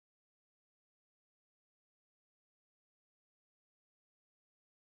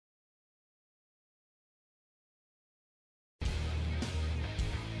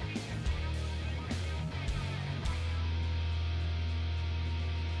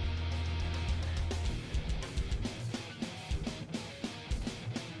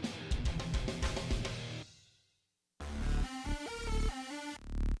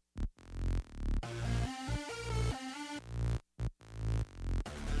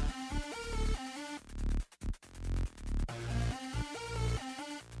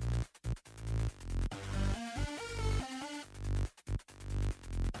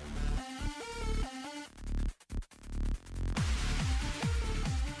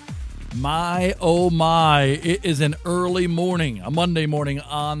My, oh my, it is an early morning, a Monday morning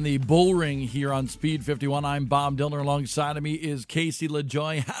on the Bullring here on Speed 51. I'm Bob Dillner. Alongside of me is Casey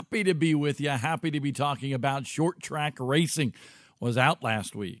LaJoy. Happy to be with you. Happy to be talking about short track racing. Was out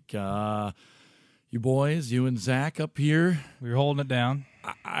last week. You boys, you and Zach up here. We were holding it down.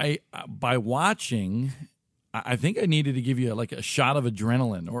 By watching, I think I needed to give you like a shot of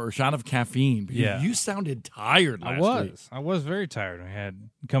adrenaline or a shot of caffeine because you sounded tired last week. I was very tired. I had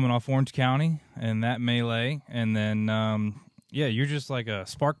coming off Orange County and that melee, and then you're just like a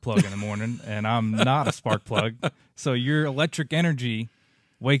spark plug in the morning, and I'm not a spark plug. So your electric energy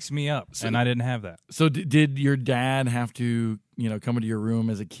wakes me up, and I didn't have that. So did your dad have to, come into your room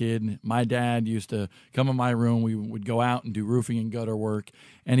as a kid? My dad used to come in my room. We would go out and do roofing and gutter work,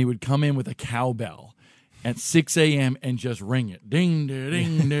 and he would come in with a cowbell at 6 a.m. and just ring it. Ding, da,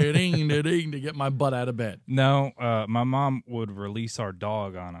 ding, da, ding, da, ding, to get my butt out of bed. No, my mom would release our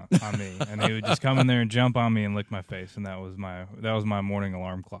dog on me, and he would just come in there and jump on me and lick my face, and that was my morning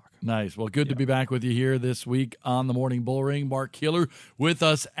alarm clock. Nice. Well, good to be back with you here this week on the Morning Bullring. Mark Killer with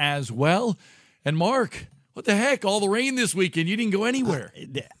us as well. And Mark, what the heck? All the rain this weekend. You didn't go anywhere.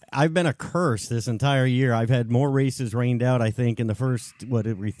 I've been a curse this entire year. I've had more races rained out, I think, in the first,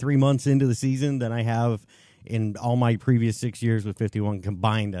 3 months into the season than I have in all my previous 6 years with 51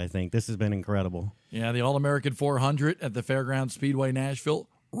 combined, I think. This has been incredible. Yeah, the All-American 400 at the Fairgrounds Speedway Nashville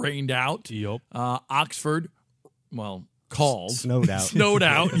rained out. Yep. Oxford, called. Snowed out. Snowed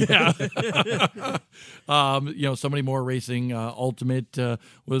out, yeah. So many more racing. Ultimate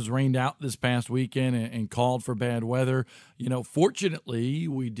was rained out this past weekend and called for bad weather. Fortunately,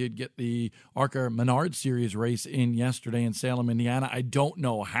 we did get the ARCA Menard Series race in yesterday in Salem, Indiana. I don't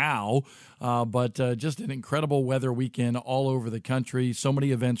know how, but just an incredible weather weekend all over the country. So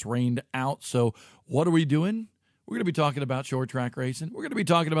many events rained out. So what are we doing? We're going to be talking about short track racing. We're going to be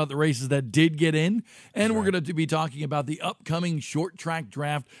talking about the races that did get in, and we're going to be talking about the upcoming short track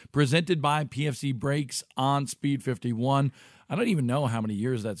draft presented by PFC Brakes on Speed 51. I don't even know how many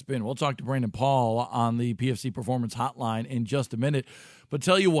years that's been. We'll talk to Brandon Paul on the PFC Performance Hotline in just a minute. But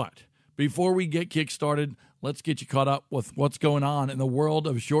tell you what, before we get kick-started, let's get you caught up with what's going on in the world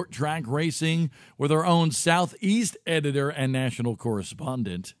of short track racing with our own Southeast editor and national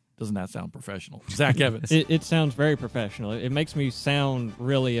correspondent. Doesn't that sound professional? Zach Evans. It sounds very professional. It makes me sound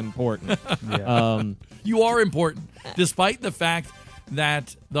really important. You are important, despite the fact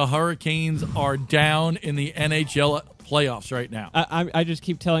that the Hurricanes are down in the NHL playoffs right now. I just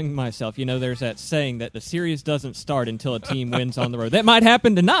keep telling myself, there's that saying that the series doesn't start until a team wins on the road. That might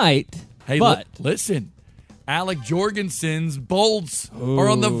happen tonight, hey, but... listen. Alec Jorgensen's Bolts are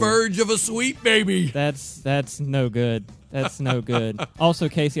on the verge of a sweep, baby. That's no good. That's no good. Also,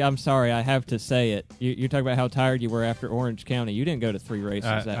 Casey, I'm sorry. I have to say it. You're talking about how tired you were after Orange County. You didn't go to 3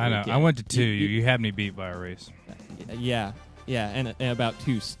 races that I know. weekend. I went to 2. You had me beat by a race. Yeah, and about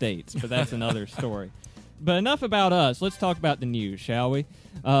 2 states, but that's another story. But enough about us. Let's talk about the news, shall we?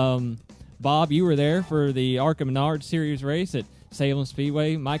 Bob, you were there for the ARCA Menard Series race at Salem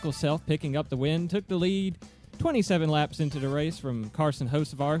Speedway. Michael Self picking up the win, took the lead 27 laps into the race from Carson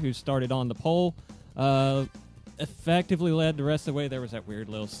Hocevar, who started on the pole. Effectively led the rest of the way. There was that weird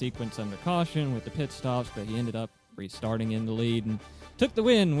little sequence under caution with the pit stops, but he ended up restarting in the lead and took the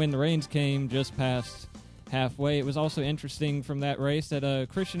win when the rains came just past halfway. It was also interesting from that race that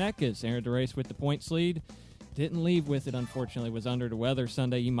Christian Eckes entered the race with the points lead. Didn't leave with it, unfortunately. Was under the weather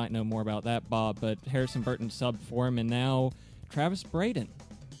Sunday. You might know more about that, Bob, but Harrison Burton subbed for him, and now Travis Braden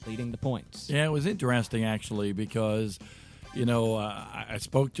leading the points. Yeah, it was interesting, actually, because, I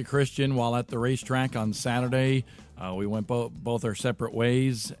spoke to Christian while at the racetrack on Saturday. We went both our separate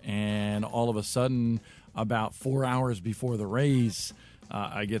ways, and all of a sudden, about 4 hours before the race,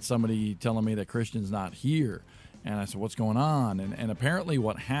 I get somebody telling me that Christian's not here. And I said, what's going on? And apparently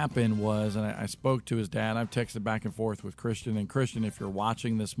what happened was, and I spoke to his dad. I've texted back and forth with Christian. And Christian, if you're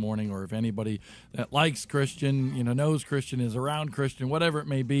watching this morning, or if anybody that likes Christian, knows Christian, is around Christian, whatever it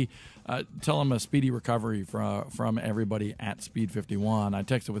may be, tell him a speedy recovery from everybody at Speed 51. I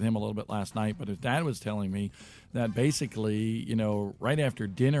texted with him a little bit last night, but his dad was telling me that basically, right after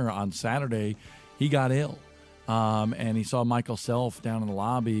dinner on Saturday, he got ill. And he saw Michael Self down in the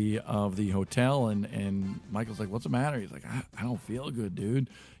lobby of the hotel, and Michael's like, what's the matter? He's like, I don't feel good, dude.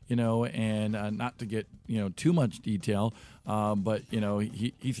 And not to get, too much detail, but,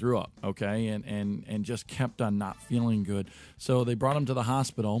 he threw up, okay, and just kept on not feeling good. So they brought him to the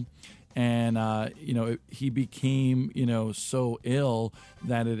hospital, And, he became, so ill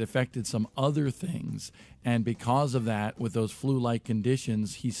that it affected some other things. And because of that, with those flu-like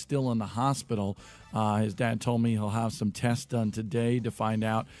conditions, he's still in the hospital. His dad told me he'll have some tests done today to find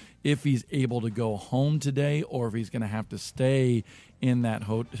out if he's able to go home today or if he's going to have to stay in that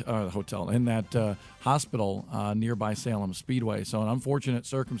hospital nearby Salem Speedway. So an unfortunate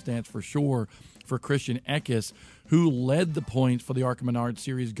circumstance for sure for Christian Eckes, who led the points for the ARCA Menard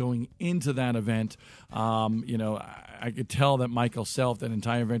Series going into that event. I could tell that Michael Self, that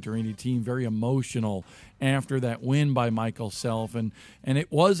entire Venturini team, very emotional after that win by Michael Self. And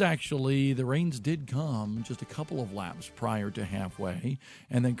it was actually, the rains did come just a couple of laps prior to halfway.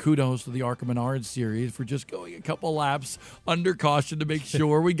 And then kudos to the ARCA Menard Series for just going a couple laps under caution to make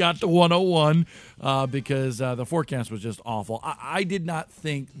sure we got to 101 because the forecast was just awful. I did not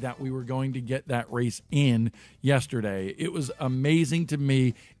think that we were going to get that race in yesterday. It was amazing to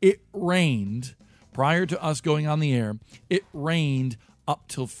me. It rained. Prior to us going on the air, it rained up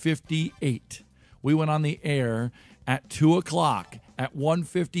till 58. We went on the air at 2 o'clock. At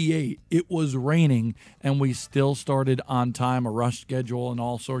 1:58, it was raining, and we still started on time, a rush schedule and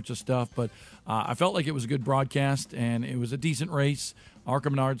all sorts of stuff. But I felt like it was a good broadcast, and it was a decent race. ARCA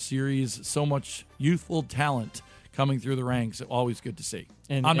Menard Series, so much youthful talent coming through the ranks. Always good to see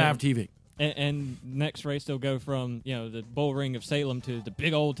on MAV TV. And next race, they'll go from the Bullring of Salem to the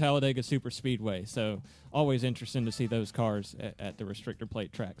big old Talladega Super Speedway. So always interesting to see those cars at the restrictor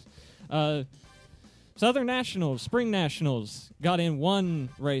plate tracks. Southern Nationals, Spring Nationals, got in one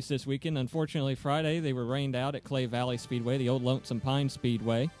race this weekend. Unfortunately, Friday they were rained out at Clay Valley Speedway, the old Lonesome Pine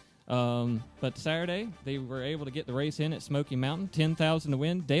Speedway. But Saturday they were able to get the race in at Smoky Mountain, 10,000 to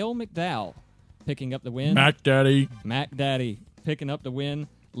win. Dale McDowell picking up the win. Mac Daddy picking up the win.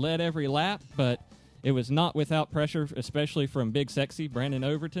 Led every lap, but it was not without pressure, especially from Big Sexy Brandon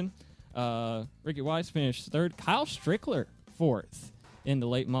Overton. Ricky Weiss finished third. Kyle Strickler fourth in the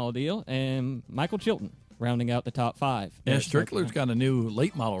late model deal, and Michael Chilton rounding out the top five. Yeah, Strickler's got a new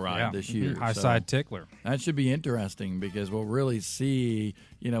late model ride this year. High side tickler. That should be interesting because we'll really see,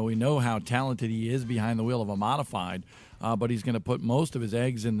 we know how talented he is behind the wheel of a modified, but he's going to put most of his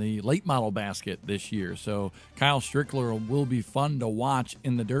eggs in the late model basket this year. So Kyle Strickler will be fun to watch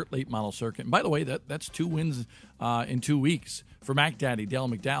in the dirt late model circuit. And by the way, that's 2 wins in 2 weeks for Mac Daddy, Dale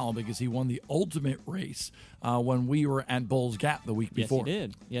McDowell, because he won the ultimate race when we were at Bulls Gap the week before.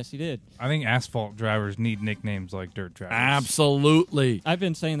 Yes, he did. I think asphalt drivers need nicknames like dirt drivers. Absolutely. I've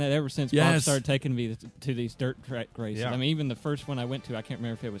been saying that ever since Bob started taking me to these dirt track races. Yeah. I mean, even the first one I went to, I can't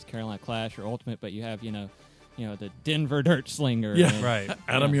remember if it was Carolina Clash or Ultimate, but you have, the Denver Dirt Slinger. Yeah, and, right.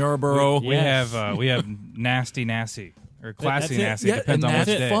 Adam Yarborough. We have Nasty Nasty or Classy Nasty. Yeah, depends on which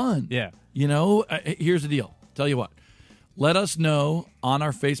day. Fun. Yeah. Here's the deal. Tell you what. Let us know on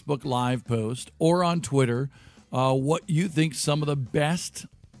our Facebook Live post or on Twitter what you think some of the best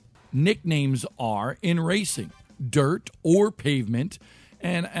nicknames are in racing, dirt or pavement.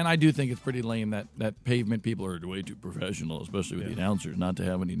 And I do think it's pretty lame that pavement people are way too professional, especially with the announcers, not to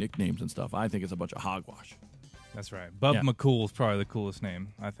have any nicknames and stuff. I think it's a bunch of hogwash. That's right. Bub McCool is probably the coolest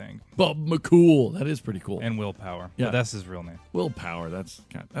name, I think. Bub McCool. That is pretty cool. And Willpower. Yeah. But that's his real name. Willpower. That's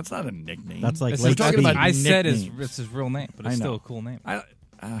not a nickname. That's like we're talking about I said nicknames. it's his real name, but it's still a cool name. I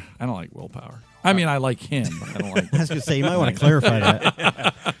don't like Willpower. I mean, I like him, but I don't like I was going to say, you might want to clarify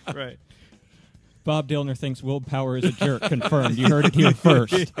that. Right. Bob Dillner thinks Willpower is a jerk. Confirmed. You heard it here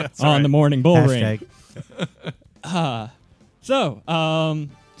first on the Morning Bullring. So,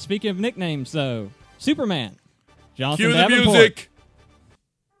 speaking of nicknames, though, Superman. Jonathan Cue the Davenport. music.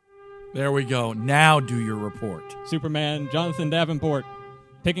 There we go. Now do your report. Superman Jonathan Davenport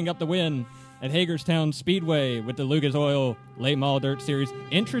picking up the win at Hagerstown Speedway with the Lucas Oil Late Model Dirt Series.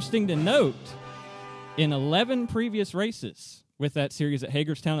 Interesting to note, in 11 previous races with that series at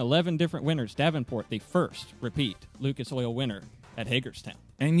Hagerstown, 11 different winners. Davenport, the first repeat Lucas Oil winner at Hagerstown.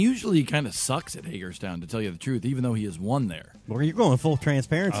 And usually he kind of sucks at Hagerstown, to tell you the truth, even though he has won there. Well, you're going full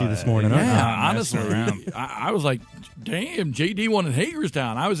transparency this morning, aren't you? Yeah, honestly, I was like, damn, JD won at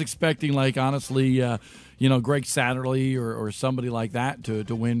Hagerstown. I was expecting, honestly, Greg Satterley or somebody like that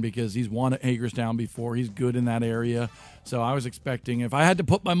to win because he's won at Hagerstown before. He's good in that area. So I was expecting, if I had to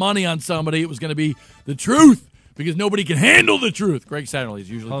put my money on somebody, it was going to be the truth because nobody can handle the truth. Greg Satterley is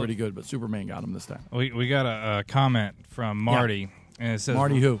usually pretty good, but Superman got him this time. We got a comment from Marty. And it says,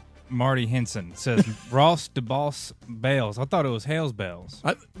 Marty who? Marty Henson. It says Ross DeBoss Bales. I thought it was Hales Bales.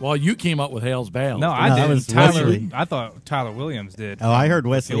 Well, you came up with Hales Bales. No, I No, that didn't. was Tyler, Wesley. I thought Tyler Williams did. Oh, I heard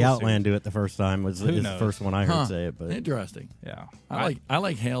from Wesley Fuel Outland Series. do it the first time. Was Who the knows? first one I heard say it, but Interesting. Yeah, I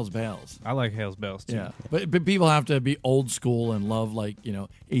like Hales Bales. I like Hales Bales too. Yeah, but people have to be old school and love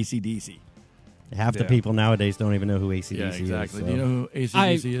AC/DC. half the Yeah. people nowadays don't even know who ACDC Yeah, exactly. is. Do you know who I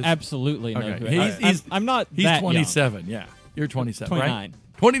AC/DC is? absolutely know Okay. who. I'm not He's that 27. Yeah, you're 27. 29. Right?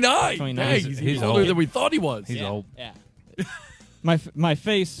 29. 29. Dang, He's he's older old. than we thought he was. He's young. old. Yeah. My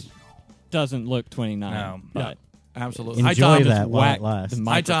face doesn't look 29. No. But Absolutely. Hi, Enjoy Tom. that while whack it lasts. the Hi,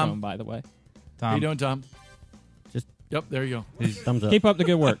 microphone, Tom. by the way. How you doing, Tom? Just- Yep. There you go. Thumbs up. Keep up the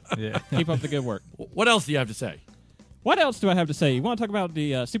good work. Yeah. Keep up the good work. What else do you have to say? What else do I have to say? You want to talk about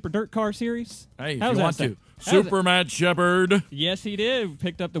the Super Dirt Car Series? Hey, if How's you that want sound? to. How's it- Super Matt Shepard. Yes, he did.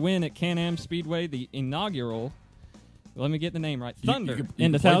 Picked up the win at Can-Am Speedway, the inaugural. Let me get the name right. You Thunder can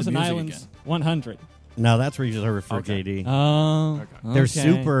in the play the Thousand music Islands again. 100. No, that's reserved for Okay. JD. Oh, Okay. There's okay.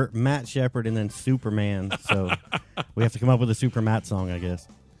 Super Matt Shepard and then Superman. So we have to come up with a Super Matt song, I guess.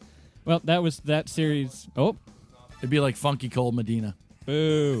 Well, that was that series. Oh, It'd be like Funky Cold Medina.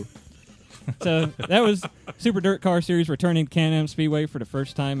 boo. So that was Super Dirt Car Series returning to Can-Am Speedway for the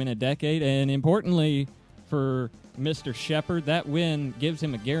first time in a decade. And importantly for Mr. Shepard, that win gives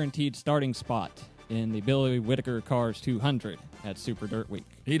him a guaranteed starting spot in the Billy Whitaker Cars 200 at Super Dirt Week.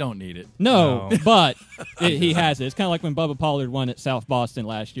 He don't need it. No, No. but he has it. It's kind of like when Bubba Pollard won at South Boston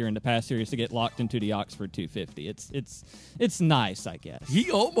last year in the past series to get locked into the Oxford 250. It's nice, I guess.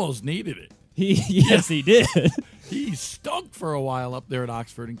 He almost needed it. Yes, he did. He stunk for a while up there at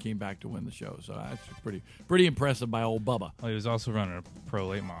Oxford and came back to win the show. So that's pretty impressive by old Bubba. Well, he was also running a pro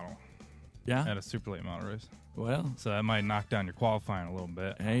late model Yeah. at a super late model race, Well, so that might knock down your qualifying a little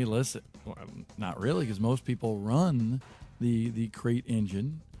bit. hey, listen. Well, not really, because most people run the crate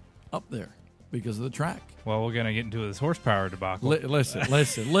engine up there because of the track. Well, we're gonna get into this horsepower debacle. Listen,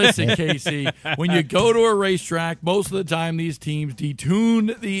 Casey. When you go to a racetrack, most of the time these teams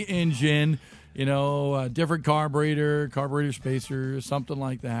detune the engine. Different carburetor spacer, something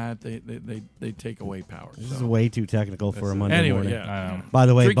like that. They take away power. This is way too technical for a Monday Anyway, morning. yeah. By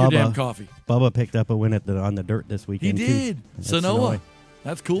the way, Drink your damn Bubba coffee. picked up a win on the dirt this He weekend. did. Too. At Sonoa.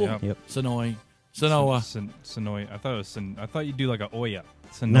 That's cool. Yep. Yep. Sonoa. Sonoy. I thought you do like a Oya.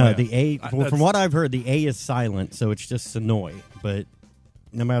 Sonoya. No, the A. Well, that's- from what I've heard, the A is silent, so it's just Sonoy. But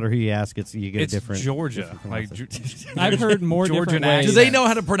no matter who you ask, you get it's a different. Georgia. different Like pronunciation. I've heard more Georgian different ways. Do accent. they know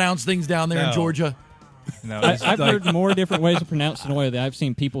how to pronounce things down there in No. Georgia? no, I've it's like- heard more different ways to pronounce Sonoya than I've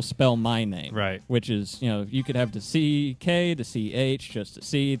seen people spell my name. Right. Which is, you could have the CK, the CH, just the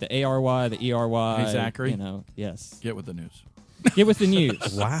C, the ARY, the ERY. Hey, Zachary. Yes. Get with the news. Get with the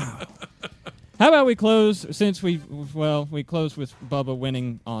news. Wow. How about we close, since we closed with Bubba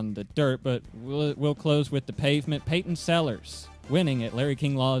winning on the dirt, but we'll close with the pavement. Peyton Sellers winning at Larry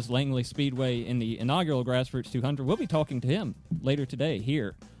King Law's Langley Speedway in the inaugural Grassroots 200. We'll be talking to him later today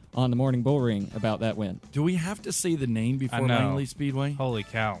here on the Morning Bullring about that win. Do we have to say the name before I know. Langley Speedway? Holy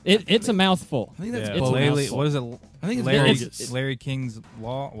cow! It's a mouthful. I think that's Yeah, both. Larry, what is it? I think it's Larry, Vegas. Larry King's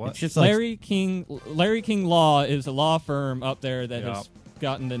Law. What? It's just like Larry King Law is a law firm up there that Yep. has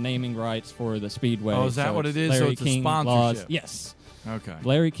gotten the naming rights for the Speedway. Oh, is that So what it's it is? So Larry it's a King sponsorship. Law's, yes. Okay.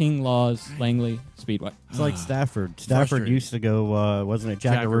 Larry King Law's Langley Speedway. it's like Stafford. Stafford Frustrating. used to go, wasn't it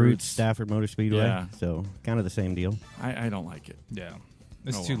Jack Jackaroots. Roots, Stafford Motor Speedway? Yeah. So kind of the same deal. I don't like it. Yeah,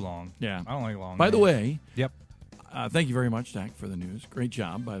 it's Oh, too well. long. Yeah. I don't like long. By the names. way, Yep. thank you very much, Dak, for the news. Great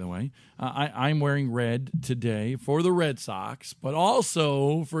job, by the way. I'm wearing red today for the Red Sox, but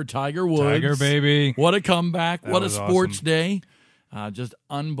also for Tiger Woods. Tiger baby. What a comeback. That What a was sports awesome. day. Just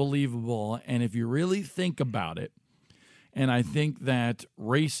unbelievable. And if you really think about it, and I think that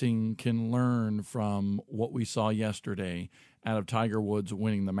racing can learn from what we saw yesterday out of Tiger Woods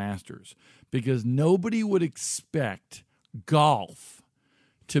winning the Masters, because nobody would expect golf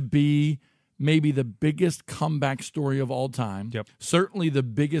to be maybe the biggest comeback story of all time. Yep. Certainly the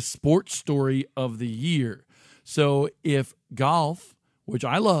biggest sports story of the year. So if golf, which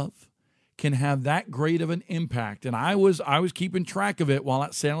I love, can have that great of an impact, and I was keeping track of it while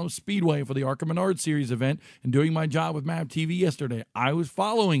at Salem Speedway for the Arca Menard Series event and doing my job with MAV TV yesterday. I was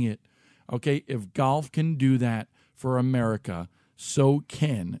following it. Okay, if golf can do that for America, so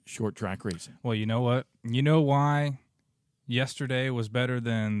can short track racing. Well, you know what? You know why yesterday was better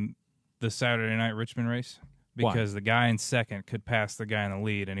than the Saturday night Richmond race? Why? Because the guy in second could pass the guy in the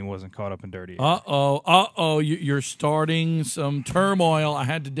lead, and he wasn't caught up in dirty. You're starting some turmoil. I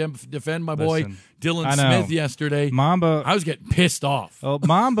had to defend my boy Listen, Dylan I know. Smith yesterday. Mamba. I was getting pissed off. Well,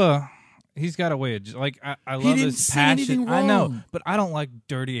 Mamba He's got a way of I He love didn't his see passion. anything I know, wrong. but I don't like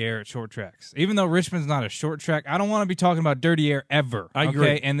dirty air at short tracks. Even though Richmond's not a short track, I don't want to be talking about dirty air ever. I agree.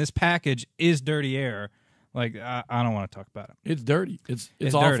 Okay? And this package is dirty air. Like I don't want to talk about it. It's dirty. It's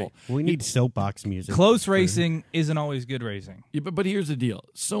awful. dirty. We need soapbox music. Close racing isn't always good racing. Yeah, but here's the deal.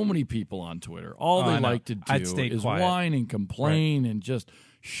 So many people on Twitter, all they I know. like to do I'd stay is quiet. whine and complain and just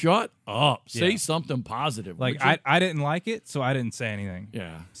shut up. Say something positive. Like I didn't like it, so I didn't say anything.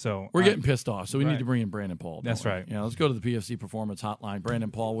 Yeah. So We're getting pissed off, so we Right. need to bring in Brandon Paul. That's right. Yeah, let's go to the PFC Performance Hotline. Brandon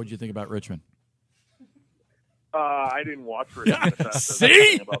Paul, what did you think about Richmond? I didn't watch Richmond.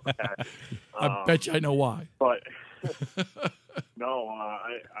 See? About that. I bet you I know why. But no,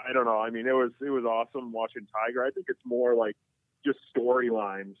 I don't know. I mean, it was awesome watching Tiger. I think it's more like just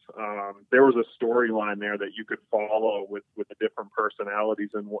storylines. There was a storyline there that you could follow with the different personalities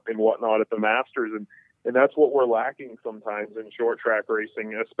and whatnot at the Masters, and that's what we're lacking sometimes in short track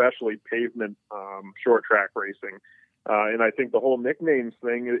racing, especially pavement short track racing. And I think the whole nicknames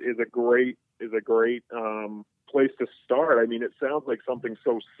thing is a great place to start. I mean, it sounds like something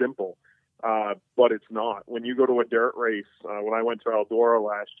so simple. But it's not. When you go to a dirt race, when I went to Eldora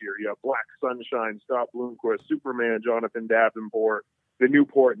last year, you have Black Sunshine, Scott Bloomquist, Superman, Jonathan Davenport, the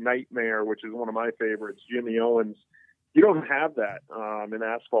Newport Nightmare, which is one of my favorites, Jimmy Owens. You don't have that in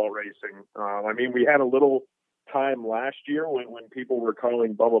asphalt racing. I mean, we had a little time last year when people were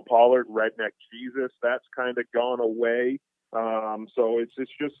calling Bubba Pollard Redneck Jesus. That's kind of gone away. So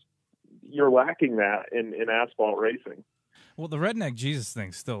it's just you're lacking that in asphalt racing. Well, the Redneck Jesus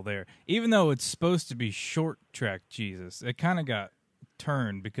thing's still there. Even though it's supposed to be short track Jesus, it kind of got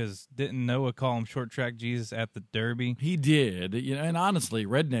turned because didn't Noah call him short track Jesus at the Derby? He did. And honestly,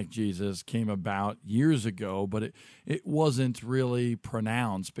 Redneck Jesus came about years ago, but it wasn't really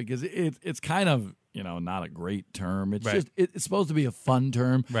pronounced because it's kind of, not a great term. It's Right. just it's supposed to be a fun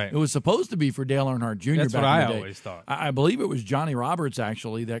term. Right. It was supposed to be for Dale Earnhardt Jr. That's back what in I the day. always thought. I believe it was Johnny Roberts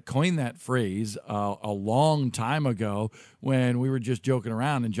actually that coined that phrase a long time ago when we were just joking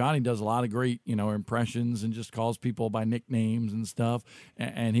around. And Johnny does a lot of great impressions and just calls people by nicknames and stuff.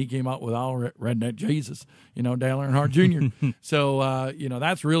 And he came up with all Redneck Jesus, Dale Earnhardt Jr. So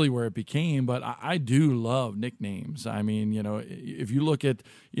that's really where it became. But I do love nicknames. I mean, if you look at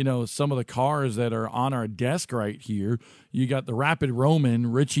some of the cars that are on our desk right here, you got the Rapid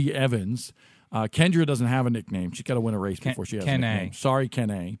Roman Richie Evans. Kendra doesn't have a nickname. She's got to win a race before she has a nickname. A. Sorry,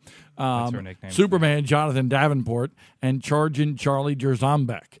 Ken A. That's her nickname. Superman Jonathan Davenport and Charging Charlie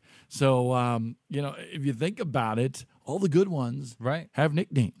Jerzambek. So if you think about it, all the good ones Right. have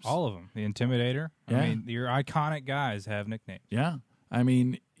nicknames. All of them. The Intimidator. Yeah. I mean, your iconic guys have nicknames. Yeah, I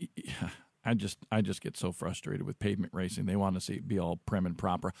mean, I just get so frustrated with pavement racing. They want to see it be all prim and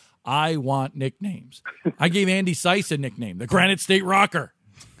proper. I want nicknames. I gave Andy Seiss a nickname, the Granite State Rocker,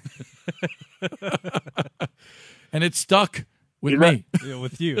 and it stuck with me. Yeah,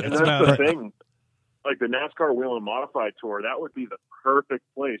 with you. And That's that's about the it. thing. Like the NASCAR Wheel and Modified Tour, that would be the perfect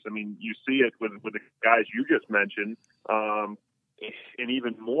place. I mean, you see it with the guys you just mentioned, and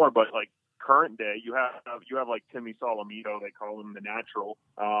even more. But like current day, you have like Timmy Solomito, they call him the Natural.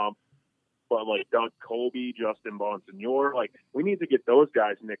 But like Doug Colby, Justin Bonsignor, like we need to get those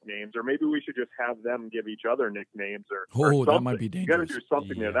guys nicknames, or maybe we should just have them give each other nicknames, or something. That might be You got to dangerous. do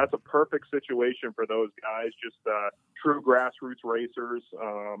something there. That's a perfect situation for those guys, just true grassroots racers.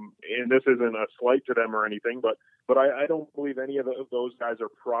 And this isn't a slight to them or anything, but I don't believe any of those guys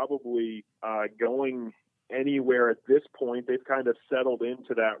are probably going anywhere at this point. They've kind of settled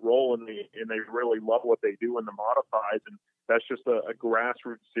into that role, and they really love what they do in the modifieds, and that's just a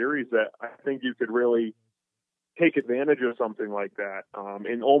grassroots series that I think you could really take advantage of something like that,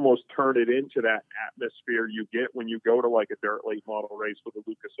 and almost turn it into that atmosphere you get when you go to like a dirt late model race with the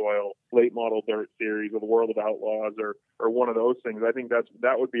Lucas Oil late model dirt series or the World of Outlaws or one of those things. I think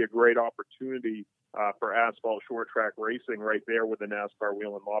that would be a great opportunity for asphalt short track racing right there with the NASCAR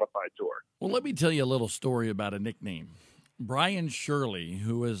Wheel and Modified Tour. Well, let me tell you a little story about a nickname. Brian Shirley,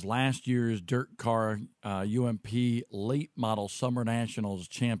 who was last year's Dirt Car UMP Late Model Summer Nationals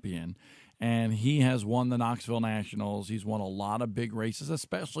champion, and he has won the Knoxville Nationals. He's won a lot of big races,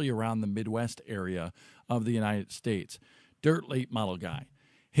 especially around the Midwest area of the United States. Dirt late model guy.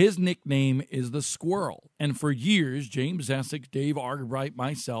 His nickname is the Squirrel. And for years, James Essex, Dave Argerbright,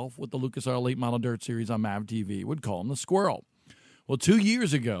 myself, with the Lucas Oil Late Model Dirt Series on MAV TV, would call him the Squirrel. Well, 2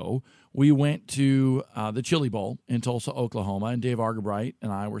 years ago, we went to the Chili Bowl in Tulsa, Oklahoma, and Dave Argerbright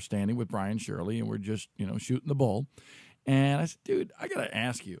and I were standing with Brian Shirley, and we're just, shooting the bull. And I said, dude, I got to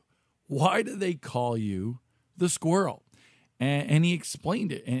ask you, why do they call you the Squirrel? And he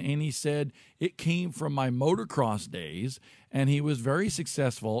explained it, and he said it came from my motocross days, and he was very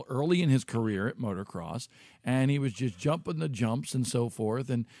successful early in his career at motocross, and he was just jumping the jumps and so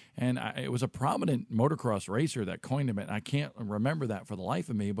forth, and it was a prominent motocross racer that coined him it. I can't remember that for the life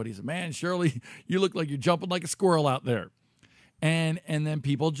of me, but he said, man, Shirley, you look like you're jumping like a squirrel out there. And then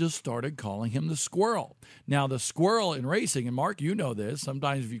people just started calling him the squirrel. Now, the squirrel in racing, and Mark, you know this,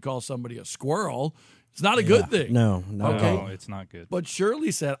 sometimes if you call somebody a squirrel, it's not a good thing. No, Okay. No, it's not good. But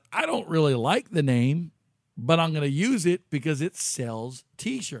Shirley said, I don't really like the name, but I'm going to use it because it sells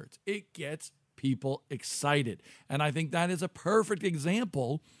T-shirts. It gets people excited. And I think that is a perfect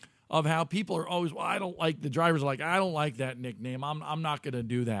example of how people are always, well, I don't like, the drivers are like, I don't like that nickname. I'm not going to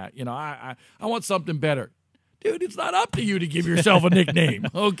do that. You know, I want something better. Dude, it's not up to you to give yourself a nickname,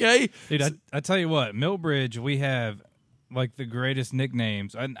 okay? Dude, I tell you what, Millbridge, we have like the greatest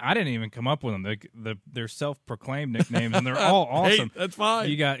nicknames. I didn't even come up with them. They're self-proclaimed nicknames, and they're all awesome. Hey, that's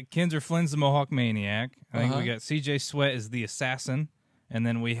fine. You got Kinzer Flynn's the Mohawk Maniac. I think we got CJ Sweat is the Assassin. And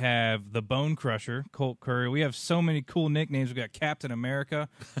then we have the Bone Crusher, Colt Curry. We have so many cool nicknames. We got Captain America.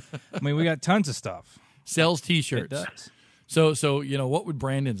 I mean, we got tons of stuff. Sells It T-shirts. does. So you know, what would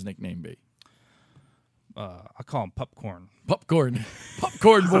Brandon's nickname be? I call him Popcorn. Popcorn.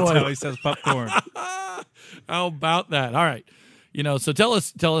 Popcorn boy. That's how he says popcorn. How about that? All right. You know, so tell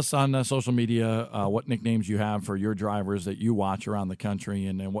us on social media what nicknames you have for your drivers that you watch around the country,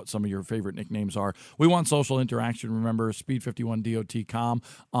 and what some of your favorite nicknames are. We want social interaction. Remember, Speed51DOT.com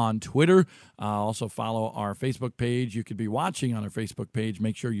on Twitter. Also follow our Facebook page. You could be watching on our Facebook page.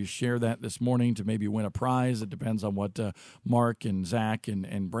 Make sure you share that this morning to maybe win a prize. It depends on what Mark and Zach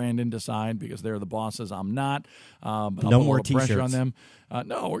and Brandon decide, because they're the bosses. I'm not. But I'll No put a more little pressure T-shirts. on them.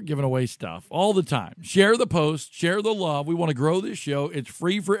 No, we're giving away stuff all the time. Share the post, share the love. We want to grow this show. It's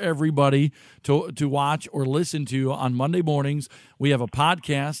free for everybody to watch or listen to on Monday mornings. We have a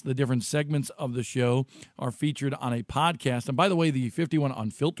podcast. The different segments of the show are featured on a podcast. And by the way, the 51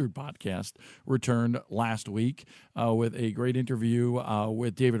 Unfiltered podcast returned last week with a great interview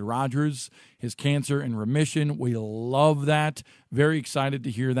with David Rogers, his cancer in remission. We love that. Very excited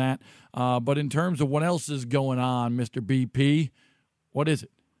to hear that. But in terms of what else is going on, Mr. BP, what is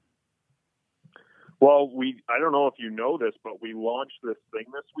it? Well, I don't know if you know this, but we launched this thing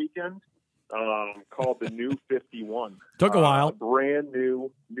this weekend called the New 51. Took a while. Brand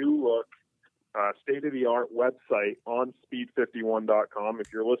new look, state-of-the-art website on speed51.com.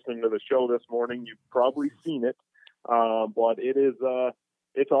 If you're listening to the show this morning, you've probably seen it, but it is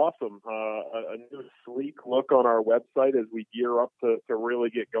it's awesome. A new sleek look on our website as we gear up to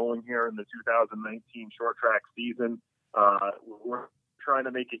really get going here in the 2019 short track season. We're trying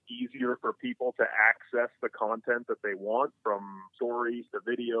to make it easier for people to access the content that they want, from stories to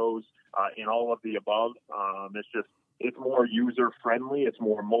videos, and all of the above. It's more user friendly. It's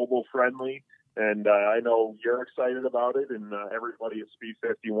more mobile friendly. And I know you're excited about it, and everybody at Speed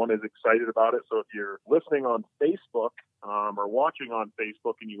 51 is excited about it. So if you're listening on Facebook or watching on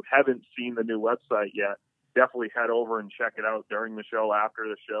Facebook and you haven't seen the new website yet, definitely head over and check it out during the show, after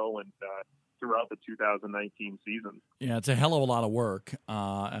the show, and throughout the 2019 season. Yeah, it's a hell of a lot of work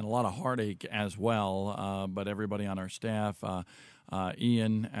and a lot of heartache as well. But everybody on our staff,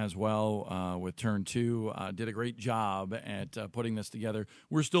 Ian as well with Turn 2, did a great job at putting this together.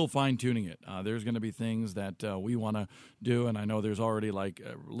 We're still fine-tuning it. There's going to be things that we want to do, and I know there's already like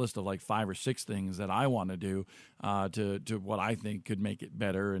a list of like 5 or 6 things that I want to do to what I think could make it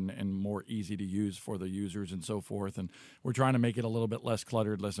better and more easy to use for the users and so forth. And we're trying to make it a little bit less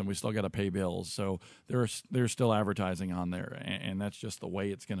cluttered. Listen, we still got to pay bills, so there's still advertising on there, and that's just the way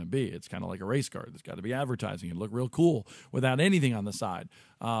it's going to be. It's kind of like a race car. There's got to be advertising. It look real cool without anything on the side.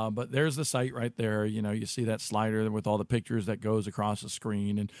 But there's the site right there. You know, you see that slider with all the pictures that goes across the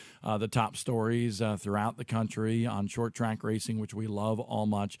screen, and the top stories throughout the country on short track racing, which we love all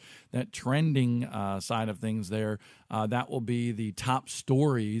much. That trending side of things there, that will be the top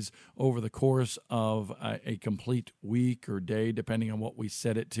stories over the course of a complete week or day, depending on what we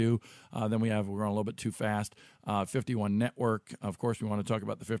set it to. Then we're going a little bit too fast. 51 Network. Of course, we want to talk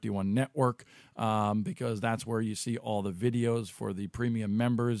about the 51 Network because that's where you see all the videos for the premium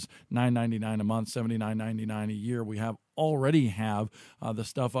members, $9.99 a month, $79.99 a year. We already have the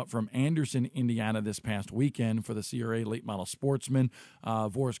stuff up from Anderson, Indiana this past weekend for the CRA Late Model Sportsman.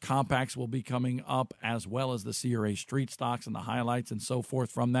 Voris Compacts will be coming up, as well as the CRA Street Stocks and the highlights and so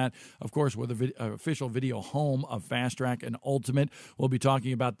forth from that. Of course, we're the official video home of Fast Track and Ultimate. We'll be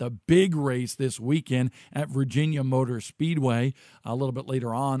talking about the big race this weekend at Virginia Motor Speedway a little bit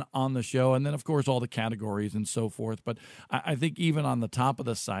later on the show. And then, of course, all the categories and so forth. But I think even on the top of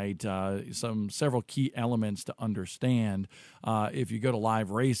the site, several key elements to understand demand. If you go to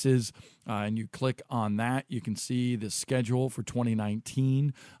live races and you click on that, you can see the schedule for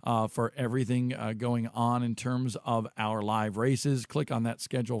 2019 for everything going on in terms of our live races. Click on that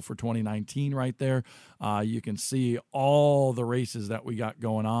schedule for 2019 right there. You can see all the races that we got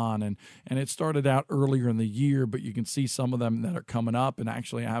going on. And it started out earlier in the year, but you can see some of them that are coming up. And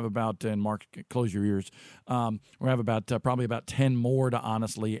actually, I have about, and Mark, close your ears, we have about probably about 10 more to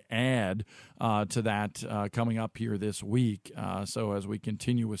honestly add to that coming up here this week. So as we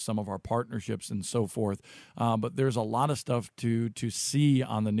continue with some of our partnerships and so forth, but there's a lot of stuff to see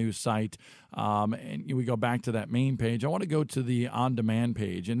on the new site. And we go back to that main page. I want to go to the on-demand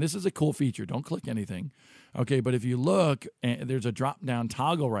page, and this is a cool feature. Don't click anything. Okay, but if you look, there's a drop-down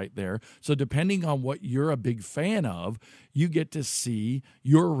toggle right there. So depending on what you're a big fan of, you get to see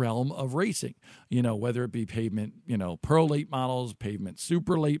your realm of racing. You know, whether it be pavement, pro late models, pavement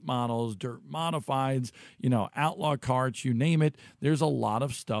super late models, dirt modifieds, outlaw karts, you name it. There's a lot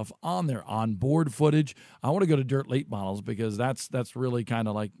of stuff on there. On-board footage. I want to go to dirt late models because that's really kind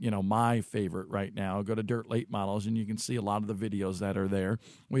of like, my favorite right now. Go to dirt late models, and you can see a lot of the videos that are there.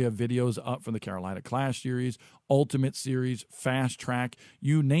 We have videos up from the Carolina Clash Series, Ultimate Series, Fast Track,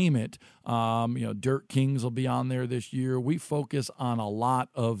 you name it. Dirt Kings will be on there this year. We focus on a lot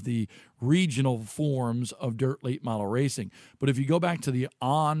of the regional forms of dirt late model racing. But if you go back to the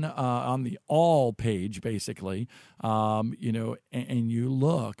on the all page, basically, and you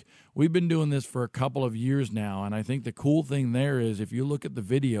look, we've been doing this for a couple of years now, and I think the cool thing there is if you look at the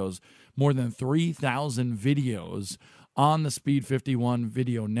videos, more than 3,000 videos on the Speed 51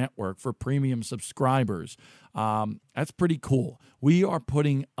 video network for premium subscribers. That's pretty cool. We are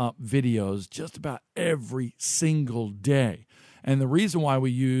putting up videos just about every single day. And the reason why we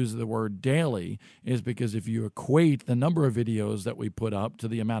use the word daily is because if you equate the number of videos that we put up to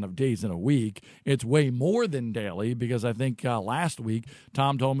the amount of days in a week, it's way more than daily, because I think last week,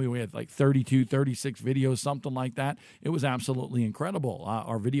 Tom told me we had like 32, 36 videos, something like that. It was absolutely incredible.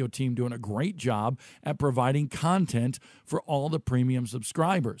 Our video team doing a great job at providing content for all the premium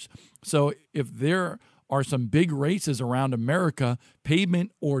subscribers. So if there are some big races around America,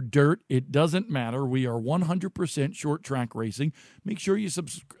 pavement or dirt, it doesn't matter. We are 100% short track racing. Make sure you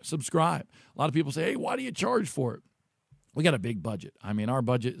subscribe. A lot of people say, hey, why do you charge for it? We got a big budget. I mean, our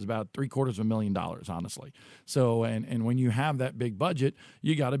budget is about $750,000, honestly. So, and when you have that big budget,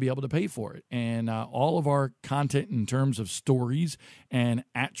 you got to be able to pay for it. And all of our content in terms of stories and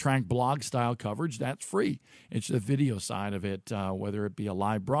at-track blog style coverage, that's free. It's the video side of it, whether it be a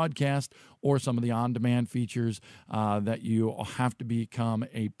live broadcast or some of the on-demand features that you have to become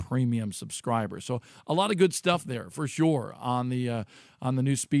a premium subscriber. So a lot of good stuff there for sure on the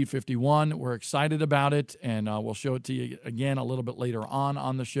new Speed 51. We're excited about it, and we'll show it to you again a little bit later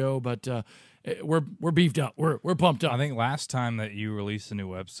on the show. But we're beefed up. We're pumped up. I think last time that you released a new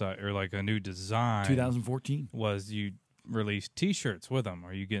website or like a new design, 2014, was you released T-shirts with them.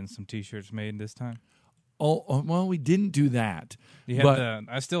 Are you getting some T-shirts made this time? Oh, well, we didn't do that.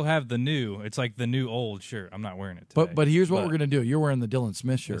 I still have the new. It's like the new old shirt. I'm not wearing it today. But here's what we're going to do. You're wearing the Dylan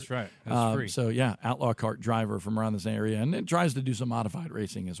Smith shirt. That's right. That's free. So, yeah, outlaw kart driver from around this area. And it tries to do some modified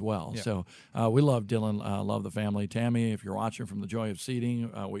racing as well. Yeah. So we love Dylan, love the family. Tammy, if you're watching from the Joy of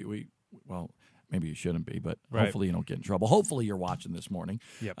Seating, well, maybe you shouldn't be, but hopefully you don't get in trouble. Hopefully you're watching this morning.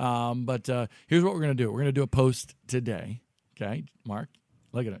 Yep. But here's what we're going to do. We're going to do a post today. Okay, Mark?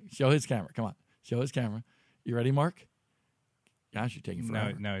 Look at it. Show his camera. Come on. Show his camera. You ready, Mark? Gosh, you're taking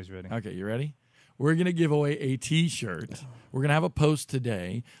forever. No, he's ready. Okay, you ready? We're going to give away a T-shirt. We're going to have a post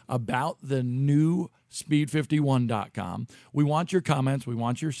today about the new speed51.com. We want your comments. We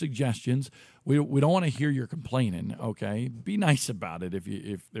want your suggestions. We don't want to hear your complaining, okay? Be nice about it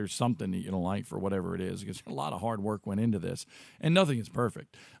if there's something that you don't like for whatever it is, because a lot of hard work went into this, and nothing is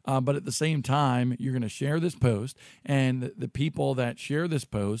perfect. But at the same time, you're going to share this post, and the people that share this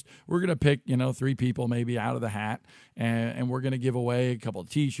post, we're going to pick, 3 people maybe out of the hat, and we're going to give away a couple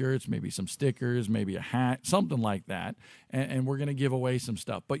of T-shirts, maybe some stickers, maybe a hat, something like that, and we're going to give away some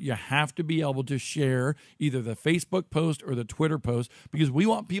stuff. But you have to be able to share either the Facebook post or the Twitter post, because we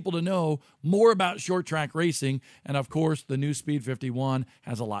want people to know more about short track racing. And of course, the new Speed 51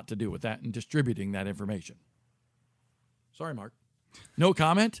 has a lot to do with that and distributing that information. Sorry, Mark. No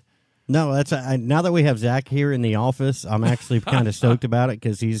comment? No, that's now that we have Zach here in the office, I'm actually kind of stoked about it,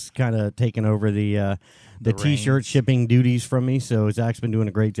 because he's kind of taken over the T-shirt shipping duties from me. So Zach's been doing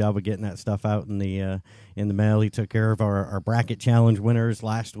a great job of getting that stuff out in the mail. He took care of our bracket challenge winners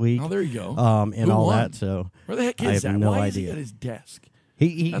last week. Oh, there you go. And Who all won? that. So where the heck is I have Zach? no Why idea. is he at his desk?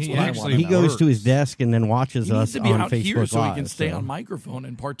 That's what I actually want to He know. goes to his desk and then watches He needs us to be on out Facebook here so Live. he can stay so. on microphone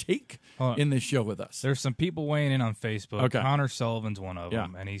and partake Well, in this show with us. There's some people weighing in on Facebook. Okay. Connor Sullivan's one of Yeah.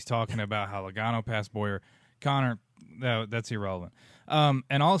 them, and he's talking about how Logano passed Boyer. Connor, no, that's irrelevant.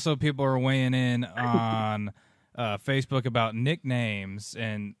 And also people are weighing in on Facebook about nicknames,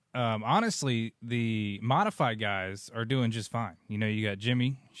 and honestly, the modified guys are doing just fine. You know, you got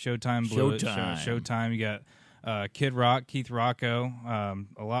Jimmy, Showtime Blue, Showtime. You got Kid Rock, Keith Rocco,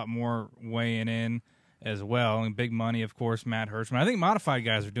 a lot more weighing in as well, and Big Money, of course, Matt Hirschman. I think modified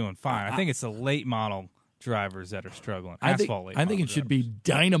guys are doing fine. I think it's the late model drivers that are struggling. I think it should be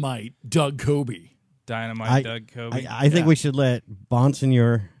Dynamite Doug Kobe. Dynamite Doug Kobe. I think we should let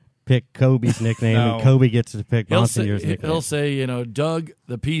Bonsignor pick Kobe's nickname, and Kobe gets to pick Bonsignor's nickname. He'll say, Doug,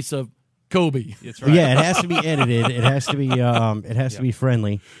 the piece of Kobe. That's right. Yeah, it has to be edited. It has to be. It has to be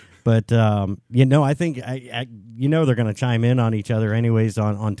friendly. But I think they're going to chime in on each other anyways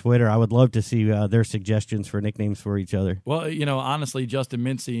on Twitter. I would love to see their suggestions for nicknames for each other. Well, honestly, Justin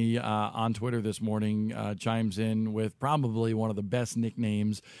Mincy on Twitter this morning chimes in with probably one of the best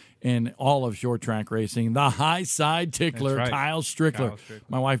nicknames in all of short track racing, the High Side Tickler, That's right. Kyle Strickler. Kyle Strickler.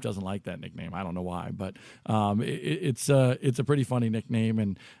 My wife doesn't like that nickname. I don't know why, but it's a pretty funny nickname.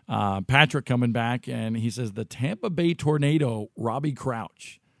 And Patrick coming back, and he says the Tampa Bay Tornado, Robbie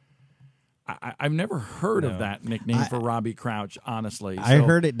Crouch. I've never heard of that nickname for Robbie Crouch, honestly. I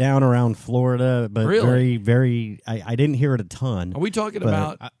heard it down around Florida, but Really? very, I didn't hear it a ton. Are we talking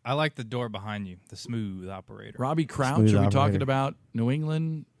about I like the door behind you, the smooth operator. Robbie Crouch? Smooth Are we operator. talking about New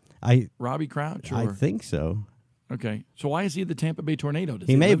England Robbie Crouch? I Or? think so. Okay. So why is he the Tampa Bay Tornado? Does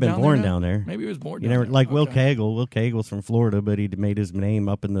He may live have been down born there now? down there. Maybe he was born You down never there. like Will Okay. Cagle. Will Cagle's from Florida, but he made his name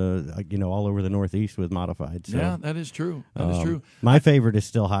up in the all over the Northeast with modified. So, Yeah, that is true. That is true. My favorite is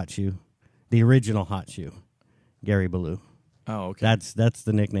still Hot Shoe, the original Hot Shoe, Gary Ballou. Oh, okay. That's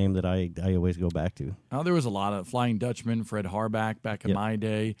the nickname that I always go back to. Oh, there was a lot of Flying Dutchman, Fred Harback back in Yep. my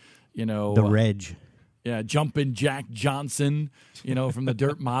day. The Reg. Yeah, Jumpin' Jack Johnson, from the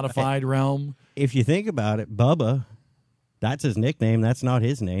dirt modified realm. If you think about it, Bubba, that's his nickname. That's not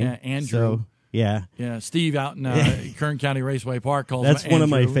his name. Yeah, Andrew. So, yeah. Yeah, Steve out in Kern County Raceway Park calls That's him one of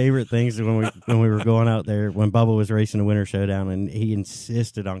my Andrew. favorite things when we were going out there when Bubba was racing the Winter Showdown, and he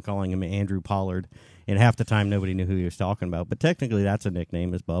insisted on calling him Andrew Pollard, and half the time nobody knew who he was talking about. But technically, that's a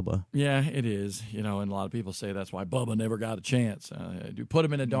nickname, is Bubba. Yeah, it is. And a lot of people say that's why Bubba never got a chance. You put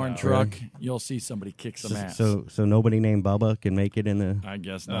him in a darn truck, you'll see somebody kick some ass. So nobody named Bubba can make it in the. I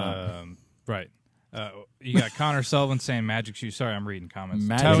guess not. Right. You got Connor Sullivan saying Magic Shoes. Sorry, I'm reading comments.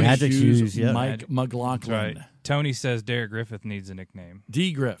 Magic Shoes, yeah. Mike McLaughlin. Right. Tony says Derek Griffith needs a nickname.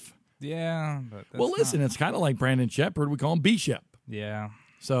 D. Griff. Yeah, but that's Well, listen, it's kind of like Brandon Shepard. We call him B. Shep. Yeah.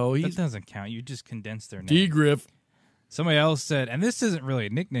 So That he's doesn't count. You just condensed their name. D. Griff. Somebody else said, and this isn't really a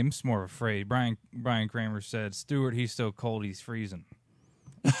nickname, it's more of a phrase. Brian Kramer said, Stewart, he's so cold he's freezing.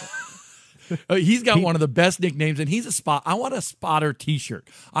 He's got one of the best nicknames, and he's a spot. I want a spotter T-shirt.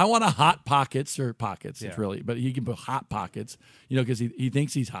 I want a Hot Pockets or Pockets. It's Yeah. really, but he can put Hot Pockets. Because he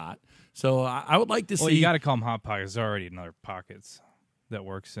thinks he's hot. So I would like to Well, see. you got to call them Hot Pockets. There's already another Pockets that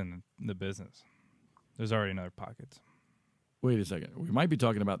works in the business. There's already another Pockets. Wait a second. We might be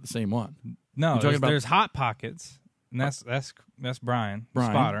talking about the same one. No, talking about- there's Hot Pockets, and that's Brian, the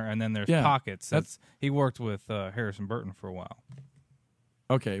Brian. spotter, and then there's Yeah, Pockets. He worked with Harrison Burton for a while.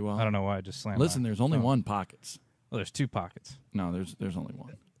 Okay, well, I don't know why I just slammed. listen. my There's only phone. one Pockets. Well, there's two Pockets. No, there's only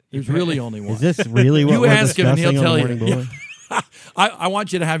one. There's really only one. Is this really what You we're ask him and discussing he'll on tell the you. Morning Bullring? I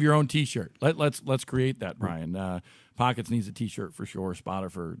want you to have your own T-shirt. Let's create that, Brian. Pockets needs a T-shirt for sure. Spotter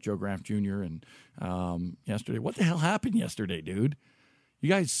for Joe Graff Jr. And yesterday, what the hell happened yesterday, dude? You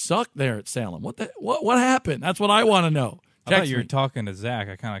guys sucked there at Salem. What happened? That's what I want to know. I thought Text you were me. talking to Zach.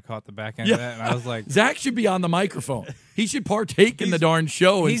 I kind of caught the back end of that, and I was like, Zach should be on the microphone. He should partake in the darn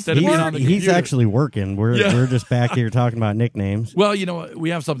show instead of He's, being on the computer. he's actually working. We're just back here talking about nicknames. Well, we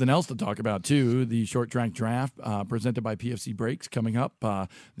have something else to talk about, too. The short track draft presented by PFC Brakes coming up.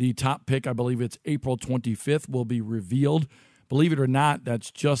 The top pick, I believe it's April 25th, will be revealed. Believe it or not, that's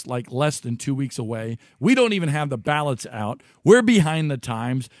just like less than 2 weeks away. We don't even have the ballots out. We're behind the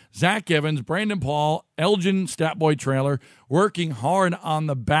times. Zach Evans, Brandon Paul, Elgin Statboy Trailer working hard on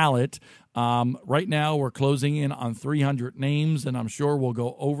the ballot. Right now, we're closing in on 300 names, and I'm sure we'll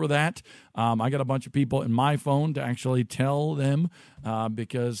go over that. I got a bunch of people in my phone to actually tell them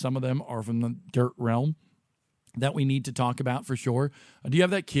because some of them are from the dirt realm that we need to talk about for sure. Do you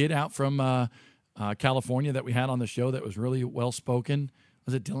have that kid out from California that we had on the show that was really well-spoken?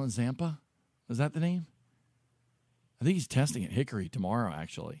 Was it Dylan Zampa? Was that the name? I think he's testing at Hickory tomorrow,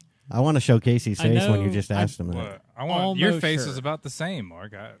 actually. I want to show Casey's I face when know- you just asked him that. What? I want your Almost face sure. is about the same,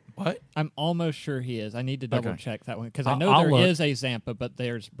 Mark. What? I'm almost sure he is. I need to double Okay. check that one because I know I'll there look. is a Zampa, but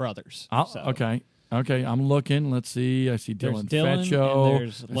there's brothers. So. Okay. Okay, I'm looking. Let's see. I see There's Dylan Dylan Fetcho. and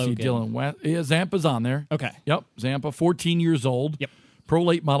there's I see Logan. Dylan West. Yeah, Zampa's on there. Okay. Yep, Zampa, 14 years old. Yep. Pro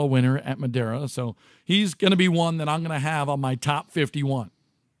late model winner at Madeira. So he's going to be one that I'm going to have on my top 51.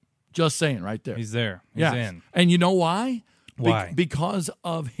 Just saying right there. He's there. He's Yes. in. And you know why? Why? Because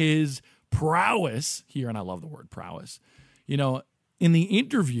of his prowess here, and I love the word prowess. You know, in the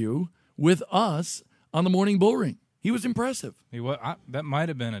interview with us on the Morning Bullring, he was impressive. That might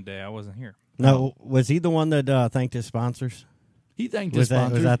have been a day I wasn't here. No, was he the one that thanked his sponsors? He thanked Was his that-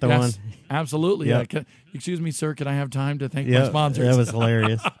 sponsors. was that the Yes, one? Absolutely. Yep. Excuse me, sir. Can I have time to thank my Yeah, sponsors? that was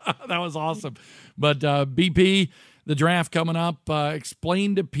hilarious. That was awesome. But BP, the draft coming up.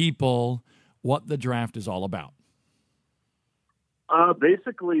 Explain to people what the draft is all about.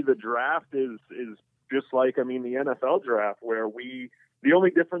 Basically, the draft is just like, the NFL draft, where the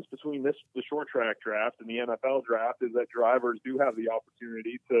only difference between the short track draft and the NFL draft is that drivers do have the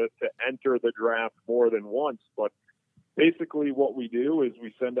opportunity to enter the draft more than once. But basically what we do is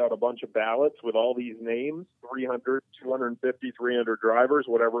we send out a bunch of ballots with all these names, 300, 250, 300 drivers,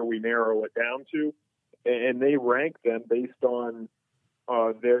 whatever we narrow it down to, and they rank them based on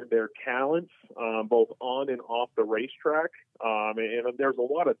their talents, both on and off the racetrack. And there's a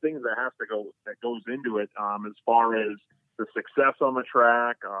lot of things that goes into it, as far as the success on the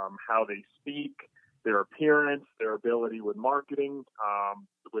track, how they speak, their appearance, their ability with marketing,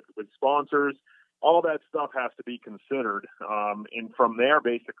 with sponsors. All that stuff has to be considered. And from there,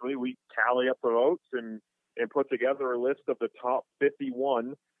 basically, we tally up the votes and put together a list of the top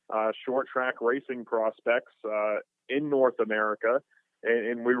 51 short track racing prospects in North America.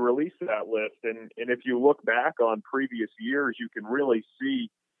 And we release that list. And if you look back on previous years, you can really see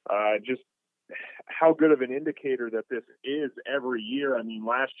just how good of an indicator that this is every year.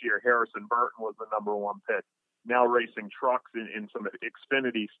 Last year, Harrison Burton was the number one pick. Now racing trucks in some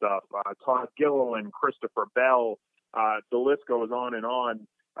Xfinity stuff. Todd Gilliland, Christopher Bell, the list goes on and on,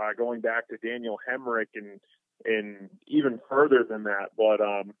 going back to Daniel Hemrick and even further than that.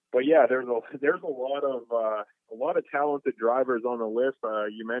 But yeah, there's a lot of talented drivers on the list.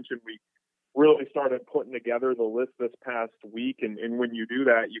 You mentioned we really started putting together the list this past week, and when you do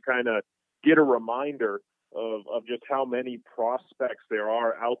that, you kind of get a reminder of just how many prospects there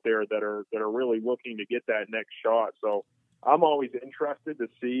are out there that are really looking to get that next shot. So I'm always interested to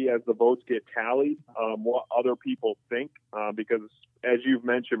see, as the votes get tallied, what other people think, because as you've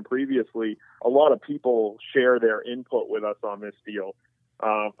mentioned previously, a lot of people share their input with us on this deal,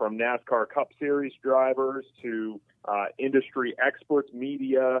 from NASCAR Cup Series drivers to industry experts,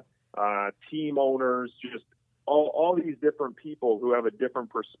 media, team owners, just all these different people who have a different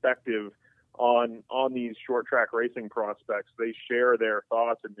perspective on these short track racing prospects. They share their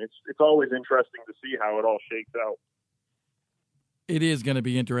thoughts, and it's always interesting to see how it all shakes out. It is going to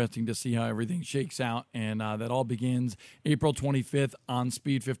be interesting to see how everything shakes out, and that all begins April 25th on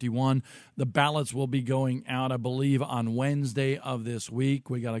Speed 51. The ballots will be going out, I believe, on Wednesday of this week.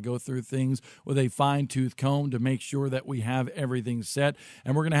 We got to go through things with a fine-tooth comb to make sure that we have everything set,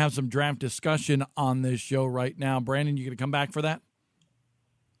 and we're going to have some draft discussion on this show right now. Brandon, you going to come back for that?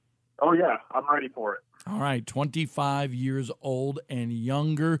 Oh, yeah, I'm ready for it. All right, 25 years old and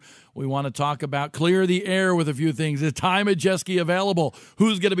younger. We want to talk about clear the air with a few things. Is Ty Majeski available?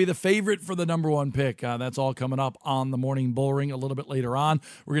 Who's going to be the favorite for the number one pick? That's all coming up on the Morning Bullring a little bit later on.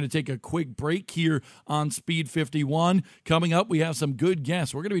 We're going to take a quick break here on Speed 51. Coming up, we have some good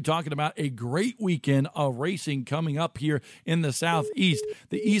guests. We're going to be talking about a great weekend of racing coming up here in the Southeast.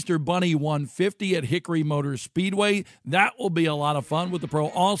 The Easter Bunny 150 at Hickory Motor Speedway. That will be a lot of fun with the Pro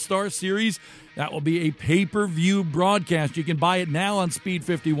All-Star Series. That will be a pay-per-view broadcast. You can buy it now on Speed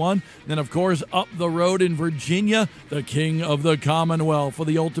 51. Then, of course, up the road in Virginia, the King of the Commonwealth for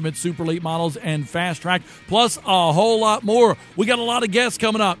the Ultimate Super Late Models and Fast Track, plus a whole lot more. We got a lot of guests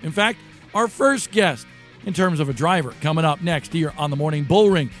coming up. In fact, our first guest in terms of a driver coming up next here on the Morning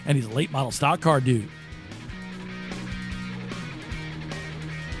Bullring, and he's a late model stock car dude.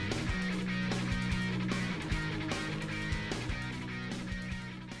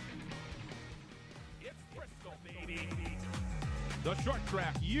 The Short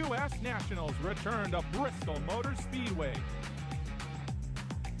Track U.S. Nationals return to Bristol Motor Speedway.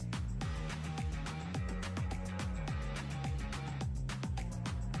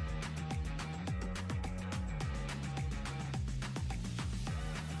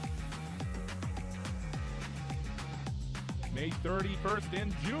 May 31st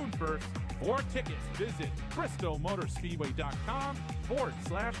and June 1st. For tickets, visit bristolmotorspeedway.com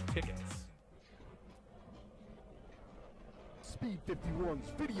speed51.com/tickets. Speed 51's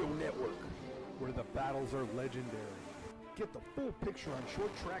video network, where the battles are legendary. Get the full picture on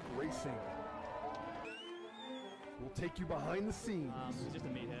short track racing. We'll take you behind the scenes. He's just a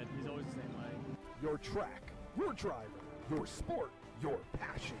meathead. He's always the same way. Your track, your driver, your sport, your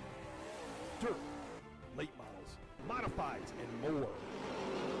passion. Dirt, late models, modifieds, and more.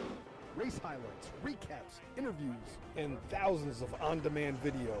 Race highlights, recaps, interviews, and thousands of on-demand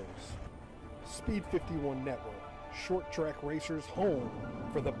videos. Speed 51 Network, short track racers' home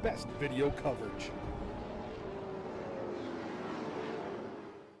for the best video coverage.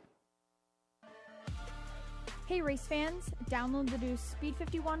 Hey race fans, download the new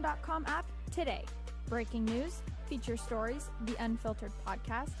speed51.com app today. Breaking news, feature stories, the Unfiltered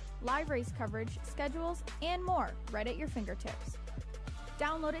podcast, live race coverage, schedules, and more right at your fingertips.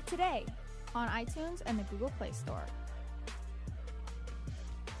 Download it today on iTunes and the Google Play Store.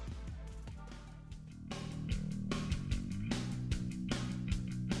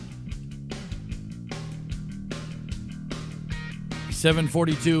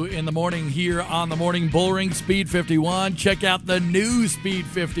 .42 in the morning here on the Morning Bullring Speed 51. Check out the new Speed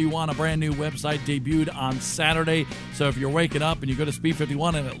 51, a brand new website debuted on Saturday. So if you're waking up and you go to Speed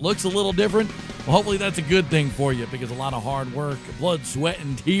 51 and it looks a little different, well, hopefully that's a good thing for you because a lot of hard work, blood, sweat,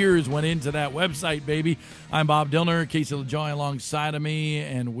 and tears went into that website, baby. I'm Bob Dillner, Casey LaJoy alongside of me,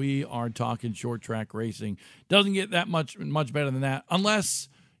 and we are talking short track racing. Doesn't get that much better than that unless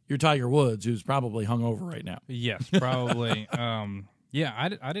you're Tiger Woods, who's probably hungover right now. Yes, probably. Yeah,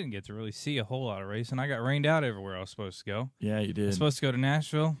 I didn't get to really see a whole lot of racing. I got rained out everywhere I was supposed to go. Yeah, you did. I was supposed to go to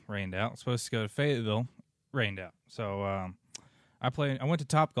Nashville, rained out. Supposed to go to Fayetteville, rained out. So I went to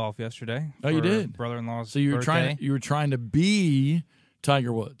Top Golf yesterday. Oh, you did? Brother-in-law's So you were birthday. trying to be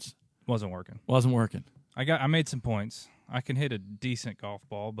Tiger Woods. Wasn't working. I made some points. I can hit a decent golf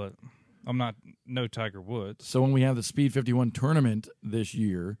ball, but I'm not no Tiger Woods. So when we have the Speed 51 tournament this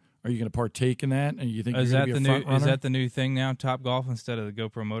year, are you going to partake in that? And you think Is you're that going to be a front runner? Is that the new thing now? Top Golf instead of the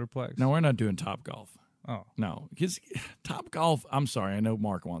GoPro Motorplex? No, we're not doing Top Golf. Oh no, because Top Golf. I'm sorry, I know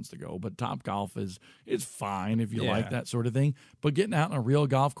Mark wants to go, but Top Golf is fine if you like that sort of thing. But getting out on a real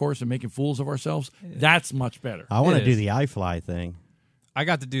golf course and making fools of ourselves, that's much better. I want to do the iFly thing. I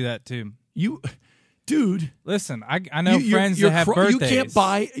got to do that too. Dude, listen, I know friends that have birthdays.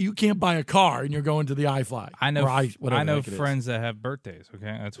 You can't buy a car and you're going to the iFly. I know friends that have birthdays.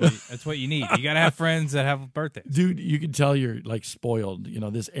 Okay, that's what you need. You got to have friends that have birthdays. Dude, you can tell you're like spoiled. You know,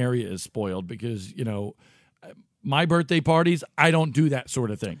 this area is spoiled because my birthday parties, I don't do that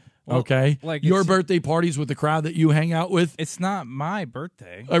sort of thing. Well, okay, like your birthday parties with the crowd that you hang out with. It's not my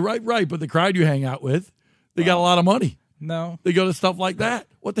birthday. Right, but the crowd you hang out with, they got a lot of money. No, they go to stuff like that.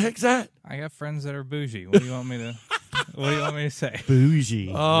 What the heck's that? I got friends that are bougie. What do you want me to say?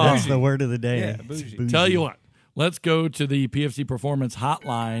 Bougie. That's the word of the day. Yeah, bougie. Tell you what, let's go to the PFC Performance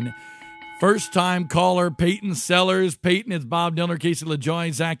Hotline. First time caller, Peyton Sellers. Peyton, it's Bob Dillner, Casey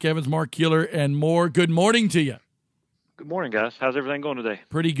LaJoy, Zach Evans, Mark Keeler, and more. Good morning to you. Good morning, guys. How's everything going today?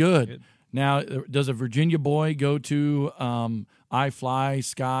 Pretty good. Now, does a Virginia boy go to iFly,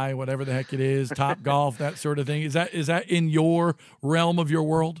 Sky, whatever the heck it is, Top Golf, that sort of thing? Is that in your realm of your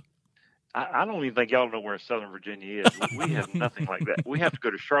world? I don't even think y'all know where Southern Virginia is. We have nothing like that. We have to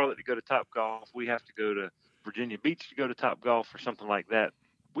go to Charlotte to go to Top Golf. We have to go to Virginia Beach to go to Top Golf or something like that.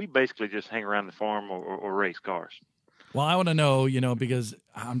 We basically just hang around the farm or race cars. Well, I want to know, because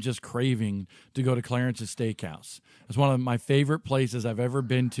I'm just craving to go to Clarence's Steakhouse. It's one of my favorite places I've ever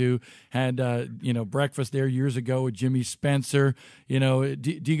been to. Had, breakfast there years ago with Jimmy Spencer. Do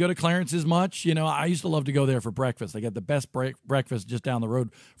you go to Clarence's much? I used to love to go there for breakfast. They got the best breakfast just down the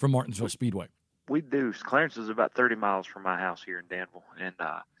road from Martinsville Speedway. We do. Clarence is about 30 miles from my house here in Danville, and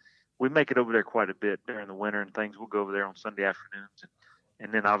we make it over there quite a bit during the winter and things. We'll go over there on Sunday afternoons,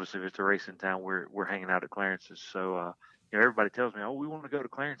 and then obviously if it's a race in town, we're hanging out at Clarence's. So everybody tells me, "Oh, we want to go to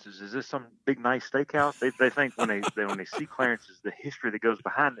Clarence's. Is this some big nice steakhouse?" They think when they see Clarence's, the history that goes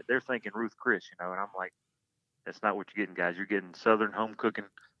behind it, they're thinking Ruth Chris, And I'm like, that's not what you're getting, guys. You're getting Southern home cooking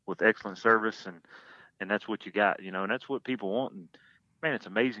with excellent service, and that's what you got, and that's what people want. And man, it's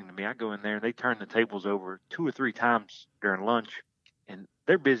amazing to me. I go in there and they turn the tables over 2 or 3 times during lunch, and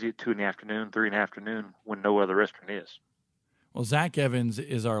they're busy at 2 in the afternoon, 3 in the afternoon when no other restaurant is. Well, Zach Evans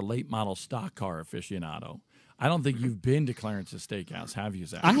is our late model stock car aficionado. I don't think you've been to Clarence's Steakhouse, have you,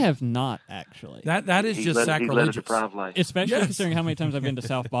 Zach? I have not, actually. That is just sacrilegious. Especially considering how many times I've been to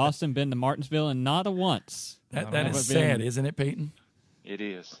South Boston, been to Martinsville, and not a once. That is sad, isn't it, Peyton? It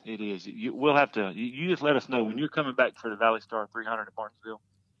is. We'll have to. You just let us know when you're coming back for the Valley Star 300 at Martinsville.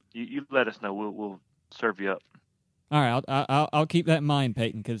 You let us know. We'll serve you up. All right, I'll keep that in mind,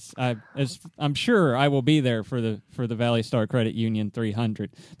 Peyton, because I'm sure I will be there for the Valley Star Credit Union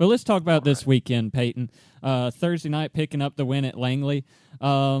 300. But let's talk about this weekend, Peyton. Thursday night, picking up the win at Langley.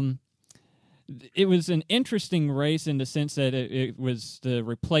 It was an interesting race in the sense that it was the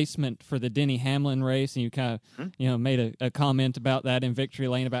replacement for the Denny Hamlin race, and you kind of made a comment about that in Victory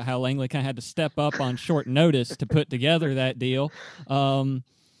Lane about how Langley kind of had to step up on short notice to put together that deal.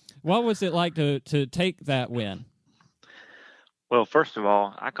 What was it like to take that win? Well, first of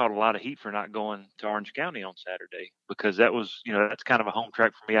all, I caught a lot of heat for not going to Orange County on Saturday because that was, that's kind of a home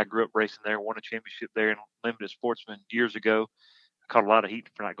track for me. I grew up racing there, won a championship there in Limited Sportsman years ago. I caught a lot of heat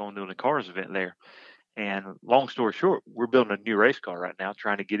for not going to the cars event there. And long story short, we're building a new race car right now,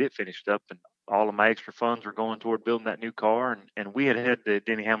 trying to get it finished up. And all of my extra funds are going toward building that new car. And we had the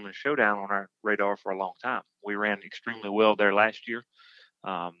Denny Hamlin Showdown on our radar for a long time. We ran extremely well there last year,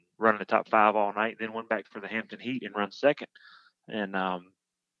 running the top 5 all night, then went back for the Hampton Heat and run second. And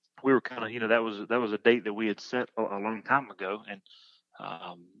we were kind of, that was a date that we had set a long time ago. And,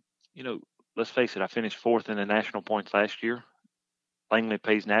 let's face it, I finished 4th in the national points last year. Langley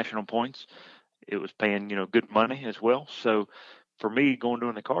pays national points. It was paying, good money as well. So for me, going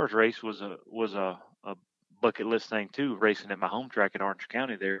to the cars race was a bucket list thing too, racing at my home track at Orange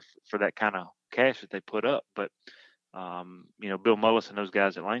County there for that kind of cash that they put up. But, Bill Mullis and those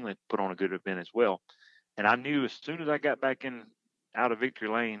guys at Langley put on a good event as well. And I knew as soon as I got back out of Victory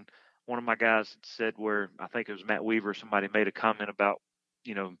Lane, one of my guys said where I think it was Matt Weaver, somebody made a comment about,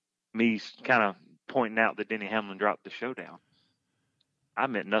 me kind of pointing out that Denny Hamlin dropped the showdown. I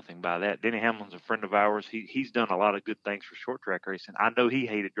meant nothing by that. Denny Hamlin's a friend of ours. He's done a lot of good things for short track racing. I know he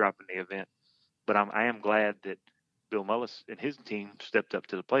hated dropping the event, but I am glad that Bill Mullis and his team stepped up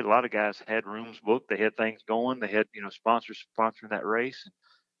to the plate. A lot of guys had rooms booked. They had things going. They had, sponsors sponsoring that race. And,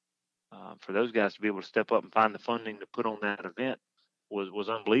 for those guys to be able to step up and find the funding to put on that event was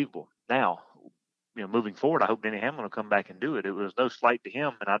unbelievable. Now, moving forward, I hope Denny Hamlin will come back and do it. It was no slight to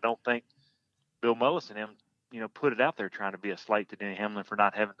him, and I don't think Bill Mullis and him, put it out there trying to be a slight to Denny Hamlin for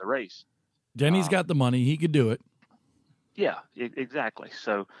not having the race. Denny's got the money; he could do it. Yeah, exactly.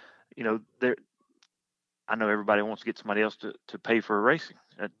 So, I know everybody wants to get somebody else to pay for racing.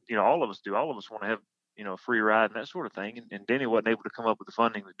 All of us do. All of us want to have a free ride and that sort of thing. And Denny wasn't able to come up with the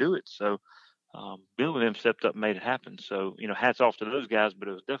funding to do it. So Bill and them stepped up and made it happen. So, hats off to those guys, but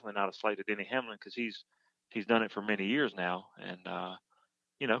it was definitely not a slight to Denny Hamlin because he's done it for many years now. And,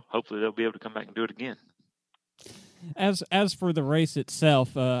 hopefully they'll be able to come back and do it again. As for the race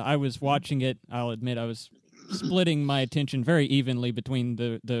itself, I was watching it. I'll admit I was splitting my attention very evenly between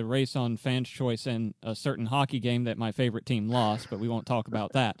the race on Fans' Choice and a certain hockey game that my favorite team lost, but we won't talk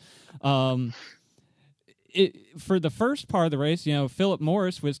about that. For the first part of the race, Philip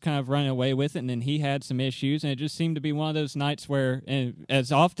Morris was kind of running away with it, and then he had some issues, and it just seemed to be one of those nights where, and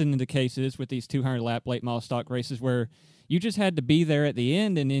as often the case is with these 200-lap late model stock races, where you just had to be there at the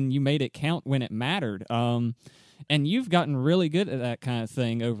end, and then you made it count when it mattered. And you've gotten really good at that kind of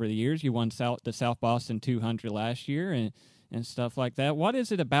thing over the years. You won the South Boston 200 last year and stuff like that. What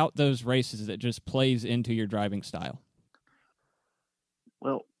is it about those races that just plays into your driving style?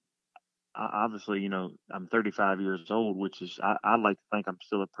 Well, obviously, I'm 35 years old, which is, I like to think I'm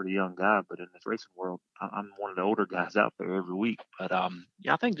still a pretty young guy, but in this racing world, I'm one of the older guys out there every week. But,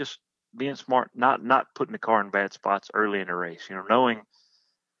 I think just being smart, not putting the car in bad spots early in the race, knowing,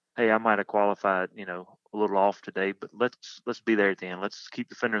 hey, I might have qualified, a little off today, but let's be there at the end. Let's keep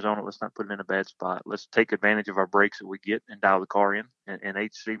the fenders on it. Let's not put it in a bad spot. Let's take advantage of our brakes that we get and dial the car in. And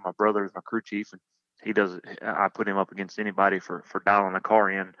HC, my brother, is my crew chief, and he does it. I put him up against anybody for dialing the car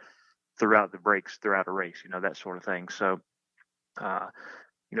in throughout the breaks, throughout a race, that sort of thing. So,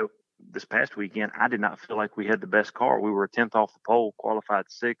 this past weekend, I did not feel like we had the best car. We were 10th off the pole, qualified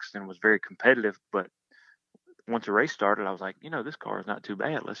 6th, and was very competitive. But once the race started, I was like, this car is not too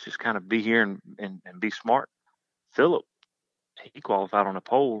bad. Let's just kind of be here and be smart. Philip, he qualified on a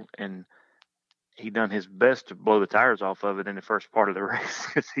pole, and he done his best to blow the tires off of it in the first part of the race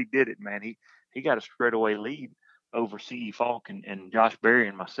because he did it, man. He got a straightaway lead over C.E. Falk and Josh Berry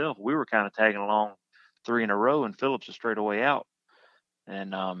and myself. We were kind of tagging along 3 in a row, and Philip's a straightaway out.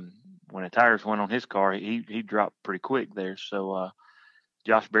 And when the tires went on his car, he dropped pretty quick there. So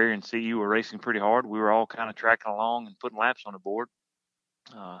Josh Berry and CU were racing pretty hard. We were all kind of tracking along and putting laps on the board.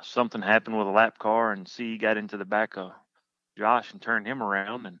 Something happened with a lap car, and CU got into the back of Josh and turned him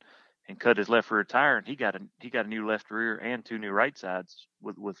around and cut his left rear tire, and he got a new left rear and 2 new right sides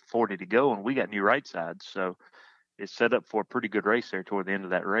with 40 to go, and we got new right sides. So it set up for a pretty good race there toward the end of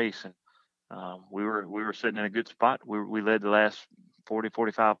that race, and we were sitting in a good spot. We led the last 40,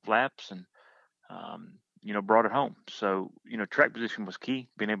 45 laps, and brought it home. So, track position was key,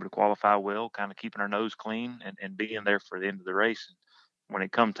 being able to qualify well, kind of keeping our nose clean and being there for the end of the race. And when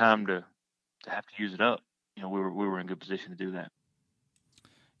it come time to have to use it up, we were in good position to do that.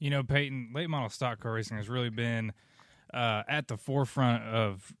 Peyton, late model stock car racing has really been at the forefront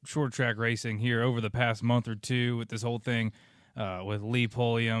of short track racing here over the past month or two with this whole thing with Lee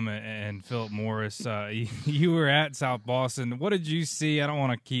Pulliam and Philip Morris. You were at South Boston. What did you see? I don't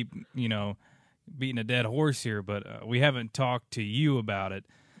want to keep, beating a dead horse here, but we haven't talked to you about it.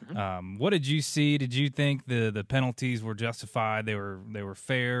 Mm-hmm. What did you see? Did you think the penalties were justified? They were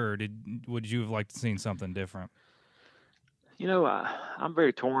fair, or would you have liked to seen something different? I'm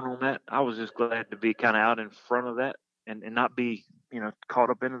very torn on that. I was just glad to be kind of out in front of that and not be, caught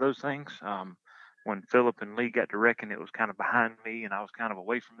up into those things. When Philip and Lee got to wrecking, it was kind of behind me and I was kind of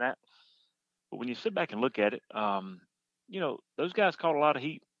away from that. But when you sit back and look at it, those guys caught a lot of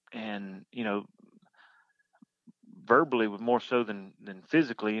heat and, verbally with more so than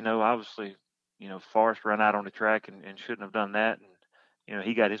physically, obviously, Forrest ran out on the track and shouldn't have done that. And,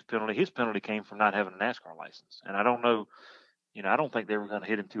 he got his penalty. His penalty came from not having a NASCAR license. And I don't know, I don't think they were going to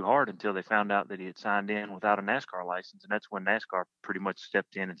hit him too hard until they found out that he had signed in without a NASCAR license. And that's when NASCAR pretty much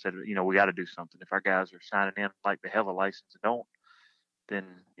stepped in and said, we got to do something. If our guys are signing in like they have a license and don't, then,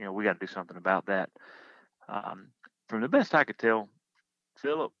 we got to do something about that. From the best I could tell,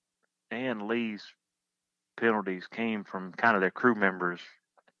 Philip and Lee's penalties came from kind of their crew members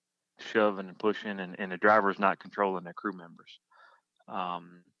shoving and pushing and the drivers not controlling their crew members. I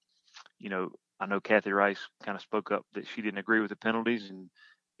know Kathy Rice kind of spoke up that she didn't agree with the penalties and,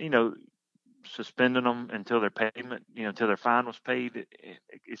 suspending them until their payment, until their fine was paid.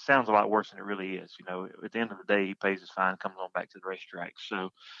 It sounds a lot worse than it really is. At the end of the day, he pays his fine, comes on back to the racetrack.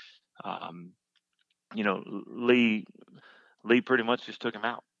 So, Lee pretty much just took him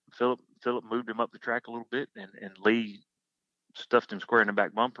out. Philip moved him up the track a little bit and Lee stuffed him square in the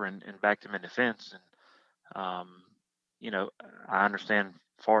back bumper and backed him in the fence. And, I understand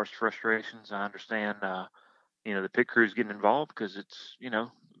Forrest frustrations. I understand, the pit crew's getting involved because it's,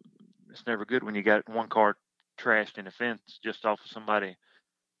 it's never good when you got one car trashed in a fence just off of somebody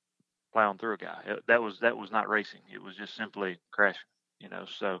plowing through a guy. That was not racing. It was just simply crashing,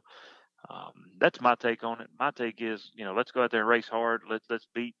 so that's my take on it. My take is, let's go out there and race hard. Let's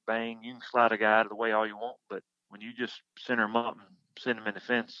beat, bang. You can slide a guy out of the way all you want, but when you just center him up and send him in the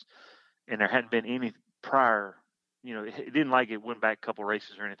fence and there hadn't been any prior, it didn't like it went back a couple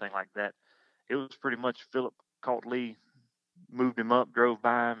races or anything like that. It was pretty much Philip caught Lee, moved him up, drove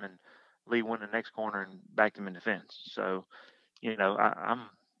by him, and Lee went in the next corner and backed him in the fence. So, I'm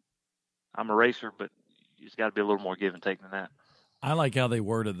a racer, but it's got to be a little more give and take than that. I like how they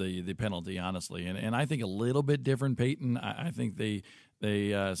worded the penalty, honestly, and I think a little bit different, Peyton. I think they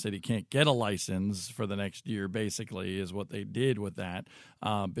said he can't get a license for the next year, basically, is what they did with that,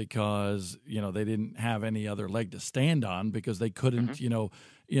 because they didn't have any other leg to stand on because they couldn't,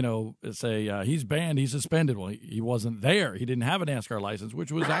 say he's banned, he's suspended. Well, he wasn't there. He didn't have a NASCAR license,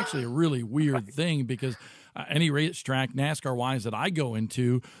 which was actually a really weird thing because any racetrack NASCAR-wise that I go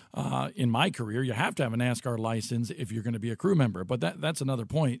into in my career, you have to have a NASCAR license if you're going to be a crew member. But that's another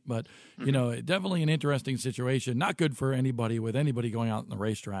point. But, definitely an interesting situation. Not good for anybody with anybody going out in the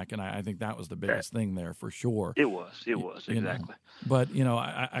racetrack, and I think that was the biggest thing there for sure. It was, exactly. But,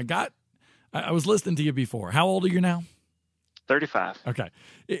 I was listening to you before. How old are you now? 35. Okay.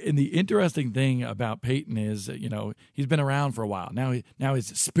 And the interesting thing about Peyton is, he's been around for a while. Now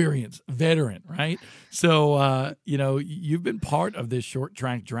he's experienced veteran, right? So, you've been part of this short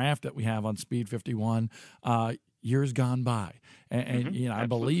track draft that we have on Speed 51 years gone by. And I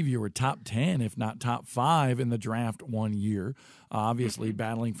believe you were top 10, if not top 5 in the draft one year, obviously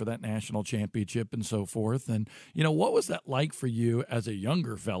battling for that national championship and so forth. And, what was that like for you as a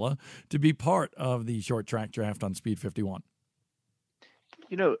younger fella to be part of the short track draft on Speed 51?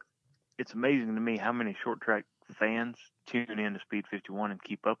 It's amazing to me how many short track fans tune in to Speed 51 and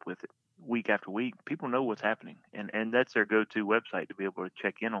keep up with it week after week. People know what's happening, and that's their go-to website to be able to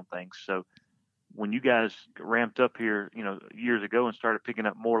check in on things. So when you guys ramped up here, years ago and started picking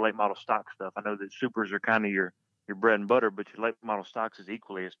up more late model stock stuff, I know that supers are kind of your bread and butter, but your late model stocks is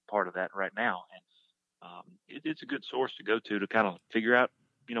equally as part of that right now. And it's a good source to go to kind of figure out,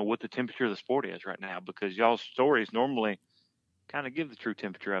 what the temperature of the sport is right now, because y'all's stories normally kind of give the true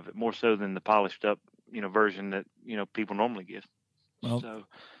temperature of it more so than the polished up, version that, people normally give. Well, so,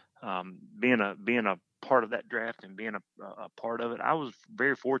 being a part of that draft and being a part of it, I was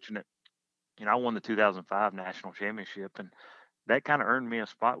very fortunate. I won the 2005 national championship, and that kind of earned me a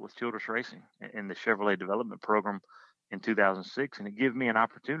spot with Childress Racing in the Chevrolet development program in 2006. And it gave me an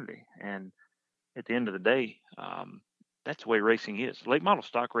opportunity. And, at the end of the day, that's the way racing is. Late model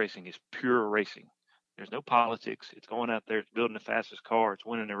stock racing is pure racing. There's no politics. It's going out there, it's building the fastest car, it's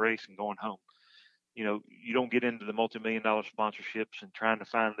winning the race and going home. You don't get into the multi-million-dollar sponsorships and trying to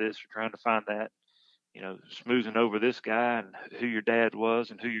find this or trying to find that. Smoozing over this guy and who your dad was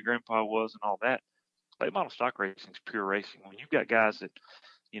and who your grandpa was and all that. Late model stock racing is pure racing. When you've got guys that,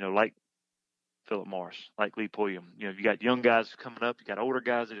 like Philip Morris, like Lee Pulliam, you got young guys coming up, you got older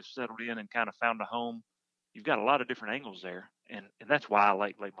guys that have settled in and kind of found a home. You've got a lot of different angles there, and that's why I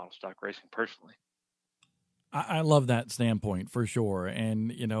like late model stock racing personally. I love that standpoint for sure,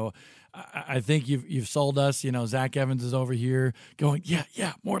 and I think you've sold us. Zach Evans is over here going,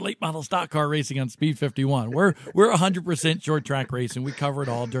 yeah, more late model stock car racing on Speed 51. We're 100% short track racing. We cover it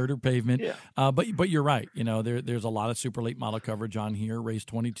all, dirt or pavement. Yeah. But you're right. There's a lot of super late model coverage on here. Race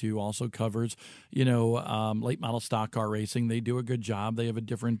 22 also covers late model stock car racing. They do a good job. They have a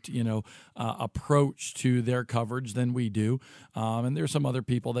different approach to their coverage than we do, and there's some other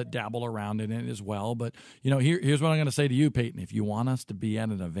people that dabble around in it as well. But here's what I'm going to say to you, Peyton. If you want us to be at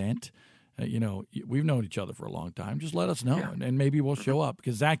an event, we've known each other for a long time. Just let us know, and maybe we'll show up.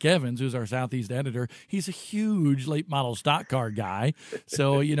 Because Zach Evans, who's our Southeast editor, he's a huge late model stock car guy.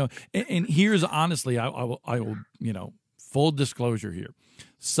 So and here's honestly, I will full disclosure here.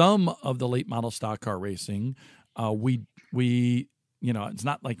 Some of the late model stock car racing, we it's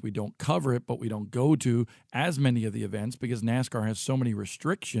not like we don't cover it, but we don't go to as many of the events because NASCAR has so many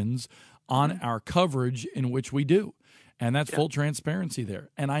restrictions on our coverage in which we do. And that's full transparency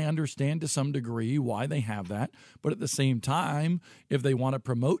there. And I understand to some degree why they have that. But at the same time, if they want to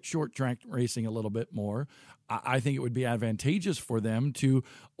promote short track racing a little bit more, I think it would be advantageous for them to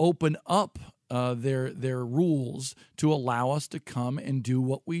open up their rules to allow us to come and do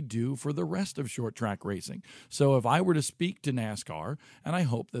what we do for the rest of short track racing. So if I were to speak to NASCAR, and I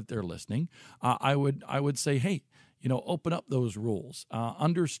hope that they're listening, I would say, hey, open up those rules.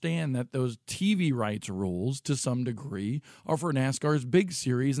 Understand that those TV rights rules, to some degree, are for NASCAR's big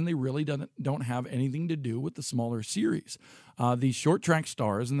series, and they really don't have anything to do with the smaller series. These short track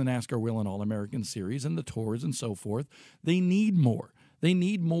stars in the NASCAR Wheel and All-American Series and the Tours and so forth, they need more. They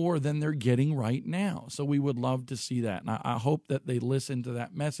need more than they're getting right now. So we would love to see that. And I hope that they listen to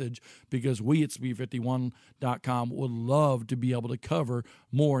that message, because we at Speed51.com would love to be able to cover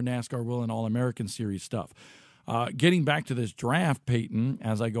more NASCAR Wheel and All-American Series stuff. Getting back to this draft, Peyton,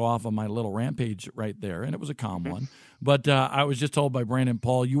 as I go off on my little rampage right there, and it was a calm one, but I was just told by Brandon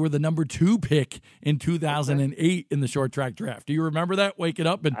Paul, you were the number 2 pick in 2008 in the short track draft. Do you remember that, waking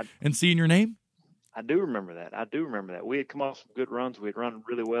up and seeing your name? I do remember that. We had come off some good runs. We had run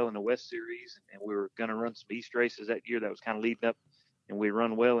really well in the West Series, and we were going to run some East races that year that was kind of leading up, and we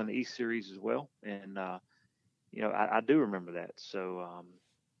run well in the East Series as well. And, I do remember that. So,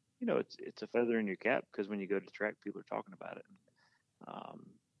 it's a feather in your cap, because when you go to the track, people are talking about it.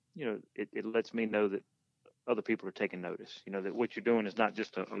 It lets me know that other people are taking notice, that what you're doing is not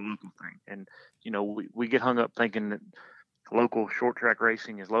just a local thing. And, we get hung up thinking that local short track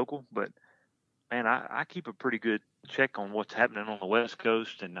racing is local, but man, I keep a pretty good check on what's happening on the West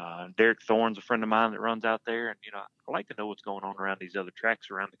Coast. And Derek Thorne's a friend of mine that runs out there. And, I like to know what's going on around these other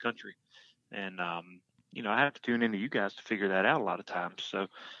tracks around the country. And, I have to tune into you guys to figure that out a lot of times. So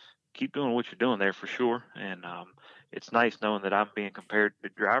keep doing what you're doing there for sure. And it's nice knowing that I'm being compared to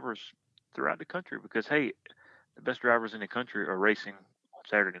drivers throughout the country, because, hey, the best drivers in the country are racing on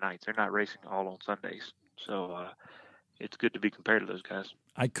Saturday nights. They're not racing all on Sundays. So it's good to be compared to those guys.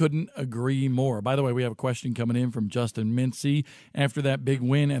 I couldn't agree more. By the way, we have a question coming in from Justin Mincy. After that big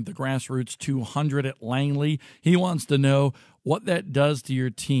win at the Grassroots 200 at Langley, he wants to know what that does to your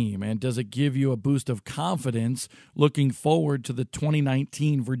team, and does it give you a boost of confidence looking forward to the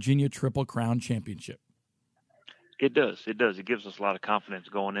 2019 Virginia Triple Crown Championship? It does. It gives us a lot of confidence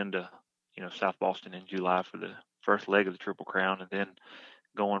going into, South Boston in July for the first leg of the Triple Crown, and then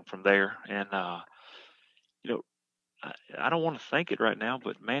going from there. And, I don't want to think it right now,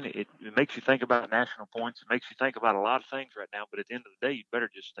 but man, it makes you think about national points. It makes you think about a lot of things right now. But at the end of the day, you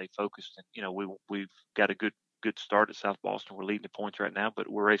better just stay focused. And we've got a good start at South Boston. We're leading the points right now, but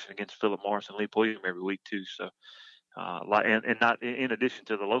we're racing against Philip Morris and Lee Pulliam every week too. So, and not in addition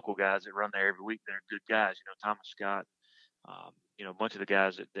to the local guys that run there every week, they're good guys. Thomas Scott, a bunch of the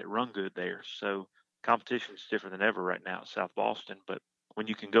guys that run good there. So competition is different than ever right now at South Boston, but when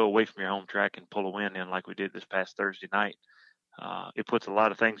you can go away from your home track and pull a win in like we did this past Thursday night, it puts a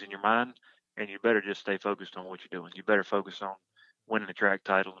lot of things in your mind, and you better just stay focused on what you're doing. You better focus on winning the track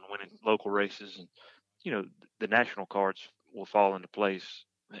title and winning local races. And, the national cards will fall into place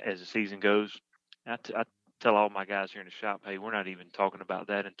as the season goes. I tell all my guys here in the shop, hey, we're not even talking about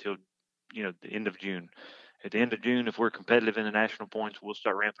that until the end of June. At the end of June, if we're competitive in the national points, we'll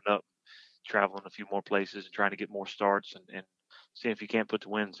start ramping up, traveling a few more places and trying to get more starts and see if you can't put the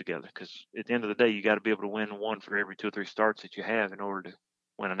wins together. Because at the end of the day, you got to be able to win one for every 2 or 3 starts that you have in order to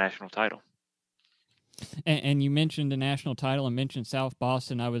win a national title. And you mentioned the national title and mentioned South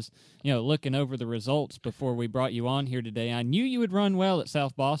Boston. I was, looking over the results before we brought you on here today. I knew you would run well at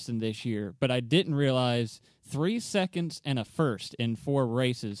South Boston this year, but I didn't realize 3 seconds and a first in 4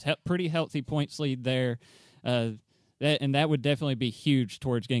 races. Pretty healthy points lead there. That would definitely be huge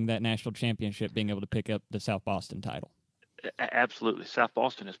towards getting that national championship, being able to pick up the South Boston title. Absolutely. South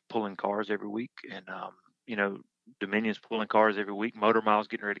Boston is pulling cars every week, and Dominion's pulling cars every week. Motor Mile's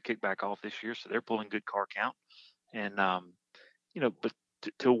getting ready to kick back off this year, so they're pulling good car count. And but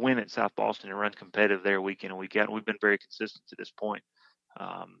to win at South Boston and run competitive there week in and week out, we've been very consistent to this point.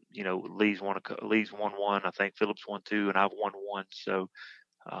 Lee's won one, I think Phillips won 2, and I've won 1. So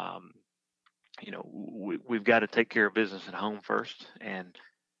we've got to take care of business at home first. And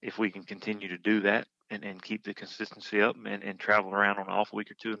if we can continue to do that and keep the consistency up and travel around on an off week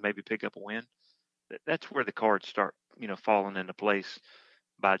or 2 and maybe pick up a win, that's where the cards start, falling into place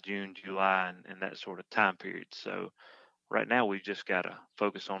by June, July, and that sort of time period. So right now we've just got to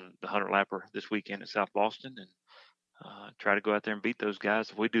focus on the 100-lapper this weekend at South Boston and try to go out there and beat those guys.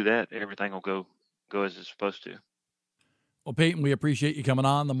 If we do that, everything will go as it's supposed to. Well, Peyton, we appreciate you coming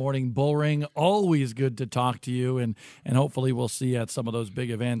on the Morning Bullring. Always good to talk to you, and hopefully we'll see you at some of those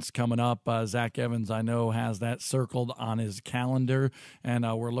big events coming up. Zach Evans, I know, has that circled on his calendar, and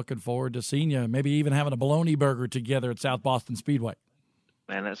we're looking forward to seeing you, maybe even having a bologna burger together at South Boston Speedway.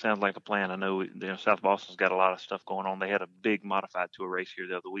 Man, that sounds like a plan. I know South Boston's got a lot of stuff going on. They had a big modified tour race here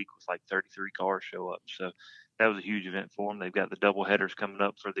the other week with like 33 cars show up, so that was a huge event for them. They've got the double headers coming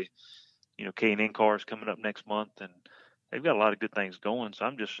up for the K&N cars coming up next month, and they've got a lot of good things going. So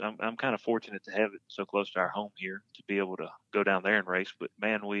I'm kind of fortunate to have it so close to our home here to be able to go down there and race. But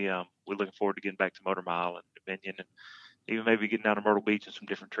man, we're looking forward to getting back to Motor Mile and Dominion and even maybe getting down to Myrtle Beach and some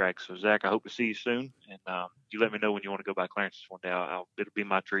different tracks. So Zach, I hope to see you soon. And you let me know when you want to go by Clarence's one day. It'll be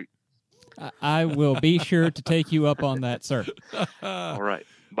my treat. I will be sure to take you up on that, sir. All right.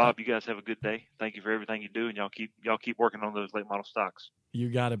 Bob, you guys have a good day. Thank you for everything you do, and y'all keep working on those late model stocks. You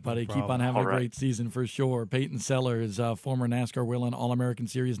got it, buddy. No Keep on having All a right. great season for sure. Peyton Sellers, former NASCAR Whelen All-American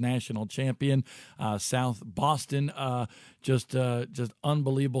Series national champion, South Boston, just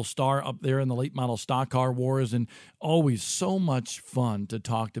unbelievable star up there in the late model stock car wars, and always so much fun to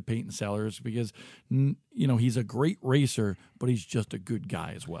talk to Peyton Sellers because he's a great racer, but he's just a good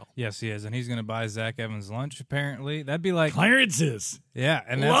guy as well. Yes, he is, and he's going to buy Zach Evans lunch. Apparently, that'd be like Clarence's. Yeah,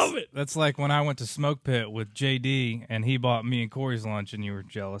 and Love it. That's like when I went to Smoke Pit with JD, and he bought me and Corey's lunch, and you were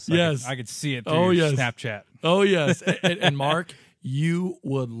jealous. Yes. I could see it through your Snapchat. Oh, yes. and Mark, you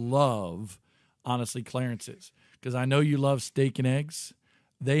would love, honestly, Clarence's, because I know you love steak and eggs.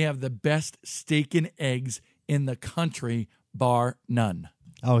 They have the best steak and eggs in the country, bar none.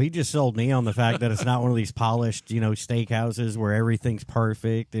 Oh, he just sold me on the fact that it's not one of these polished, steakhouses where everything's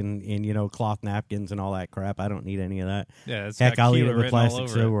perfect and cloth napkins and all that crap. I don't need any of that. Yeah, it's heck, got I'll eat Keela it with written all plastic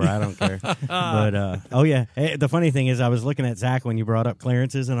over silver. it. I don't care. But oh yeah, the funny thing is, I was looking at Zach when you brought up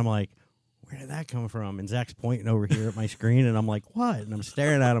Clarence's, and I'm like, where did that come from? And Zach's pointing over here at my screen, and I'm like, what? And I'm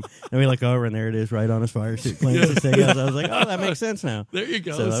staring at him. And we look over, and there it is, right on his fire suit. Clarence's Steakhouse. I was like, oh, that makes sense now. There you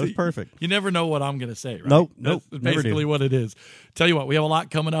go. So that was See, perfect. You never know what I'm going to say, right? Nope. That's Never basically do. what it is. Tell you what, we have a lot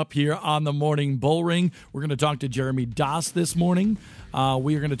coming up here on the Morning Bullring. We're going to talk to Jeremy Doss this morning.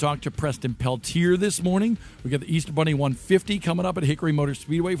 We are going to talk to Preston Peltier this morning. We got the Easter Bunny 150 coming up at Hickory Motor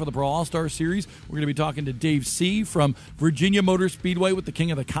Speedway for the Pro All-Star Series. We're going to be talking to Dave C. from Virginia Motor Speedway with the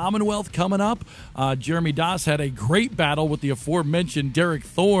King of the Commonwealth coming up. Jeremy Doss had a great battle with the aforementioned Derek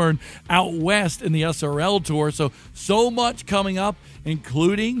Thorne out west in the SRL Tour. So much coming up,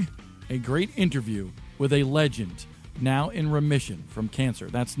 including a great interview with a legend now in remission from cancer.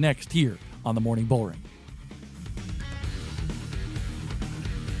 That's next here on the Morning Bullring.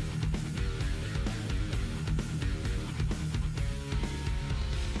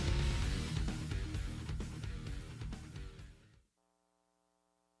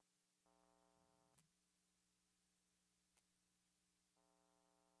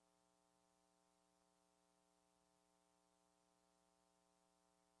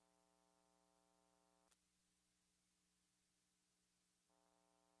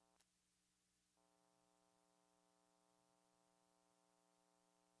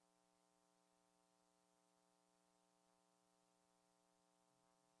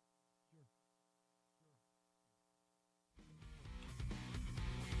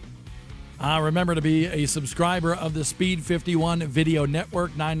 Remember to be a subscriber of the Speed 51 Video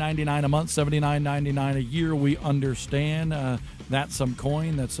Network, $9.99 a month, $79.99 a year. We understand that's some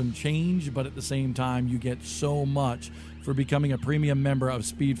coin, that's some change, but at the same time, you get so much for becoming a premium member of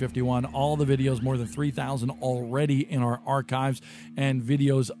Speed 51. All the videos, more than 3,000 already in our archives, and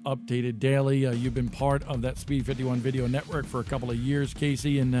videos updated daily. You've been part of that Speed 51 Video Network for a couple of years,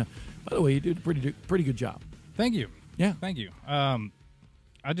 Casey, and by the way, you did a pretty good job. Thank you. Yeah. Thank you.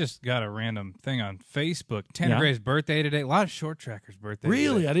 I just got a random thing on Facebook. Tanner Gray's birthday today. A lot of short trackers' birthday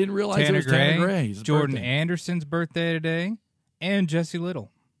Really? today. I didn't realize it was Tanner Gray's Jordan birthday. Anderson's birthday today, and Jesse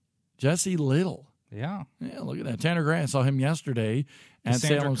Little. Jesse Little. Yeah. Yeah, look at that. Tanner Gray, I saw him yesterday at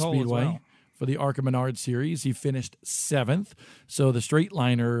Cassandra Salem Cole as Speedway well. for the ARCA Menard Series. He finished 7th. So the straight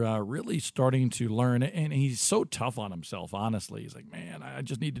liner really starting to learn. And he's so tough on himself, honestly. He's like, man, I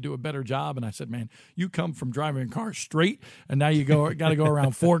just need to do a better job. And I said, man, you come from driving a car straight, and now you got to go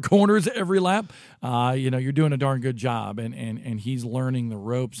around 4 corners every lap. You're doing a darn good job. And he's learning the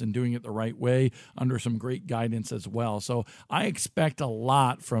ropes and doing it the right way under some great guidance as well. So I expect a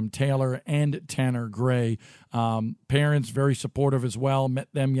lot from Taylor and Tanner Gray. Parents very supportive as well. Met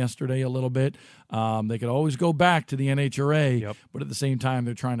them yesterday a little bit. They could always go back to the NHRA, but at the same time,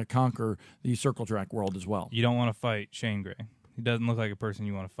 they're trying to conquer the circle track world as well. You don't want to fight Shane Gray. He doesn't look like a person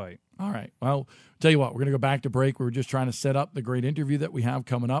you want to fight. All right. Well, tell you what, we're going to go back to break. We were just trying to set up the great interview that we have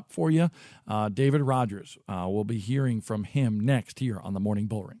coming up for you. David Rogers, we'll be hearing from him next here on the Morning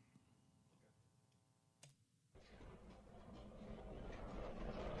Bullring.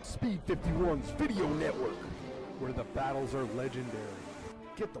 Speed 51's Video Network, where the battles are legendary.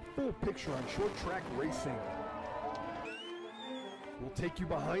 Get the full picture on short track racing. We'll take you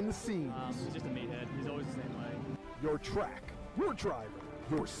behind the scenes. He's just a meathead. He's always the same way. Your track, your driver,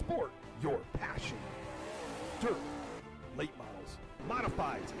 your sport, your passion. Dirt, late models,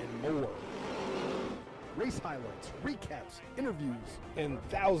 modifieds, and more. Race highlights, recaps, interviews, and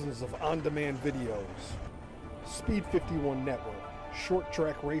thousands of on-demand videos. Speed 51 Network, short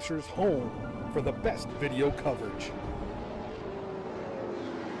track racers' home for the best video coverage.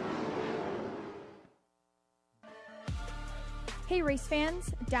 Hey race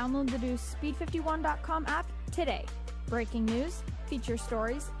fans, download the new Speed51.com app today. Breaking news, feature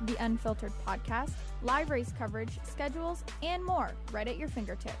stories, the Unfiltered podcast, live race coverage, schedules, and more right at your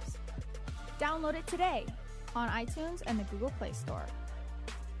fingertips. Download it today on iTunes and the Google Play Store.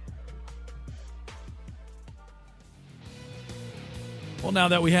 Well, now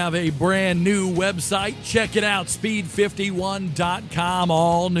that we have a brand new website, check it out, speed51.com,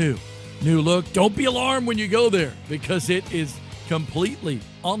 all new. New look. Don't be alarmed when you go there, because it is completely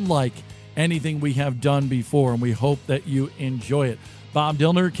unlike anything we have done before, and we hope that you enjoy it. Bob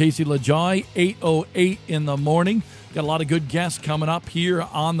Dillner, Casey LaJoy, 8:08 in the morning. Got a lot of good guests coming up here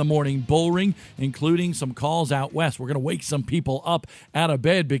on the Morning Bullring, including some calls out west. We're going to wake some people up out of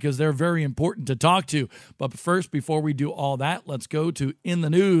bed because they're very important to talk to. But first, before we do all that, let's go to In the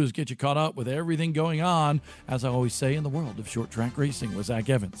News, get you caught up with everything going on, as I always say, in the world of short track racing with Zach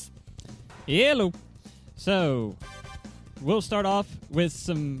Evans. Hello. So, we'll start off with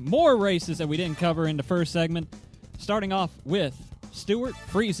some more races that we didn't cover in the first segment. Starting off with Stuart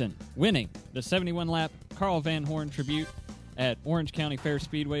Friesen winning the 71-lap Carl Van Horn tribute at Orange County Fair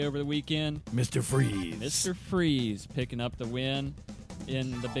Speedway over the weekend. Mr. Freeze. Mr. Freeze picking up the win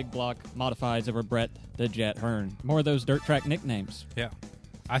in the big block modifieds over Brett the Jet Hearn. More of those dirt track nicknames. Yeah.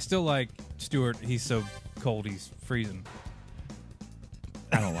 I still like Stuart. He's so cold, he's freezing.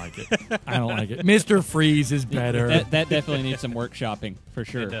 I don't like it. I don't like it. Mr. Freeze is better. That definitely needs some workshopping, for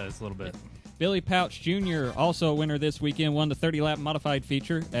sure. It does, a little bit. Billy Pouch Jr., also a winner this weekend, won the 30-lap modified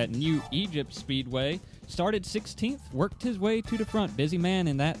feature at New Egypt Speedway. Started 16th, worked his way to the front. Busy man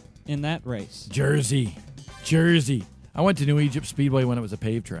in that race. Jersey. I went to New Egypt Speedway when it was a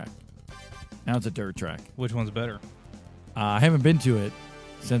paved track. Now it's a dirt track. Which one's better? I haven't been to it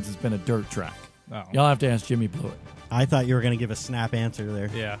since it's been a dirt track. Oh. Y'all have to ask Jimmy Blewett. I thought you were going to give a snap answer there.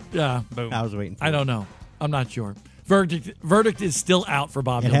 Yeah. Boom. I was waiting for I don't know. I'm not sure. Verdict is still out for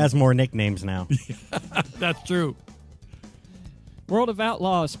Bob It Dylan. has more nicknames now. That's true. World of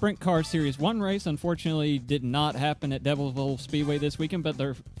Outlaws Sprint Car Series 1 race, unfortunately, did not happen at Devillville Speedway this weekend, but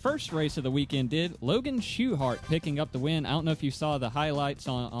their first race of the weekend did. Logan Schuhart picking up the win. I don't know if you saw the highlights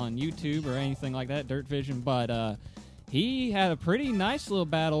on YouTube or anything like that, Dirt Vision, but he had a pretty nice little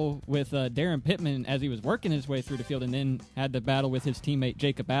battle with Darren Pittman as he was working his way through the field, and then had the battle with his teammate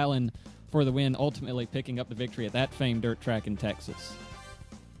Jacob Allen for the win, ultimately picking up the victory at that famed dirt track in Texas.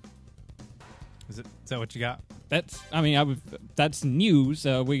 Is that what you got? That's news.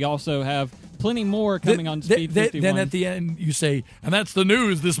 We also have plenty more coming on Speed 51. Then at the end, you say, and that's the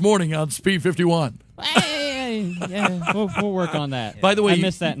news this morning on Speed 51. Yeah, we'll work on that. By the way, I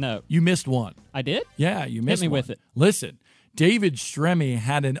missed that note. You missed one. I did? Yeah, you missed Hit me one. with it. Listen, David Stremme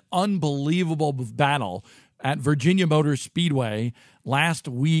had an unbelievable battle at Virginia Motor Speedway last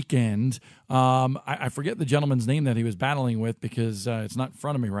weekend. I forget the gentleman's name that he was battling with because it's not in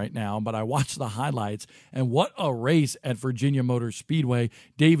front of me right now, but I watched the highlights, and what a race at Virginia Motor Speedway.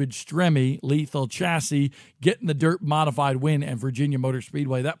 David Stremme, Lethal Chassis, getting the dirt modified win at Virginia Motor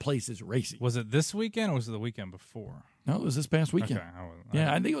Speedway. That place is racing. Was it this weekend or was it the weekend before? No, it was this past weekend. Okay.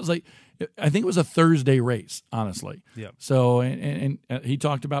 I think it was a Thursday race, honestly. Yep. So, and he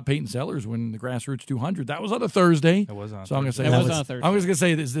talked about Peyton Sellers winning the Grassroots 200. That was on a Thursday. It was on. So I'm going to say It was on a Thursday. I was going to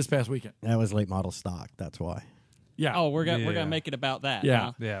say this past weekend. That was late model stock. That's why. Yeah. Oh, we're gonna make it about that.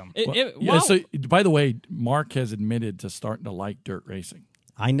 Yeah. Huh? Yeah. Yeah. So, by the way, Mark has admitted to starting to like dirt racing.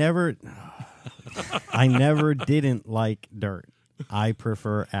 I never didn't like dirt. I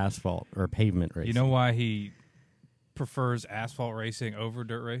prefer asphalt or pavement racing. You know why he prefers asphalt racing over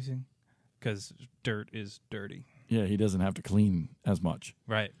dirt racing? Because dirt is dirty. Yeah, he doesn't have to clean as much.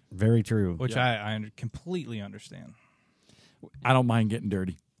 Right. Very true. Which I completely understand. I don't mind getting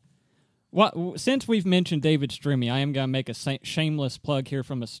dirty. Well, since we've mentioned David Stremme, I am going to make a shameless plug here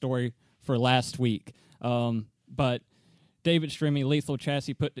from a story for last week. But David Stremme, Lethal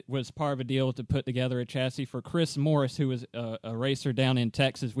Chassis, was part of a deal to put together a chassis for Chris Morris, who was a racer down in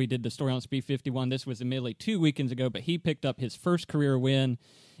Texas. We did the story on Speed 51. This was admittedly 2 weekends ago, but he picked up his first career win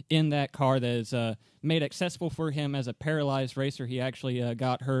in that car that is made accessible for him as a paralyzed racer. He actually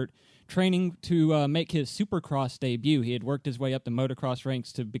got hurt training to make his Supercross debut. He had worked his way up the motocross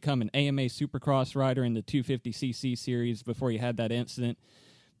ranks to become an AMA Supercross rider in the 250cc series before he had that incident.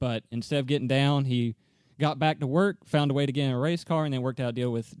 But instead of getting down, he got back to work, found a way to get in a race car, and then worked out a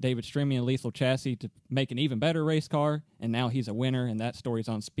deal with David Stremme and Lethal Chassis to make an even better race car, and now he's a winner, and that story's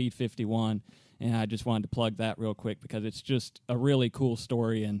on Speed 51. And I just wanted to plug that real quick because it's just a really cool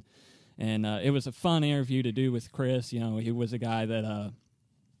story, and it was a fun interview to do with Chris. You know, he was a guy that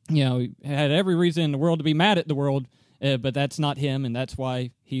had every reason in the world to be mad at the world, but that's not him, and that's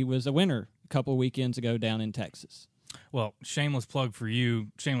why he was a winner a couple weekends ago down in Texas. Well, shameless plug for you,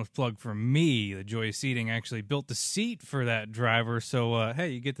 shameless plug for me. The Joy Seating actually built the seat for that driver, so hey,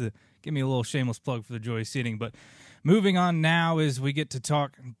 you get to give me a little shameless plug for the Joy Seating. But moving on now is we get to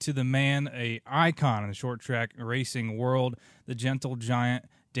talk to the man, a icon in the short track racing world, the gentle giant,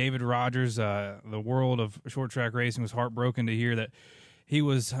 David Rogers. The world of short track racing was heartbroken to hear that he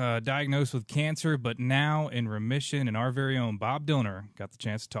was diagnosed with cancer, but now in remission, and our very own Bob Dillner got the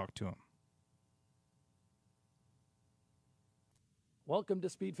chance to talk to him. Welcome to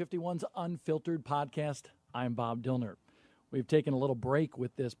Speed 51's Unfiltered Podcast. I'm Bob Dillner. We've taken a little break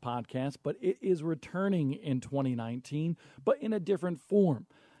with this podcast, but it is returning in 2019, but in a different form.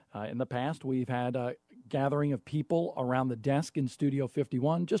 In the past, we've had a gathering of people around the desk in Studio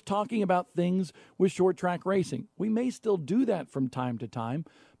 51 just talking about things with short track racing. We may still do that from time to time,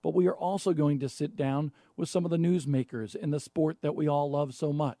 but we are also going to sit down with some of the newsmakers in the sport that we all love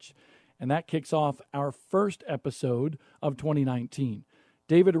so much. And that kicks off our first episode of 2019.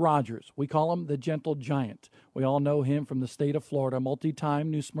 David Rogers, we call him the Gentle Giant. We all know him from the state of Florida,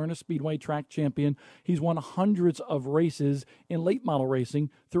 multi-time New Smyrna Speedway track champion. He's won hundreds of races in late model racing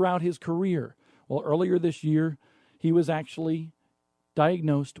throughout his career. Well, earlier this year, he was actually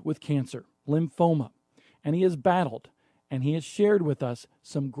diagnosed with cancer, lymphoma, and he has battled, and he has shared with us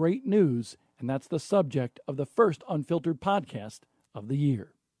some great news, and that's the subject of the first Unfiltered podcast of the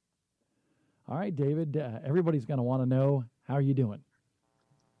year. All right, David, everybody's going to want to know, how are you doing?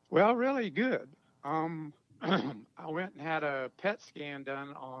 Well, really good. I went and had a PET scan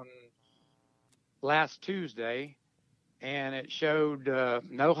done on last Tuesday, and it showed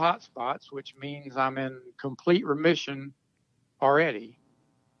no hot spots, which means I'm in complete remission already.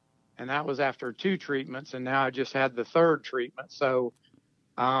 And that was after 2 treatments, and now I just had the 3rd treatment. So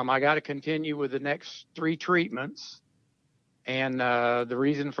I got to continue with the next 3 treatments. And the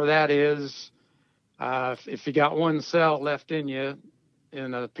reason for that is if you got 1 cell left in you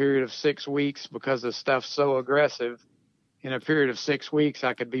in a period of 6 weeks, because the stuff's so aggressive, in a period of 6 weeks,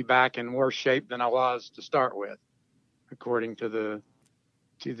 I could be back in worse shape than I was to start with, according to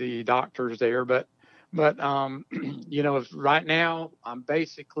the doctors there. But you know, right now I'm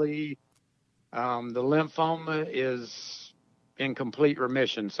basically the lymphoma is in complete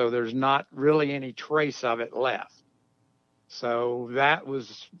remission, so there's not really any trace of it left. So that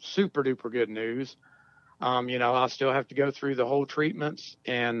was super duper good news. You know, I'll still have to go through the whole treatments,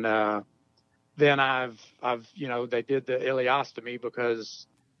 and then I've you know, they did the ileostomy because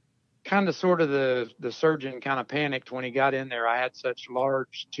kind of sort of the surgeon kind of panicked when he got in there. I had such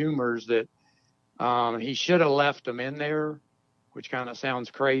large tumors that he should have left them in there, which kind of sounds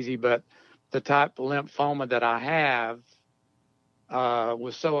crazy, but the type of lymphoma that I have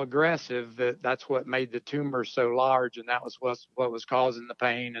was so aggressive that's what made the tumor so large, and that was what was causing the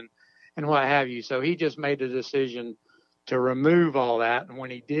pain and what have you. So he just made a decision to remove all that, and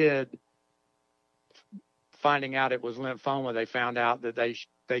when he did, finding out it was lymphoma, they found out that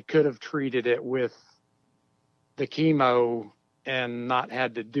they could have treated it with the chemo and not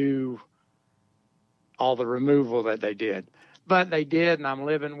had to do all the removal that they did. But they did, and I'm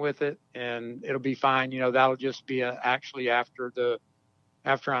living with it, and it'll be fine. You know, that'll just be actually after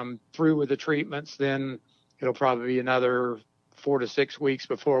I'm through with the treatments, then it'll probably be another 4 to 6 weeks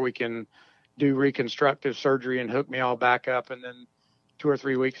before we can do reconstructive surgery and hook me all back up. And then 2 or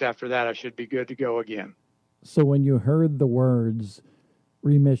 3 weeks after that, I should be good to go again. So when you heard the words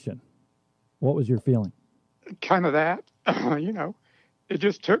remission, what was your feeling? Kind of that, you know, it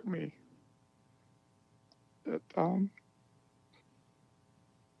just took me.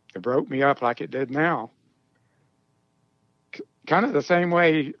 It broke me up like it did now. Kind of the same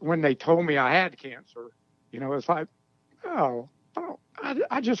way when they told me I had cancer. You know, it's like,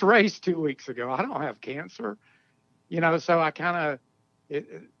 I just raced 2 weeks ago. I don't have cancer. You know, so I kind of,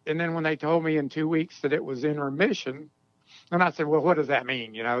 and then when they told me in 2 weeks that it was in remission, and I said, well, what does that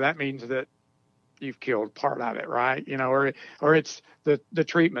mean? You know, that means that you've killed part of it, right? You know, or it's the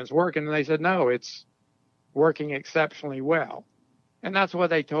treatment's working. And they said, no, it's working exceptionally well. And that's what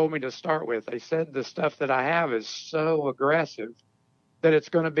they told me to start with. They said the stuff that I have is so aggressive that it's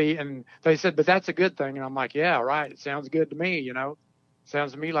going to be, and they said, but that's a good thing. And I'm like, yeah, right. It sounds good to me, you know. It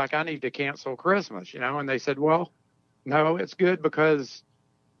sounds to me like I need to cancel Christmas, you know. And they said, well, no, it's good because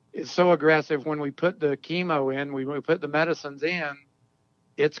it's so aggressive. When we put the chemo in, we put the medicines in,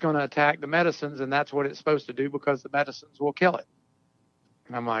 it's going to attack the medicines, and that's what it's supposed to do because the medicines will kill it.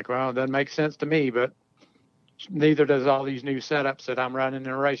 And I'm like, well, it doesn't make sense to me, but neither does all these new setups that I'm running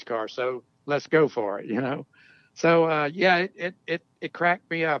in a race car. So let's go for it, you know? So, yeah, it cracked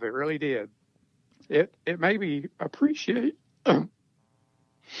me up. It really did. It made me appreciate,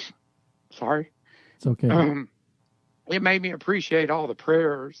 sorry. It's okay. It made me appreciate all the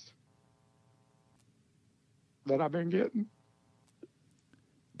prayers that I've been getting.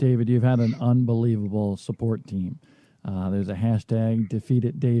 David, you've had an unbelievable support team. There's a hashtag,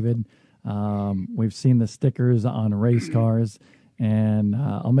 #DefeatItDavid. We've seen the stickers on race cars, and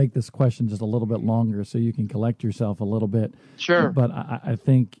I'll make this question just a little bit longer so you can collect yourself a little bit. Sure. But I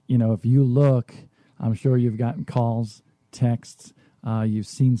think, you know, if you look, I'm sure you've gotten calls, texts, you've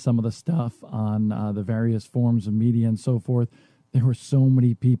seen some of the stuff on the various forms of media and so forth. There were so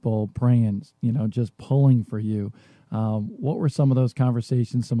many people praying, you know, just pulling for you. What were some of those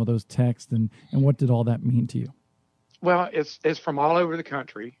conversations, some of those texts, and what did all that mean to you? Well, it's from all over the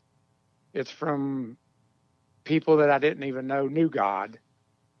country. It's from people that I didn't even know knew God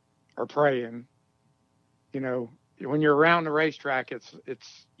or praying. You know, when you're around the racetrack, it's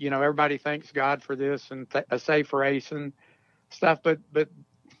you know, everybody thanks God for this and a safe race and stuff. But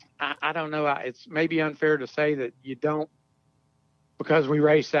I don't know. It's maybe unfair to say that you don't, because we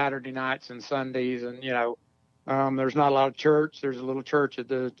race Saturday nights and Sundays, and you know, there's not a lot of church. There's a little church at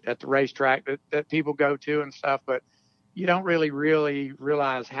the racetrack that people go to and stuff, but you don't really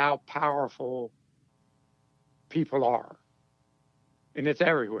realize how powerful people are. And it's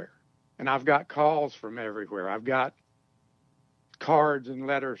everywhere. And I've got calls from everywhere. I've got cards and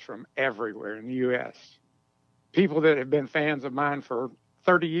letters from everywhere in the U.S. People that have been fans of mine for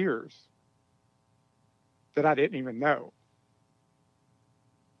 30 years that I didn't even know.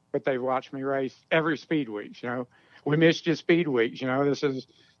 But they've watched me race every speed week, you know. We missed just speed weeks, you know. This is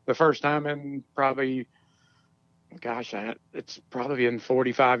the first time in probably, gosh, it's probably been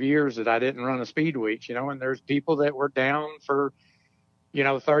 45 years that I didn't run a speed week, you know. And there's people that were down for, you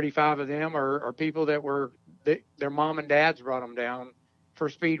know, 35 of them or people that were, their mom and dads brought them down for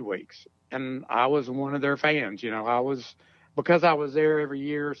speed weeks. And I was one of their fans, you know. Because I was there every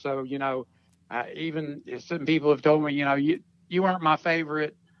year. So, you know, even some people have told me, you know, you weren't my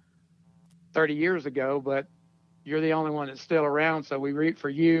favorite 30 years ago, but you're the only one that's still around. So we root for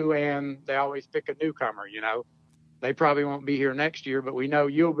you, and they always pick a newcomer, you know. They probably won't be here next year, but we know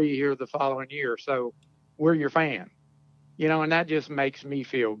you'll be here the following year. So we're your fan, you know, and that just makes me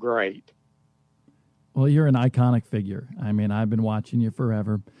feel great. Well, you're an iconic figure. I mean, I've been watching you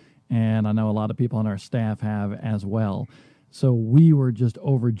forever, and I know a lot of people on our staff have as well. So we were just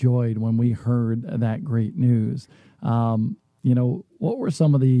overjoyed when we heard that great news. what were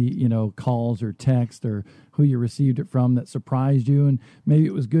some of the, calls or text or who you received it from that surprised you, and maybe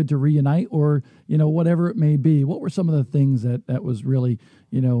it was good to reunite, or, whatever it may be? What were some of the things that was really,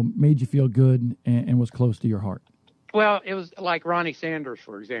 made you feel good and was close to your heart? Well, it was like Ronnie Sanders,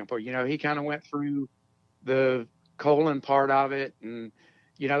 for example. He kind of went through the colon part of it, and,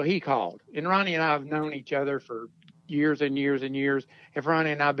 he called. And Ronnie and I have known each other for years and years and years. Have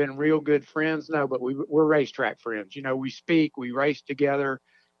Ronnie and I been real good friends? No, but we're racetrack friends. We speak, we race together.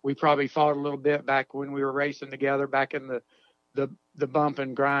 We probably fought a little bit back when we were racing together back in the bump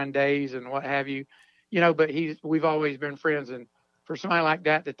and grind days and what have you. But we've always been friends. And for somebody like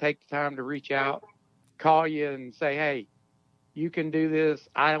that to take the time to reach out, call you and say, hey, you can do this.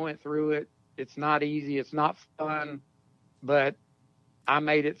 I went through it. It's not easy. It's not fun, but I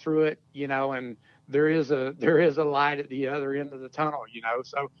made it through it, and there is a light at the other end of the tunnel,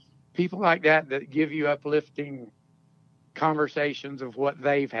 So people like that give you uplifting conversations of what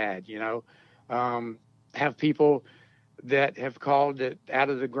they've had, have people that have called it out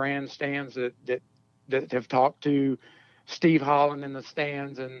of the grandstands that have talked to Steve Holland in the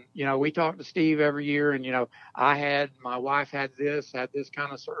stands. And, we talk to Steve every year, and, my wife had this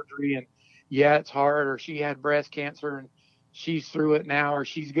kind of surgery, and yeah, it's hard, or she had breast cancer and she's through it now, or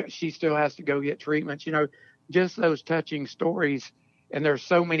she still has to go get treatments, just those touching stories. And there's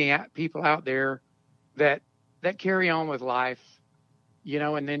so many people out there that carry on with life,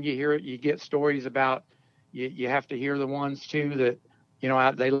 and then you get stories about, you have to hear the ones too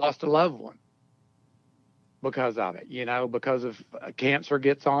that, they lost a loved one because of it, because of cancer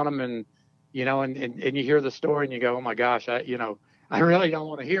gets on them, and, and you hear the story and you go, oh my gosh, I really don't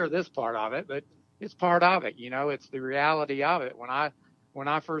want to hear this part of it, but it's part of it. It's the reality of it. When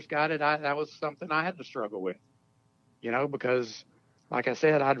I first got it, that was something I had to struggle with, because like I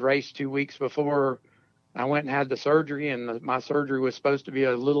said, I'd raced 2 weeks before I went and had the surgery, and my surgery was supposed to be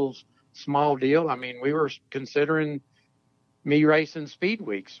a little small deal. I mean, we were considering me racing speed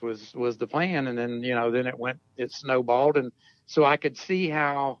weeks was the plan. And then, then it snowballed. And so I could see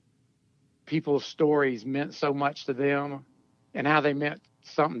how people's stories meant so much to them and how they meant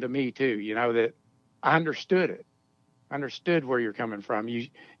something to me too, that I understood it. I understood where you're coming from.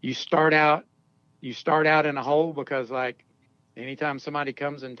 You start out in a hole because, like, anytime somebody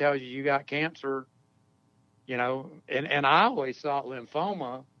comes and tells you got cancer, and I always thought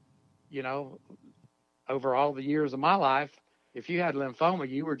lymphoma, over all the years of my life, if you had lymphoma,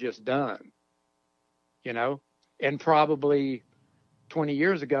 you were just done, and probably 20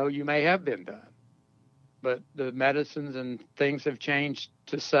 years ago, you may have been done. But the medicines and things have changed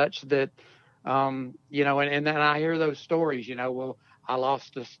to such that, and then I hear those stories, well, I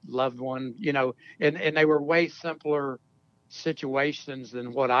lost a loved one, and they were way simpler situations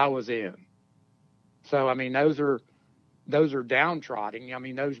than what I was in. So, I mean, those are downtrodden. I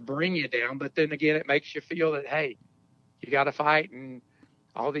mean, those bring you down, but then again, it makes you feel that, hey, you got to fight, and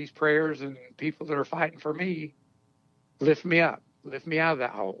all these prayers and people that are fighting for me lift me up, lift me out of that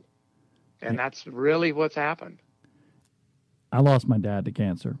hole. And that's really what's happened. I lost my dad to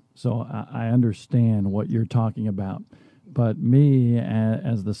cancer, so I understand what you're talking about. But me,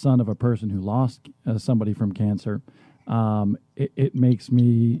 as the son of a person who lost somebody from cancer, it makes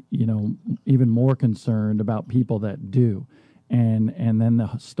me, even more concerned about people that do. And then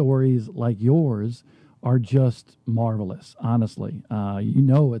the stories like yours are just marvelous, honestly.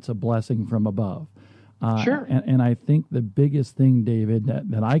 It's a blessing from above. Sure. And I think the biggest thing, David,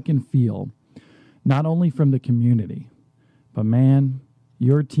 that I can feel, not only from the community, but man,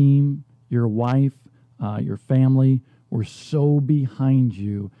 your team, your wife, your family were so behind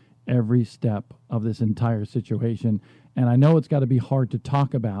you every step of this entire situation. And I know it's got to be hard to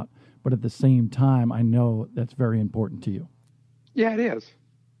talk about, but at the same time, I know that's very important to you. Yeah, it is.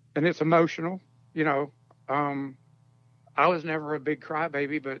 And it's emotional. I was never a big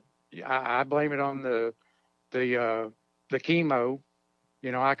crybaby, but I blame it on the chemo.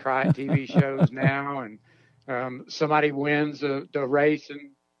 I cry at TV shows now, and somebody wins the race,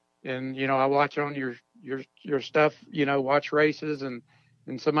 and I watch on your stuff, watch races, and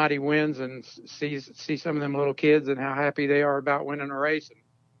somebody wins and see some of them little kids and how happy they are about winning a race, and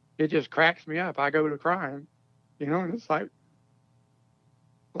it just cracks me up. I go to crying, and it's like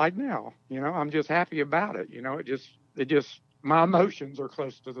now, I'm just happy about it. It just my emotions are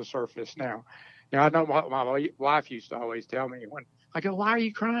close to the surface now. I know what my wife used to always tell me when I go, "Why are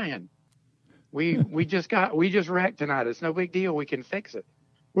you crying? We just wrecked tonight. It's no big deal. We can fix it."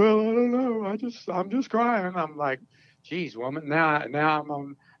 Well, I don't know. I'm just crying. I'm like, "Geez, woman." Now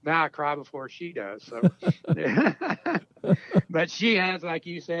I cry before she does. So, but she has, like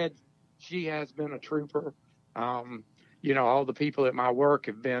you said, she has been a trooper. all the people at my work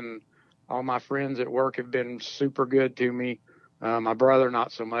all my friends at work have been super good to me. My brother,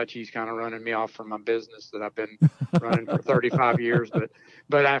 not so much. He's kind of running me off from my business that I've been running for 35 years.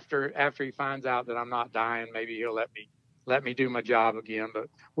 But after he finds out that I'm not dying, maybe he'll let me do my job again. But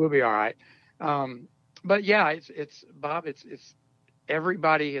we'll be all right. But yeah, it's Bob. It's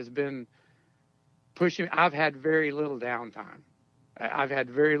everybody has been pushing. I've had very little downtime. I've had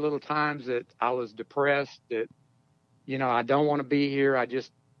very little times that I was depressed. That I don't want to be here. I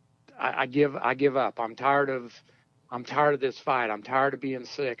give up. I'm tired of this fight. I'm tired of being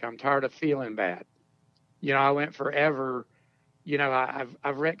sick. I'm tired of feeling bad. I went forever.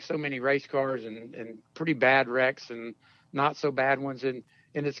 I've wrecked so many race cars and pretty bad wrecks and not so bad ones. And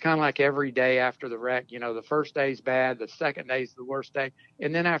it's kind of like every day after the wreck, the first day's bad. The second day's the worst day.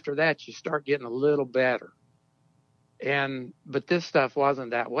 And then after that, you start getting a little better. But this stuff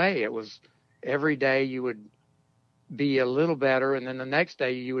wasn't that way. It was every day you would be a little better. And then the next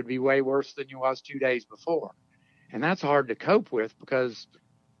day you would be way worse than you was 2 days before. And that's hard to cope with because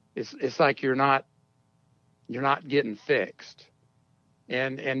it's like you're not getting fixed.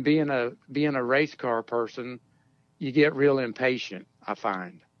 And being a race car person, you get real impatient, I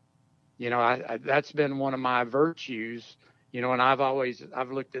find. That's been one of my virtues, and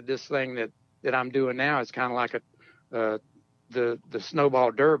I've looked at this thing that I'm doing now. It's kind of like the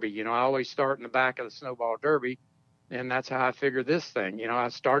snowball derby. I always start in the back of the snowball derby, and that's how I figured this thing. I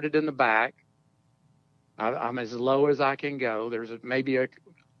started in the back. I'm as low as I can go. There's maybe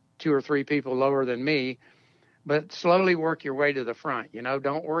 2 or 3 people lower than me, but slowly work your way to the front.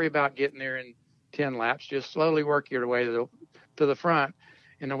 Don't worry about getting there in 10 laps. Just slowly work your way to the front.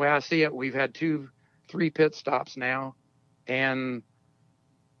 And the way I see it, we've had 3 pit stops now, and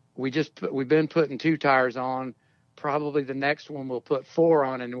we've been putting 2 tires on. Probably the next one we'll put 4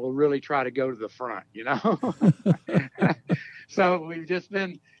 on, and we'll really try to go to the front. So we've just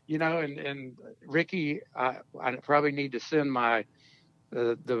been. And Ricky, I probably need to send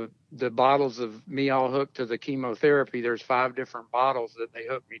the bottles of me all hooked to the chemotherapy. There's 5 different bottles that they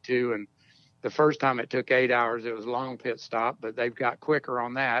hooked me to. And the first time it took 8 hours. It was a long pit stop, but they've got quicker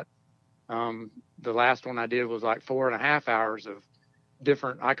on that. The last one I did was like 4.5 hours of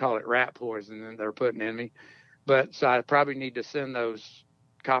different, I call it rat poison, that they're putting in me. But so I probably need to send those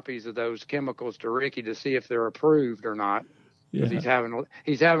copies of those chemicals to Ricky to see if they're approved or not. Because he's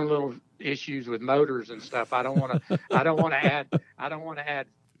having little issues with motors and stuff. I don't want to add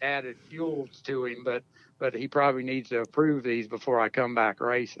added fuels to him, but he probably needs to approve these before I come back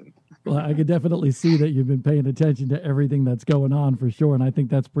racing. Well, I could definitely see that you've been paying attention to everything that's going on for sure, and I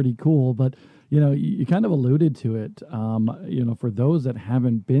think that's pretty cool. But you kind of alluded to it. For those that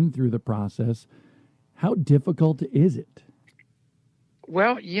haven't been through the process, how difficult is it?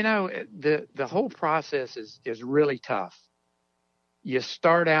 Well, the whole process is really tough. You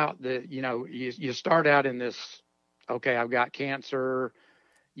start out you start out in this, okay, I've got cancer,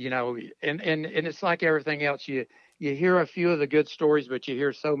 and it's like everything else. You hear a few of the good stories, but you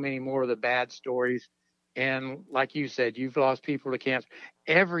hear so many more of the bad stories. And like you said, you've lost people to cancer.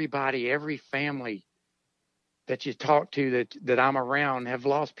 Everybody, every family that you talk to that I'm around have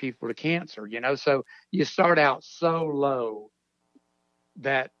lost people to cancer, so you start out so low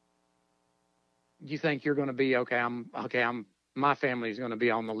that you think you're going to be okay. My family is going to be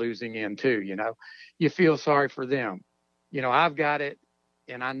on the losing end too. You feel sorry for them. I've got it,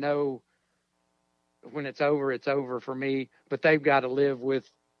 and I know when it's over for me, but they've got to live with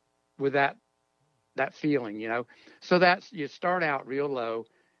that feeling, so you start out real low.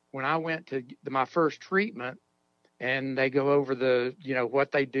 When I went to my first treatment, and they go over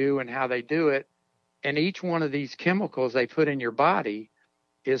what they do and how they do it, and each one of these chemicals they put in your body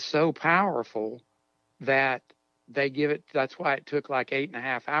is so powerful that they give it. That's why it took like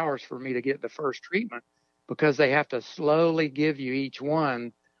 8.5 hours for me to get the first treatment, because they have to slowly give you each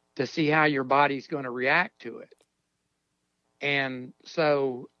one to see how your body's going to react to it. And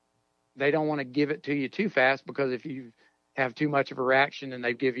so they don't want to give it to you too fast, because if you have too much of a reaction and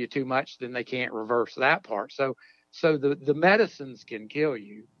they give you too much, then they can't reverse that part. So the medicines can kill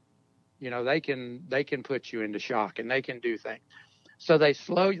you. They can put you into shock, and they can do things. So they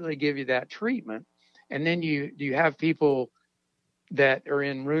slowly give you that treatment. And then you have people that are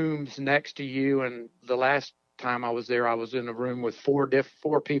in rooms next to you. And the last time I was there, I was in a room with 4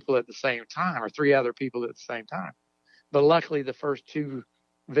 people at the same time, or 3 other people at the same time. But luckily, the first 2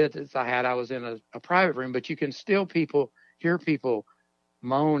 visits I was in a private room. But you can still hear people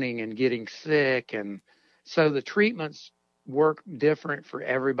moaning and getting sick. And so the treatments work different for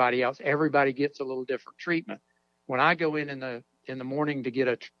everybody else. Everybody gets a little different treatment. When I go in the morning to get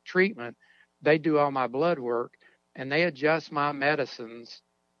a treatment, they do all my blood work, and they adjust my medicines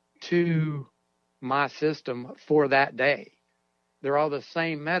to my system for that day. They're all the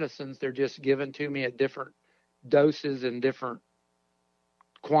same medicines. They're just given to me at different doses and different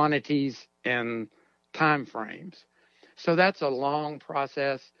quantities and time frames. So that's a long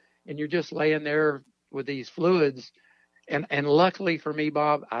process, and you're just laying there with these fluids. And luckily for me,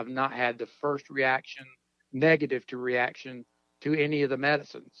 Bob, I've not had the first reaction, negative to reaction to any of the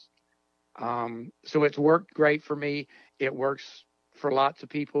medicines. So it's worked great for me. It works for lots of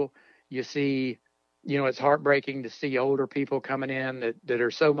people. You see, it's heartbreaking to see older people coming in that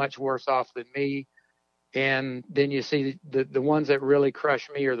are so much worse off than me. And then you see the ones that really crush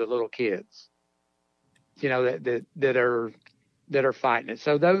me are the little kids, that are fighting it.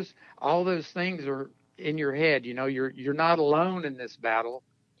 So all those things are in your head. You're not alone in this battle.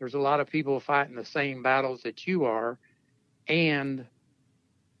 There's a lot of people fighting the same battles that you are, and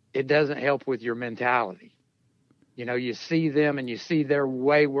it doesn't help with your mentality. You see them and you see they're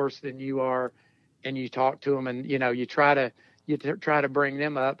way worse than you are, and you talk to them, and you try to bring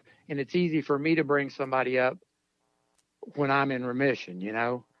them up. And it's easy for me to bring somebody up when I'm in remission,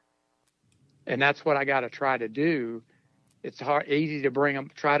 and that's what I got to try to do. It's easy to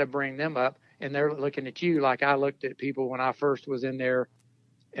try to bring them up, and they're looking at you like I looked at people when I first was in there,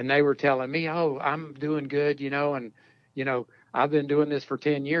 and they were telling me, "Oh, I'm doing good," and I've been doing this for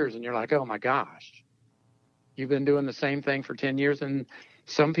 10 years, and you're like, "Oh my gosh, you've been doing the same thing for 10 years." And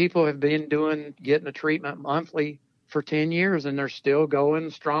some people have been getting a treatment monthly for 10 years, and they're still going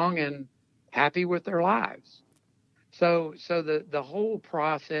strong and happy with their lives. So the whole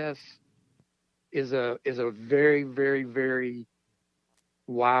process is a very, very, very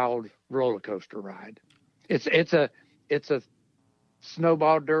wild roller coaster ride. It's a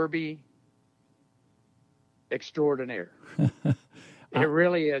snowball derby extraordinaire. It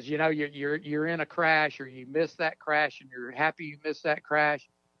really is. You're in a crash, or you miss that crash, and you're happy you missed that crash.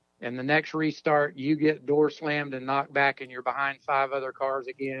 And the next restart, you get door slammed and knocked back, and you're behind 5 other cars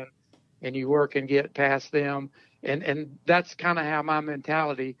again, and you work and get past them. And that's kind of how my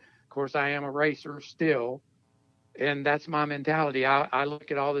mentality. Of course, I am a racer still, and that's my mentality. I look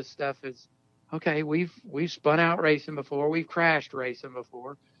at all this stuff as, okay, we've spun out racing before, we've crashed racing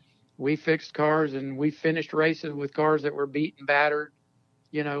before, we fixed cars, and we finished races with cars that were beat and battered,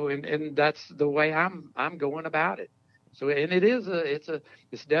 and that's the way I'm going about it. So, and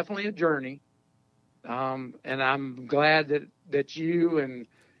it's definitely a journey. And I'm glad that you and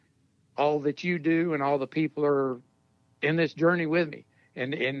all that you do and all the people are in this journey with me.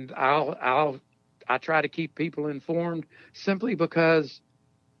 And I try to keep people informed simply because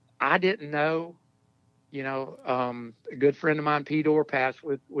I didn't know, a good friend of mine, Pete Orr, passed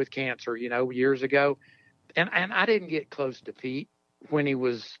with cancer, years ago. And I didn't get close to Pete when he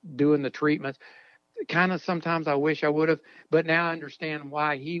was doing the treatments. Kind of sometimes I wish I would have, but now I understand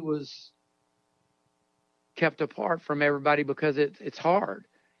why he was kept apart from everybody, because it's hard.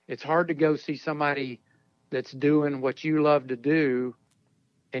 It's hard to go see somebody that's doing what you love to do,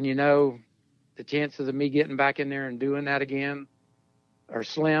 and the chances of me getting back in there and doing that again are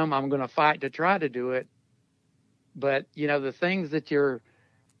slim. I'm going to fight to try to do it, but the things that you're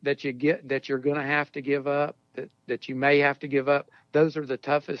going to have to give up, that you may have to give up, those are the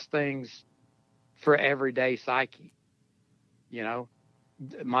toughest things for everyday psyche.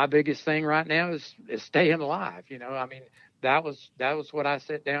 My biggest thing right now is staying alive. That was what I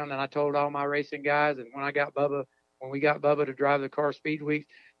sat down and I told all my racing guys. And when we got Bubba to drive the car speed week,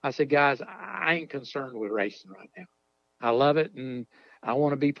 I said, guys, I ain't concerned with racing right now. I love it, and I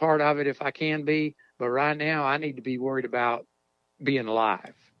want to be part of it if I can be. But right now, I need to be worried about being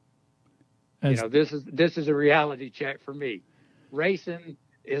alive. This is a reality check for me. Racing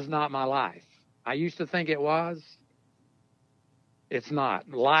is not my life. I used to think it was. It's not.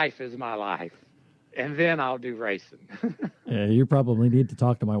 Life is my life. And then I'll do racing. Yeah, you probably need to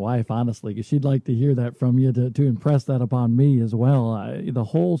talk to my wife, honestly, because she'd like to hear that from you to impress that upon me as well. The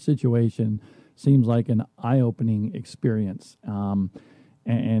whole situation seems like an eye-opening experience.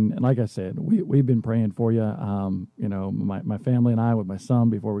 And like I said, we've been praying for you. My family and I with my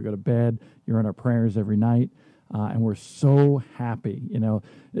son before we go to bed. You're in our prayers every night. And we're so happy.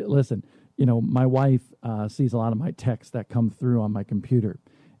 Listen, my wife sees a lot of my texts that come through on my computer.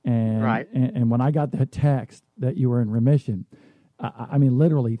 And, right. and when I got that text that you were in remission, I mean,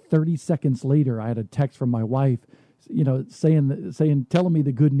 literally 30 seconds later, I had a text from my wife, telling me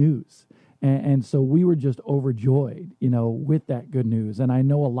the good news. And so we were just overjoyed, with that good news. And I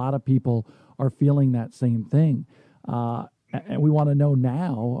know a lot of people are feeling that same thing. And we want to know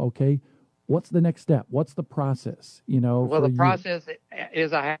now, okay, what's the next step? What's the process? Well, for the you? process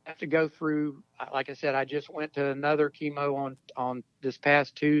is I have to go through, like I said, I just went to another chemo on this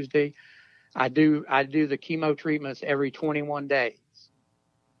past Tuesday. I do the chemo treatments every 21 days.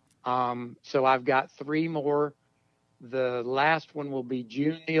 So I've got 3 more. The last one will be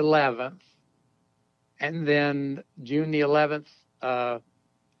June the 11th. And then June the 11th,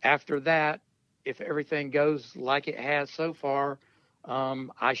 after that, if everything goes like it has so far,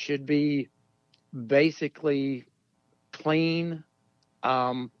 I should be basically clean.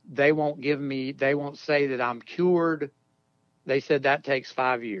 They won't say that I'm cured. They said that takes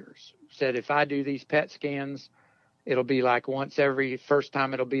 5 years. Said if I do these PET scans, it'll be like first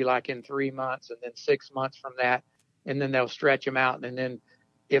time it'll be like in 3 months, and then 6 months from that. And then they'll stretch them out. And then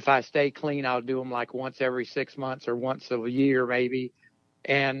if I stay clean, I'll do them like once every 6 months or once a year, maybe.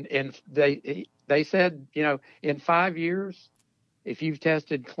 And they said, in 5 years, if you've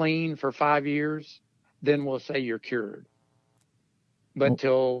tested clean for 5 years, then we'll say you're cured. But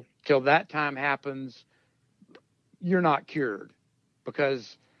till that time happens, you're not cured,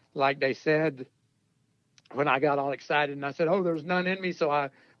 because like they said, when I got all excited and I said, oh, there's none in me, so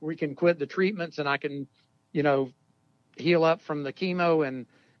we can quit the treatments and I can, heal up from the chemo, and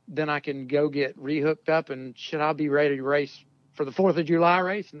then I can go get rehooked up, and should I be ready to race for the 4th of July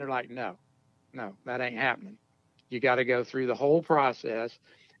race? And they're like, no, that ain't happening. You got to go through the whole process.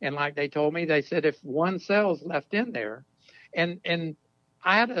 And like they told me, they said if one cell's left in there, and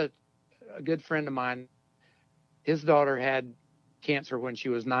I had a good friend of mine, his daughter had cancer when she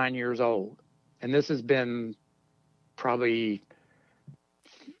was 9 years old. And this has been probably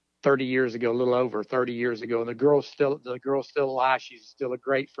 30 years ago, a little over 30 years ago. And the girl's still alive. She's still a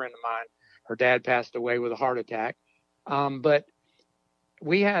great friend of mine. Her dad passed away with a heart attack. But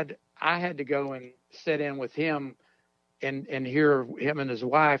I had to go and sit in with him and hear him and his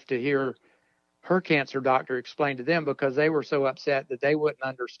wife, to hear her cancer doctor explain to them, because they were so upset that they wouldn't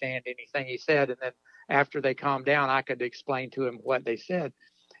understand anything he said. And then after they calmed down, I could explain to him what they said.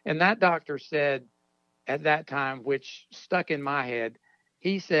 And that doctor said at that time, which stuck in my head,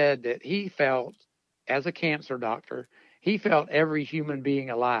 he said that he felt, as a cancer doctor, he felt every human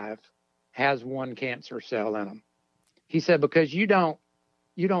being alive has one cancer cell in them. He said, because you don't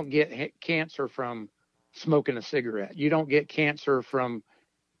get cancer from smoking a cigarette. You don't get cancer from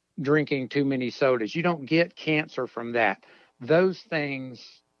drinking too many sodas. You don't get cancer from that. Those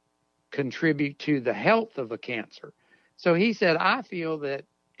things contribute to the health of a cancer. So he said, I feel that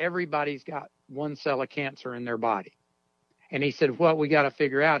everybody's got one cell of cancer in their body. And he said, what we got to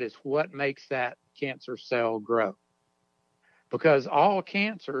figure out is what makes that cancer cell grow. Because all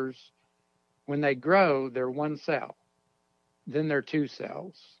cancers, when they grow, they're one cell. Then they're 2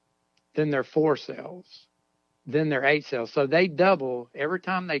 cells. Then they're 4 cells. Then they're 8 cells. So they double. Every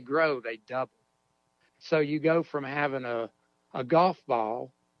time they grow, they double. So you go from having a golf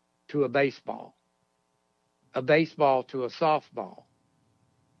ball to a baseball to a softball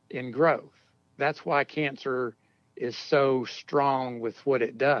in growth. That's why cancer is so strong with what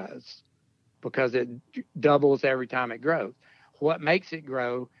it does, because it doubles every time it grows. What makes it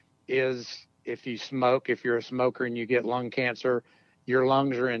grow is if you smoke, if you're a smoker and you get lung cancer, your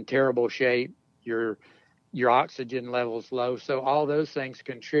lungs are in terrible shape, your oxygen level's low. So all those things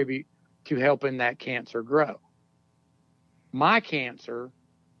contribute to helping that cancer grow. My cancer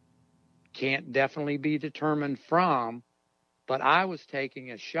can't definitely be determined from, but I was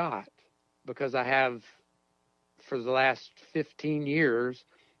taking a shot because I have, for the last 15 years,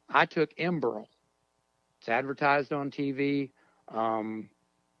 I took Enbrel. It's advertised on TV. One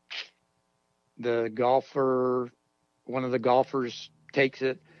of the golfers takes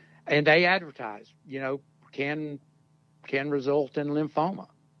it, and they advertise, can result in lymphoma.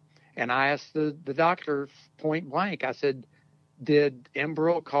 And I asked the doctor point blank, I said, did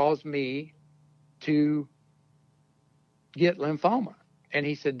Enbrel cause me to get lymphoma? And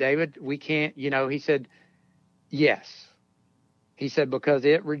he said, David, we can't, he said, yes. He said, because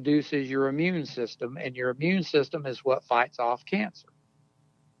it reduces your immune system, and your immune system is what fights off cancer.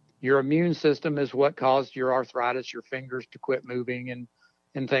 Your immune system is what caused your arthritis, your fingers to quit moving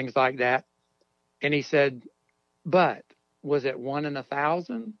and things like that. And he said, but was it 1 in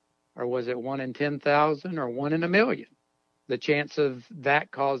 1,000, or was it 1 in 10,000, or 1 in 1,000,000? The chance of that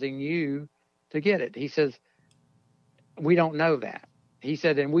causing you to get it. He says, we don't know that. He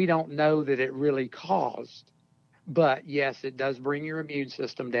said, and we don't know that it really caused, but yes, it does bring your immune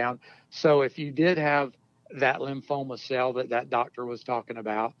system down. So if you did have that lymphoma cell that doctor was talking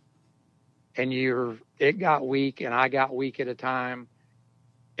about, and it got weak, and I got weak at a time,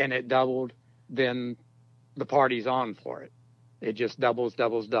 and it doubled, then the party's on for it. It just doubles.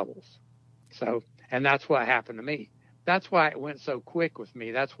 So, and that's what happened to me. That's why it went so quick with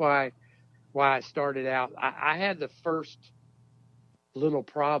me. That's why I started out. I had the first little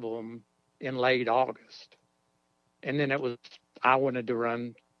problem in late August. And then I wanted to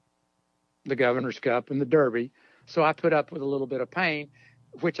run the Governor's Cup and the Derby. So I put up with a little bit of pain,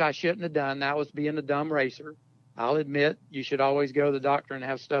 which I shouldn't have done. That was being a dumb racer. I'll admit you should always go to the doctor and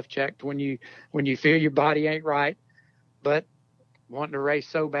have stuff checked when you feel your body ain't right. But wanting to race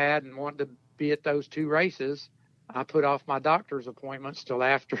so bad and wanting to be at those 2 races, I put off my doctor's appointments till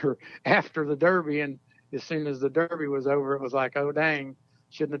after the Derby. And as soon as the Derby was over, it was like, oh, dang,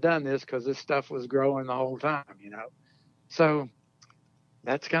 shouldn't have done this because this stuff was growing the whole time, So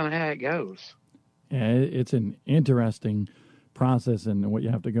that's kind of how it goes. Yeah, it's an interesting process and what you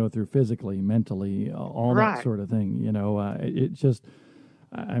have to go through physically, mentally, all that sort of thing. It just,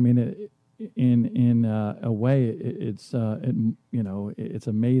 I mean, in a way, it's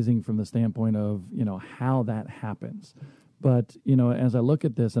amazing from the standpoint of how that happens. But as I look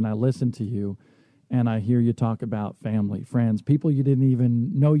at this and I listen to you, and I hear you talk about family, friends, people you didn't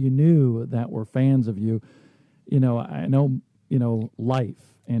even know you knew that were fans of you. I know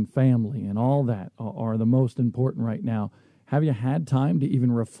life and family and all that are the most important right now. Have you had time to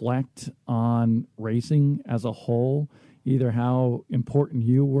even reflect on racing as a whole, either how important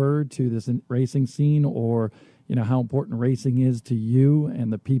you were to this racing scene or, how important racing is to you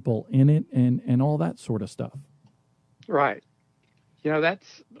and the people in it and all that sort of stuff? Right.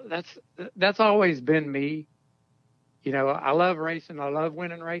 That's always been me. I love racing. I love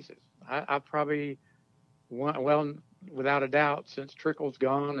winning races. I probably won, well, without a doubt, since Trickle's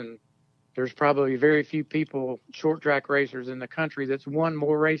gone, and there's probably very few people, short track racers in the country that's won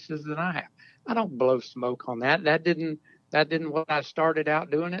more races than I have. I don't blow smoke on that. That didn't what I started out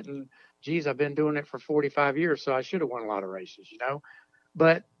doing it. And geez, I've been doing it for 45 years. So I should have won a lot of races,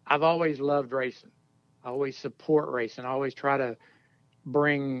 but I've always loved racing. I always support racing. I always try to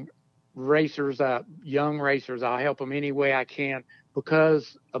bring racers up, young racers. I'll help them any way I can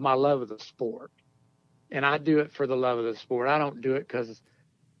because of my love of the sport. And I do it for the love of the sport. I don't do it because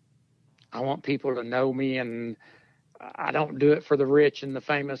I want people to know me, and I don't do it for the rich and the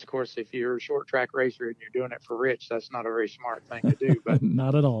famous. Of course, if you're a short track racer and you're doing it for rich, that's not a very smart thing to do. But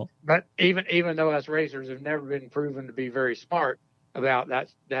not at all. But even though us racers have never been proven to be very smart about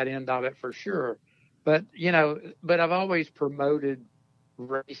that end of it for sure. But I've always promoted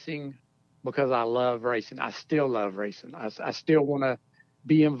racing because I love racing. I still love racing. I still want to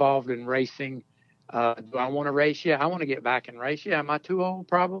be involved in racing. Do I want to race? Yeah, I want to get back and race. Yeah, am I too old?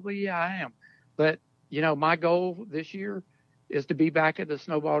 Probably. Yeah, I am. But my goal this year is to be back at the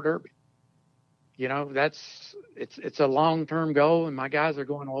Snowball Derby. It's a long-term goal, and my guys are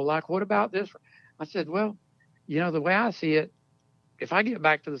going, well, what about this? I said, well, the way I see it, if I get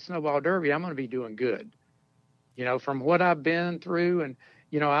back to the Snowball Derby, I'm going to be doing good. From what I've been through, and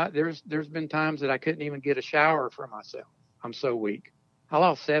there's been times that I couldn't even get a shower for myself. I'm so weak. I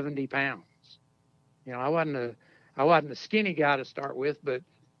lost 70 pounds. I wasn't a skinny guy to start with, but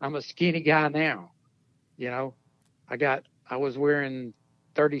I'm a skinny guy now. I was wearing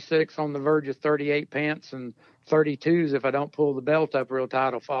 36 on the verge of 38 pants and 32s. If I don't pull the belt up real tight,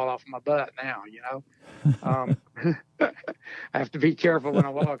 it'll fall off my butt now, I have to be careful when I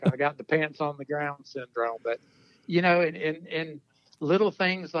walk. I got the pants on the ground syndrome, but, and little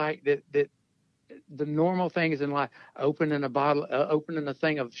things like that, the normal things in life, opening a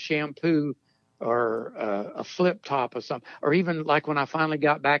thing of shampoo or a flip top or something, or even like when I finally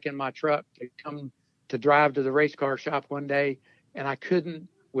got back in my truck to come to drive to the race car shop one day, and I couldn't,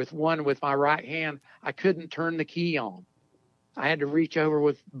 with my right hand, I couldn't turn the key on. I had to reach over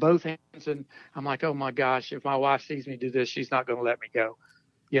with both hands, and I'm like, oh my gosh, if my wife sees me do this, she's not going to let me go.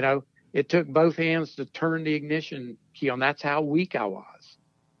 It took both hands to turn the ignition key on. That's how weak I was.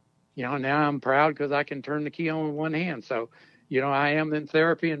 Now I'm proud because I can turn the key on with one hand. So, I am in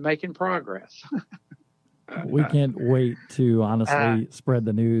therapy and making progress. We can't wait to honestly spread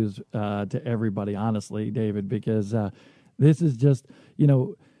the news to everybody, honestly, David, because this is just,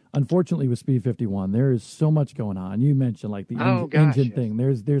 unfortunately with Speed 51, there is so much going on. You mentioned like the engine thing.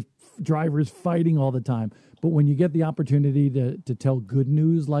 There's drivers fighting all the time. But when you get the opportunity to tell good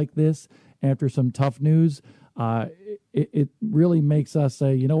news like this after some tough news, it really makes us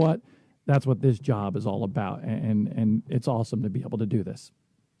say, you know what? That's what this job is all about. And it's awesome to be able to do this.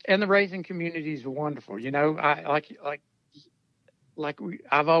 And the racing community is wonderful. I've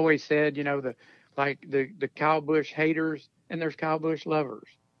always said, the Kyle Busch haters, and there's Kyle Busch lovers,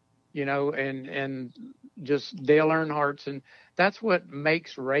 and just Dale Earnhardt's. And that's what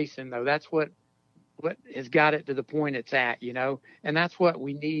makes racing, though. That's what has got it to the point it's at, and that's what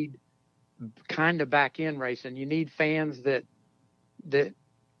we need kind of back in racing. You need fans that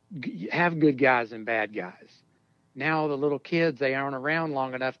have good guys and bad guys. Now the little kids, they aren't around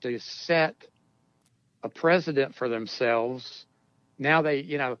long enough to set a precedent for themselves. Now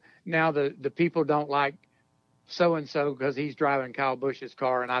the people don't like so-and-so because he's driving Kyle Busch's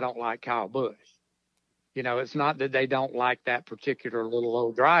car and I don't like Kyle Busch. It's not that they don't like that particular little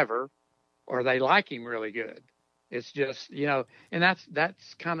old driver or they like him really good. It's just, and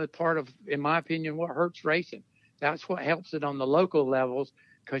that's kind of part of, in my opinion, what hurts racing. That's what helps it on the local levels,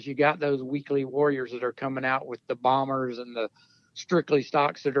 because you got those weekly warriors that are coming out with the bombers and the strictly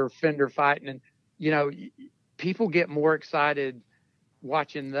stocks that are fender fighting. And, people get more excited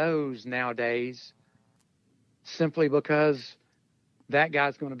watching those nowadays simply because that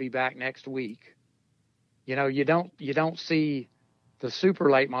guy's going to be back next week. You don't see the super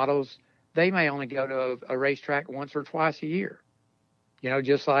late models. They may only go to a racetrack once or twice a year,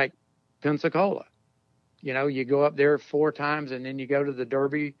 just like Pensacola. You go up there 4 times and then you go to the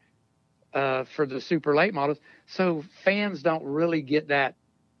Derby for the super late models. So fans don't really get that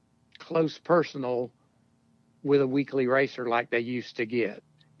close personal with a weekly racer like they used to get.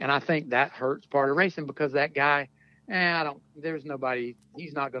 And I think that hurts part of racing, because that guy, there's nobody,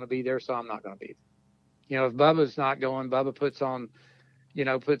 he's not going to be there, so I'm not going to be there. If Bubba's not going, Bubba puts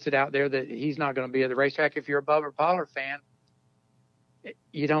it out there that he's not going to be at the racetrack. If you're a Bubba Pollard fan,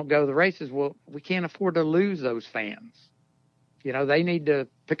 you don't go to the races. Well, we can't afford to lose those fans. They need to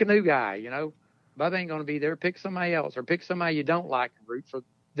pick a new guy. Bubba ain't going to be there. Pick somebody else, or pick somebody you don't like and root for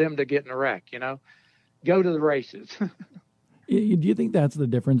them to get in a wreck. Go to the races. Do you think that's the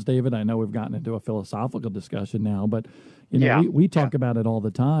difference, David? I know we've gotten into a philosophical discussion now, but we talk about it all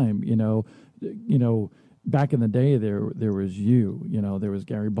the time. Back in the day, there was there was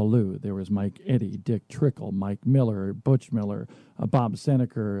Gary Ballou, there was Mike Eddy, Dick Trickle, Mike Miller, Butch Miller, Bob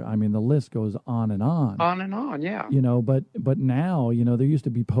Seneker. I mean, the list goes on and on. On and on, yeah. But now, there used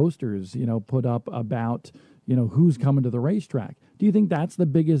to be posters, put up about, who's coming to the racetrack. Do you think that's the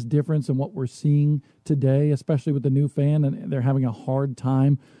biggest difference in what we're seeing today, especially with the new fan, and they're having a hard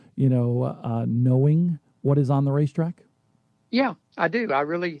time, knowing what is on the racetrack? Yeah, I do.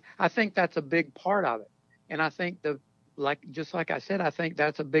 I think that's a big part of it. And I think just like I said, I think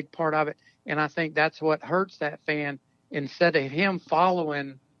that's a big part of it. And I think that's what hurts that fan. Instead of him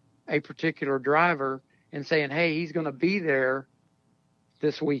following a particular driver and saying, hey, he's going to be there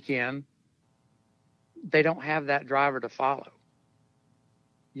this weekend, they don't have that driver to follow.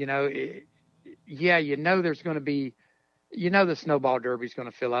 There's going to be, the Snowball Derby is going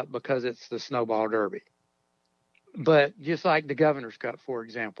to fill up because it's the Snowball Derby. But just like the Governor's Cup, for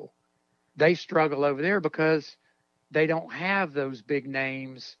example, they struggle over there because they don't have those big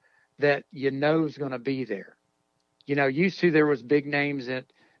names that is going to be there. Used to, there was big names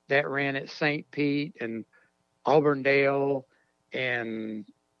that ran at St. Pete and Auburndale and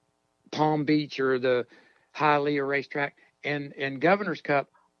Palm Beach or the Hialeah racetrack. And Governor's Cup,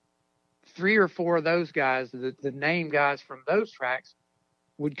 3 or 4 of those guys, the name guys from those tracks,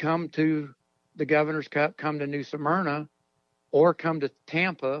 would come to the Governor's Cup, come to New Smyrna, or come to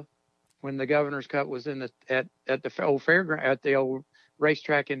Tampa when the Governor's Cup was at the old fairground, at the old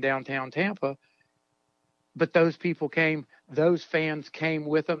racetrack in downtown Tampa. But those fans came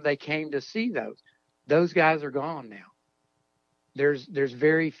with them. They came to see those. Those guys are gone now. There's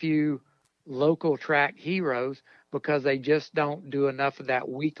very few local track heroes because they just don't do enough of that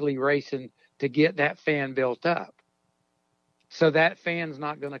weekly racing to get that fan built up. So that fan's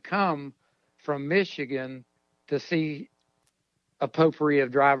not going to come from Michigan to see a potpourri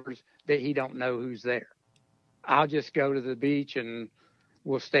of drivers that he don't know who's there. I'll just go to the beach and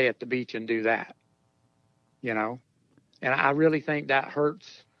we'll stay at the beach and do that, And I really think that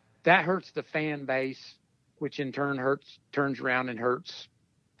hurts the fan base, which in turn turns around and hurts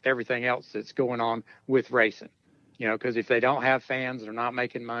everything else that's going on with racing, because if they don't have fans, they're not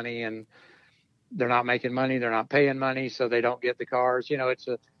making money, and they're not making money, they're not paying money, so they don't get the cars.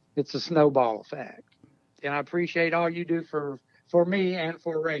 It's a snowball effect. And I appreciate all you do for me and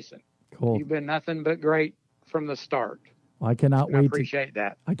for racing. Cool. You've been nothing but great from the start. Well, I cannot wait. I appreciate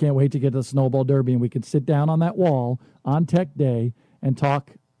that. I can't wait to get to the Snowball Derby and we can sit down on that wall on Tech Day and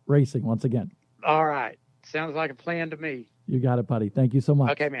talk racing once again. All right. Sounds like a plan to me. You got it, buddy. Thank you so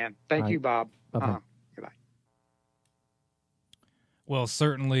much. Okay, man. Thank you, Bob. Bye-bye. Goodbye. Well,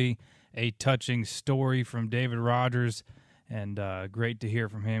 certainly a touching story from David Rogers. And great to hear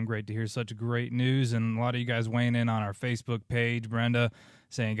from him. Great to hear such great news. And a lot of you guys weighing in on our Facebook page. Brenda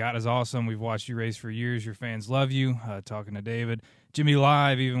saying, God is awesome. We've watched you race for years. Your fans love you. Talking to David. Jimmy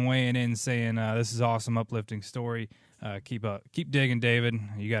Live even weighing in saying, this is awesome, uplifting story. keep digging, David.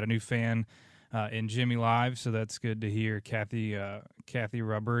 You got a new fan in Jimmy Live, so that's good to hear. Kathy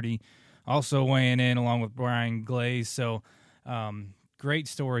Roberti also weighing in along with Brian Glaze. So great